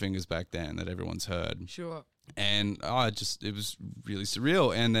from Butterfingers back then that everyone's heard. Sure. And it was really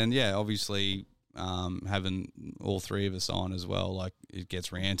surreal. And then, obviously, having all three of us on as well, like, it gets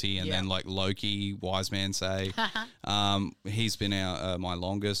ranty. And then, like, Loki, Wise Man Say, he's been my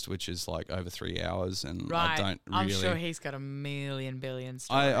longest, which is like over 3 hours. And I'm sure he's got a million billion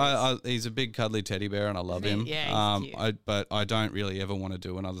stories. He's a big cuddly teddy bear and I love him. Yeah, he's cute. But I don't really ever want to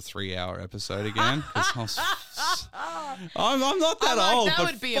do another 3-hour episode again. I'm not that old. That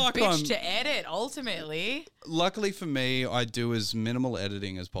but would be a bitch to edit, ultimately. Luckily for me, I do as minimal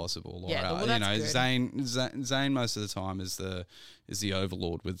editing as possible, Laura. Yeah, well, that's good. Zane most of the time is the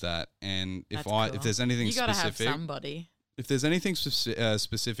overlord with that. And if there's anything you gotta specific, have somebody. If there's anything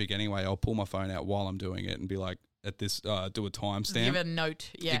specific anyway, I'll pull my phone out while I'm doing it and be like, at this, do a timestamp. Give it a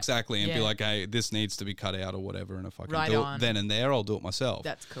note, exactly, and be like, hey, this needs to be cut out or whatever. And if I can do it then and there, I'll do it myself.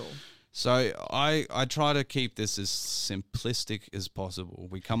 That's cool. So I try to keep this as simplistic as possible.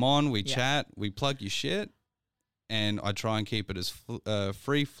 We come on, we chat, we plug your shit, and I try and keep it as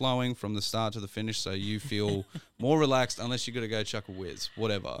free-flowing from the start to the finish so you feel more relaxed unless you got to go chuck a whiz,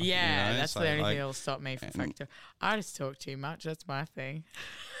 whatever. Yeah, you know? That's the only thing that'll stop me from fucking. I just talk too much. That's my thing.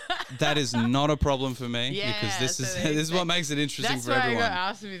 That is not a problem for me because this is what makes it interesting for everyone. That's why I got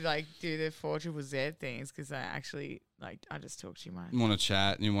asked me to, like, do the 4ZZZ things because I actually, like, I just talk too much. You want to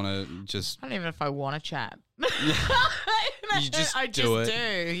chat and you want to just... I don't even know if I want to chat. You just do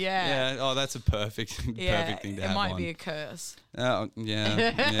it. Yeah. Oh, that's a perfect thing to have. It might be a curse. Yeah.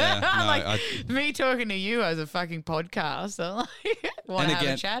 No, like, me talking to you as a fucking podcast. I'm like, want to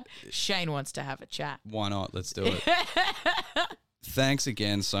have a chat? Shane wants to have a chat. Why not? Let's do it. Thanks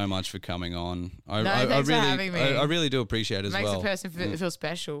again so much for coming on. Thanks for having me. I really do appreciate it as Makes well. Makes a person feel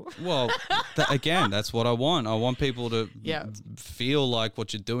special. Well, again, that's what I want. I want people to feel like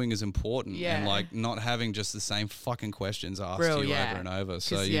what you're doing is important and like not having just the same fucking questions asked to you over and over.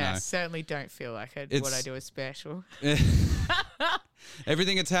 So you know, certainly don't feel like what I do is special.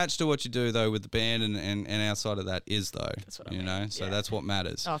 Everything attached to what you do though with the band and outside of that is though. That's what I mean. Know. So that's what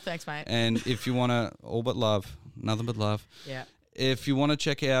matters. Oh, thanks, mate. And if you want to, all but love, nothing but love. Yeah. If you want to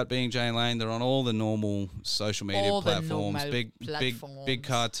check out Being Jane Lane, they're on all the normal social media platforms. Big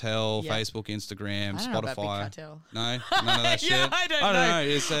Cartel, Facebook, Instagram, Spotify. Know about Big Cartel. No, none of that shit. I don't know.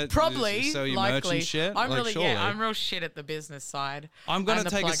 Is that probably sell your likely. merch and shit? I'm I'm real shit at the business side. I'm going to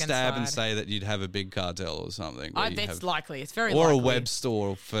take a stab and say that you'd have a Big Cartel or something. That's likely. It's very likely. Or a web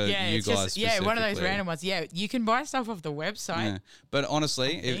store for you guys. One of those random ones. Yeah, you can buy stuff off the website. Yeah. But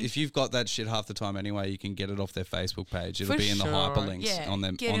honestly, if you've got that shit half the time anyway, you can get it off their Facebook page. It'll be in the hyperlinks on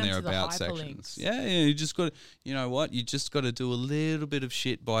their about sections. Yeah, you just got to, you know what? You just got to do a little bit of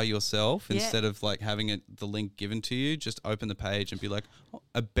shit by yourself instead of like having the link given to you. Just open the page and be like,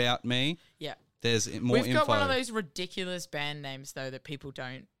 about me. Yeah. There's more info. We've got one of those ridiculous band names though that people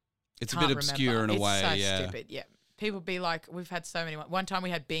don't. It's a bit obscure in a way. It's so stupid. Yeah. People be like, we've had so many. One time we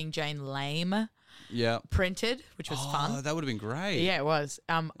had Being Jane Lame. Yeah, printed, which was fun. Oh, that would have been great. Yeah, it was.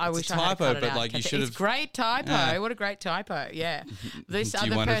 I wish I had cut it out. Like you should have. It's great typo. Yeah. What a great typo. Yeah. This Do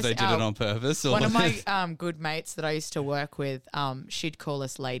you wonder if they did it on purpose? Or one of my good mates that I used to work with, she'd call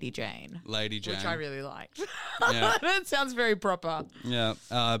us Lady Jane. Lady Jane, which I really liked. Yeah. That sounds very proper. Yeah.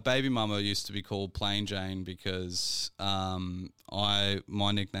 Baby Mama used to be called Plain Jane because my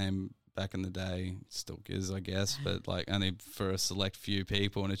nickname back in the day still is, I guess, but like only for a select few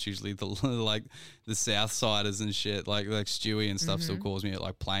people, and it's usually the like the South Siders and shit, like Stewie and stuff still calls me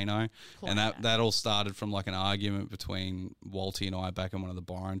like Plano. And that all started from like an argument between Walty and I back on one of the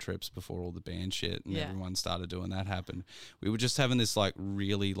Byron trips before all the band shit and everyone started doing that happen. We were just having this like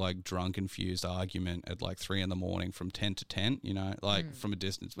really like drunk infused argument at like 3 a.m. from 10 to 10, you know, like from a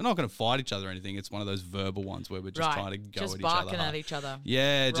distance. We're not going to fight each other or anything. It's one of those verbal ones where we're just trying to go just at each other. Just barking at each other.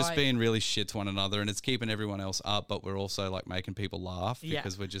 Yeah, just being really shit to one another, and it's keeping everyone else up, but we're also like making people laugh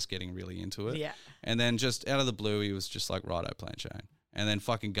because we're just getting really into it. Yeah. And then just out of the blue, he was just like, righto, Plain Shane. And then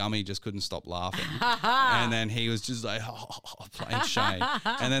fucking Gummy just couldn't stop laughing. And then he was just like, Plain Shane.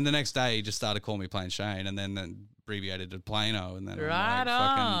 And then the next day he just started calling me Plain Shane, and then abbreviated to Plano. And then right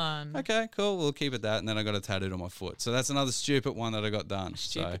on. Okay, cool, we'll keep it that. And then I got a tattooed on my foot. So that's another stupid one that I got done.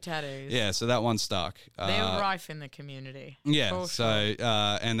 Stupid tattoos. Yeah, so that one stuck. They're rife in the community. Yeah, so,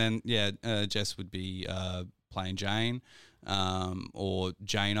 and then, Jess would be Plain Jane or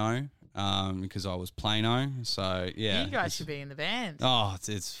Jano. because I was Plano. So yeah, you guys should be in the band. Oh,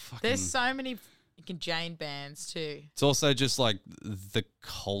 it's fucking. There's so many Jane bands too. It's also just like the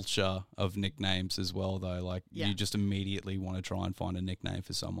culture of nicknames as well, though. Like you just immediately want to try and find a nickname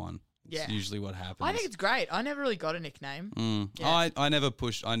for someone. It's usually what happens. I think it's great. I never really got a nickname. Yeah. I never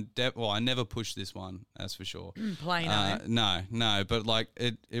pushed. I never pushed this one. That's for sure. Plano. No. But like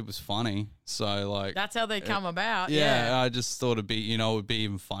it was funny. So like that's how they come about. Yeah, I just thought it'd be it would be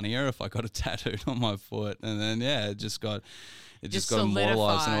even funnier if I got it tattooed on my foot, and then it just got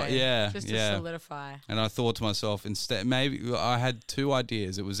immortalized. To solidify. And I thought to myself, instead, maybe I had two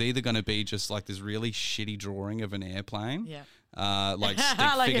ideas. It was either going to be just like this really shitty drawing of an airplane. Yeah. Like stick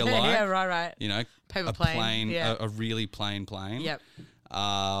figure like. Yeah, right. Paper plane. A really plain plane. Yep.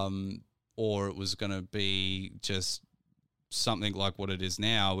 Or it was going to be just something like what it is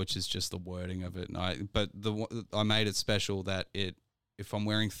now, which is just the wording of it. And I made it special that if I'm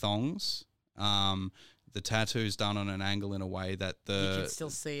wearing thongs, the tattoo's done on an angle in a way that you can still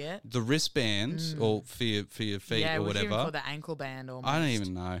see it. The wristband or for your feet or whatever. Yeah, for the ankle band almost. I don't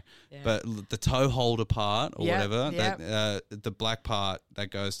even know. Yeah. But the toe holder part or whatever, that the black part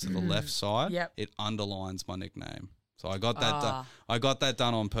that goes to the left side, it underlines my nickname. So I got that done. I got that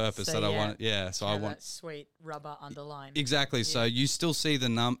done on purpose. So I wanted. Yeah. So I want that sweet rubber underline. Exactly. Yeah. So you still see the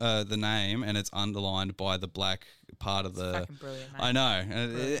name, and it's underlined by the black part of the. Fucking brilliant, mate. I know,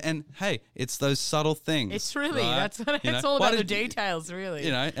 and hey, it's those subtle things. It's really that's what it's all about. The details, really.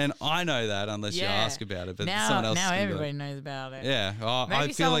 And I know that unless you ask about it, but someone else. Now everybody knows about it. Yeah.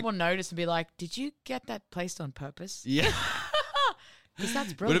 Maybe someone will notice and be like, "Did you get that placed on purpose?" Yeah. Because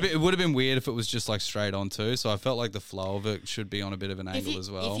that's brilliant. It would have been weird if it was just like straight on too. So I felt like the flow of it should be on a bit of an angle as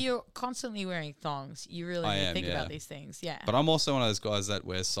well. If you're constantly wearing thongs, you really need to think about these things. Yeah. But I'm also one of those guys that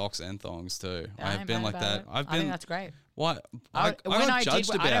wears socks and thongs too. I've been like that. I think that's great. Why? I got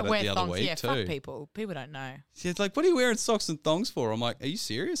judged about it the other week too. Fuck people. People don't know. It's like, what are you wearing socks and thongs for? I'm like, are you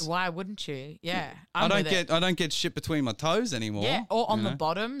serious? Why wouldn't you? Yeah. I don't get shit between my toes anymore. Yeah, or on the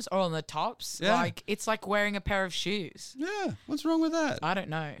bottoms or on the tops. Yeah. Like it's like wearing a pair of shoes. Yeah. What's wrong with that? I don't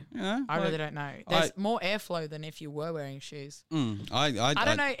know. I really don't know. There's more airflow than if you were wearing shoes. I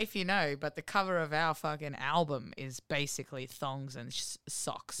don't know if you know, but the cover of our fucking album is basically thongs and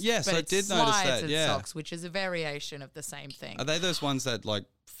socks. Yes, but I did notice that. And socks, which is a variation of the same thing. Are they those ones that like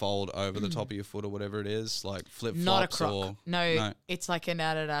fold over the top of your foot or whatever it is, like flip flops? Not a croc. No, it's like an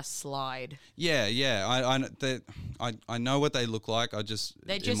Adidas slide. Yeah. I know what they look like. They just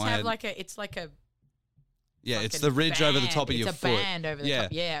have it's like a. Yeah, it's the ridge over the top of your foot. It's a band over the top.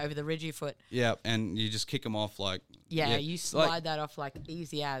 Yeah, over the ridge of your foot. Yeah, and you just kick them off like. Yeah, you slide that off like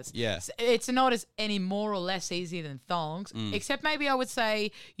easy as. Yeah. So it's not as any more or less easy than thongs, except maybe I would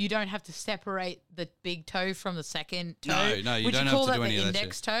say you don't have to separate the big toe from the second toe. No, you don't have to do any of that. The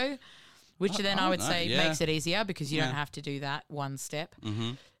index toe, which then I would say makes it easier because you don't have to do that one step.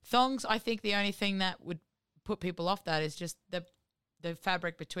 Mm-hmm. Thongs, I think the only thing that would put people off that is just the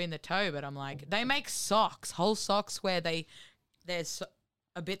fabric between the toe, but I'm like, they make socks, whole socks where there's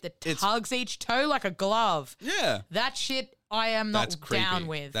a bit that tugs each toe like a glove. Yeah. That shit I am not down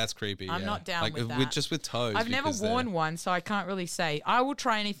with. That's creepy. I'm not down with that. Just with toes. I've never worn one, so I can't really say. I will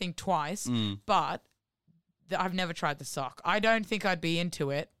try anything twice, but I've never tried the sock. I don't think I'd be into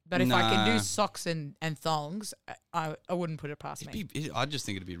it. But if I can do socks and thongs, I wouldn't put it past me. I just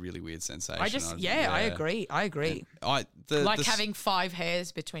think it'd be a really weird sensation. I agree. Having 5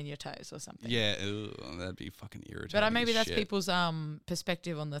 hairs between your toes or something. Yeah, that'd be fucking irritating. But maybe that's people's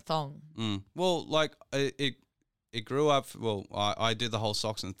perspective on the thong. Well, like it grew up. Well, I did the whole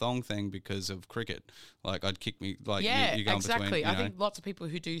socks and thong thing because of cricket. Like I'd kick me. Like you go exactly. Between, I think lots of people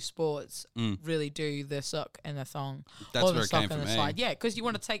who do sports really do the sock and the thong. That's or where the it sock came from. And the slide. Yeah, because you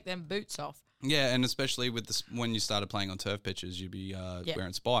want to take them boots off. Yeah, and especially with when you started playing on turf pitches, you'd be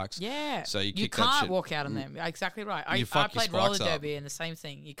wearing spikes. Yeah, so you can't walk out on them. Exactly right. I played roller derby and the same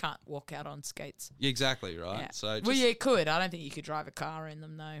thing. You can't walk out on skates. Exactly right. Yeah. So you could. I don't think you could drive a car in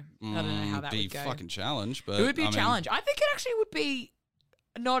them though. I don't know how that would go. It'd be a fucking challenge, but it would be a challenge. I think it actually would be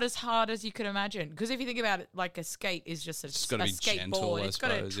not as hard as you could imagine. Because if you think about it, like a skate is just a skateboard. It's got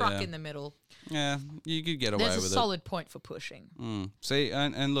a truck in the middle. Yeah, you could get away with it. There's a solid point for pushing. See,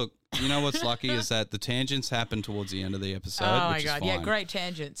 and look, you know what's lucky is that the tangents happen towards the end of the episode. Oh my god, yeah, great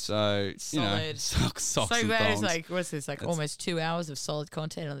tangents. So solid. Socks and thongs. Like what's this? Like almost 2 hours of solid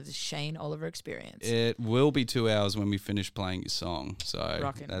content on the Shane Oliver experience. It will be 2 hours when we finish playing your song.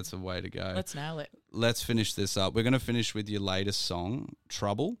 So that's a way to go. Let's nail it. Let's finish this up. We're going to finish with your latest song,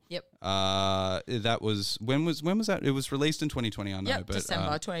 Trouble. Yep. That was when was that? It was released in 2020. I know, but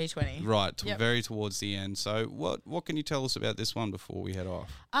December 2020. Right, very towards the end. So what can you tell us about this one before we head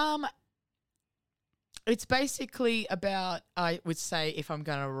off? It's basically about, I would say, if I'm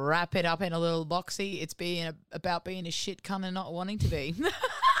going to wrap it up in a little boxy, it's about being a shit cunt and not wanting to be.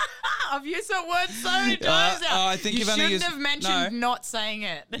 I've used that word so many times now. I think you you've only shouldn't used, have mentioned not saying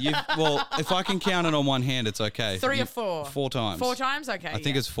it. Well, if I can count it on one hand, it's okay. 3 or 4? 4 times. 4 times? Okay. I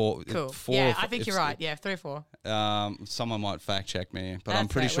think it's 4. Cool. 4 yeah, I think you're right. Yeah, 3 or 4. Someone might fact check me, but That's I'm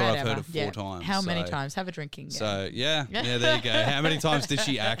pretty sure whatever. I've heard it 4 times. How many times? Have a drinking game. So, yeah, there you go. How many times did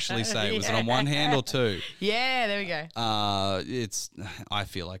she actually say it? Was it on one hand or 2? Yeah, there we go. I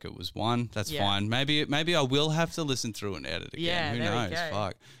feel like it was 1. That's fine. Maybe I will have to listen through and edit again. Yeah, Who there knows? we go.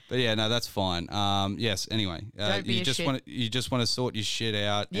 Fuck. But yeah, no, that's fine. Yes. Anyway, you just want to sort your shit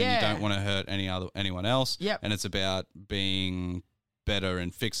out, and you don't want to hurt anyone else. Yep. And it's about being better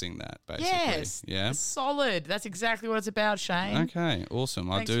and fixing that, basically. Yes. Yeah. Solid. That's exactly what it's about, Shane. Okay. Awesome.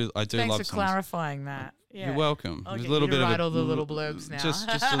 Thanks, I do thanks love for clarifying that. Yeah. You're welcome. I'll There's get a little you to bit write of a, all the little blurbs now. just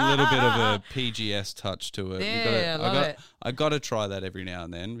a little bit of a PGS touch to it. Yeah, I love it. I got to try that every now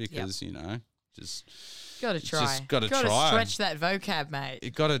and then because just. Got to try. Just got to try. Got to stretch that vocab, mate.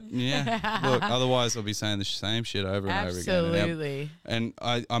 You got to, Look, otherwise I'll be saying the same shit over and over again. Absolutely. And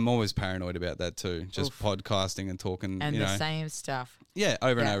I'm always paranoid about that too. Just podcasting and talking. And the same stuff. Yeah,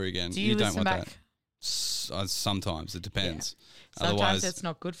 over and over again. Do you don't listen want back? that. Sometimes it depends. Yeah. Sometimes Otherwise, it's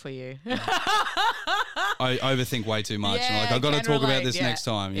not good for you. I overthink way too much. Yeah, and I've got to talk about this yeah. next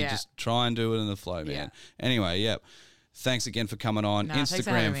time. You just try and do it in the flow, man. Yeah. Anyway, thanks again for coming on. Thanks for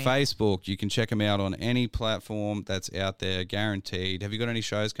Instagram, having me. Facebook. You can check them out on any platform that's out there, guaranteed. Have you got any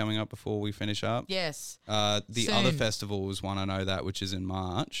shows coming up before we finish up? Yes. The Soon. other festival is one, I know that, which is in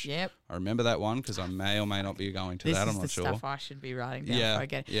March. Yep. I remember that one because I may or may not be going to This that. is I'm not the sure. stuff I should be writing down Yeah, before I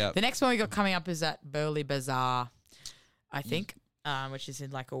get it. yeah. The next one we got coming up is at Burley Bazaar, I think, which is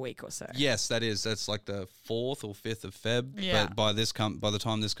in like a week or so. Yes, that is. That's like the 4th or 5th of Feb. Yeah. But by the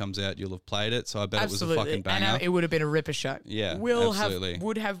time this comes out, you'll have played it. So I bet Absolutely. it was a fucking banger. And it would have been a ripper show. Yeah, will absolutely.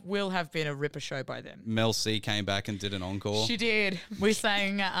 will have been a ripper show by then. Mel C came back and did an encore. She did. We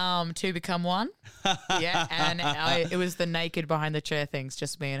sang Two Become One. Yeah, and it was the naked behind the chair things,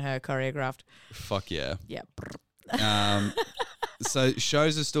 just me and her choreographed. Fuck yeah. Yeah. So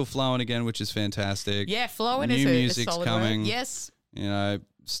shows are still flowing again, which is fantastic. Yeah, flowing New is music's a solid coming. word. Yes. You know,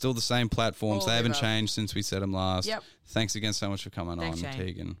 still the same platforms. All They haven't above. changed since we said them last. Yep. Thanks again so much for coming Thanks, on, Shane.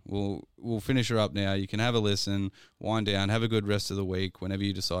 Tegan. We'll finish her up now. You can have a listen, wind down, have a good rest of the week whenever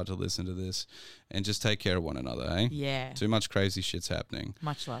you decide to listen to this, and just take care of one another, eh? Yeah. Too much crazy shit's happening.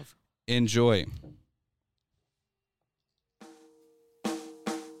 Much love. Enjoy.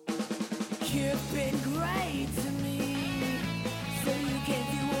 You've been great to me, so you can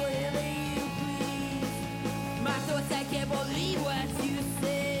do whatever you please. My thoughts, I can't believe what you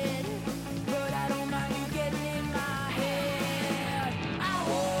said, but I don't mind you getting in my head. I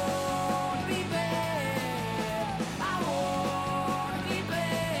won't be bad. I won't be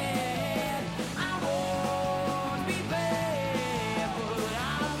bad. I won't be bad, but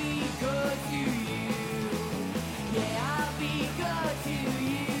I'll be good to you.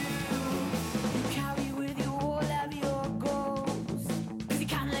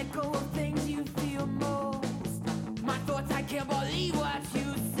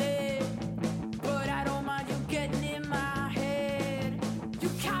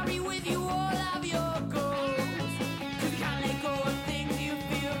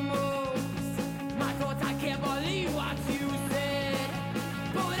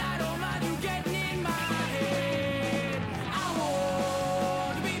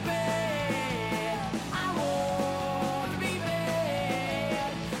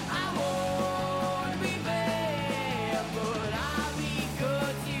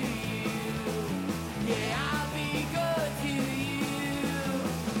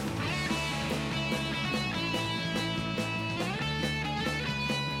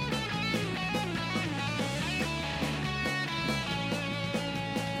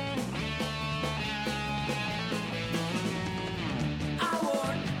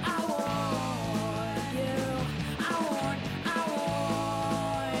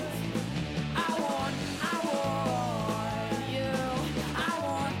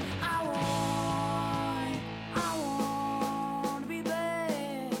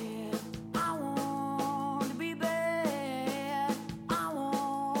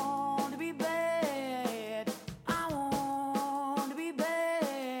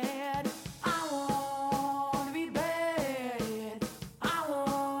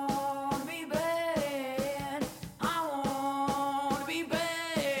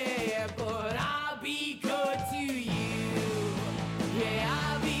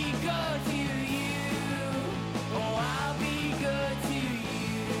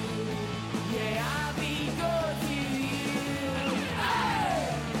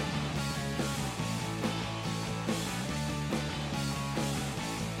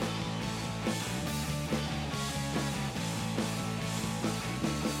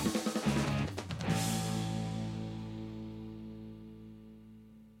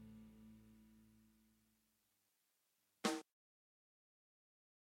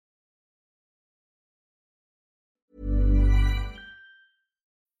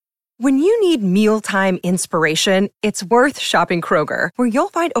 When you need mealtime inspiration, it's worth shopping Kroger, where you'll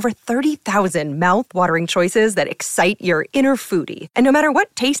find over 30,000 mouth-watering choices that excite your inner foodie. And no matter what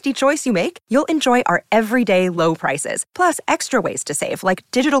tasty choice you make, you'll enjoy our everyday low prices, plus extra ways to save, like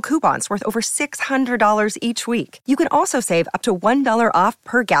digital coupons worth over $600 each week. You can also save up to $1 off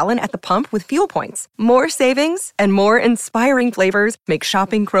per gallon at the pump with fuel points. More savings and more inspiring flavors make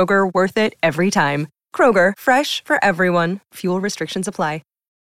shopping Kroger worth it every time. Kroger, fresh for everyone. Fuel restrictions apply.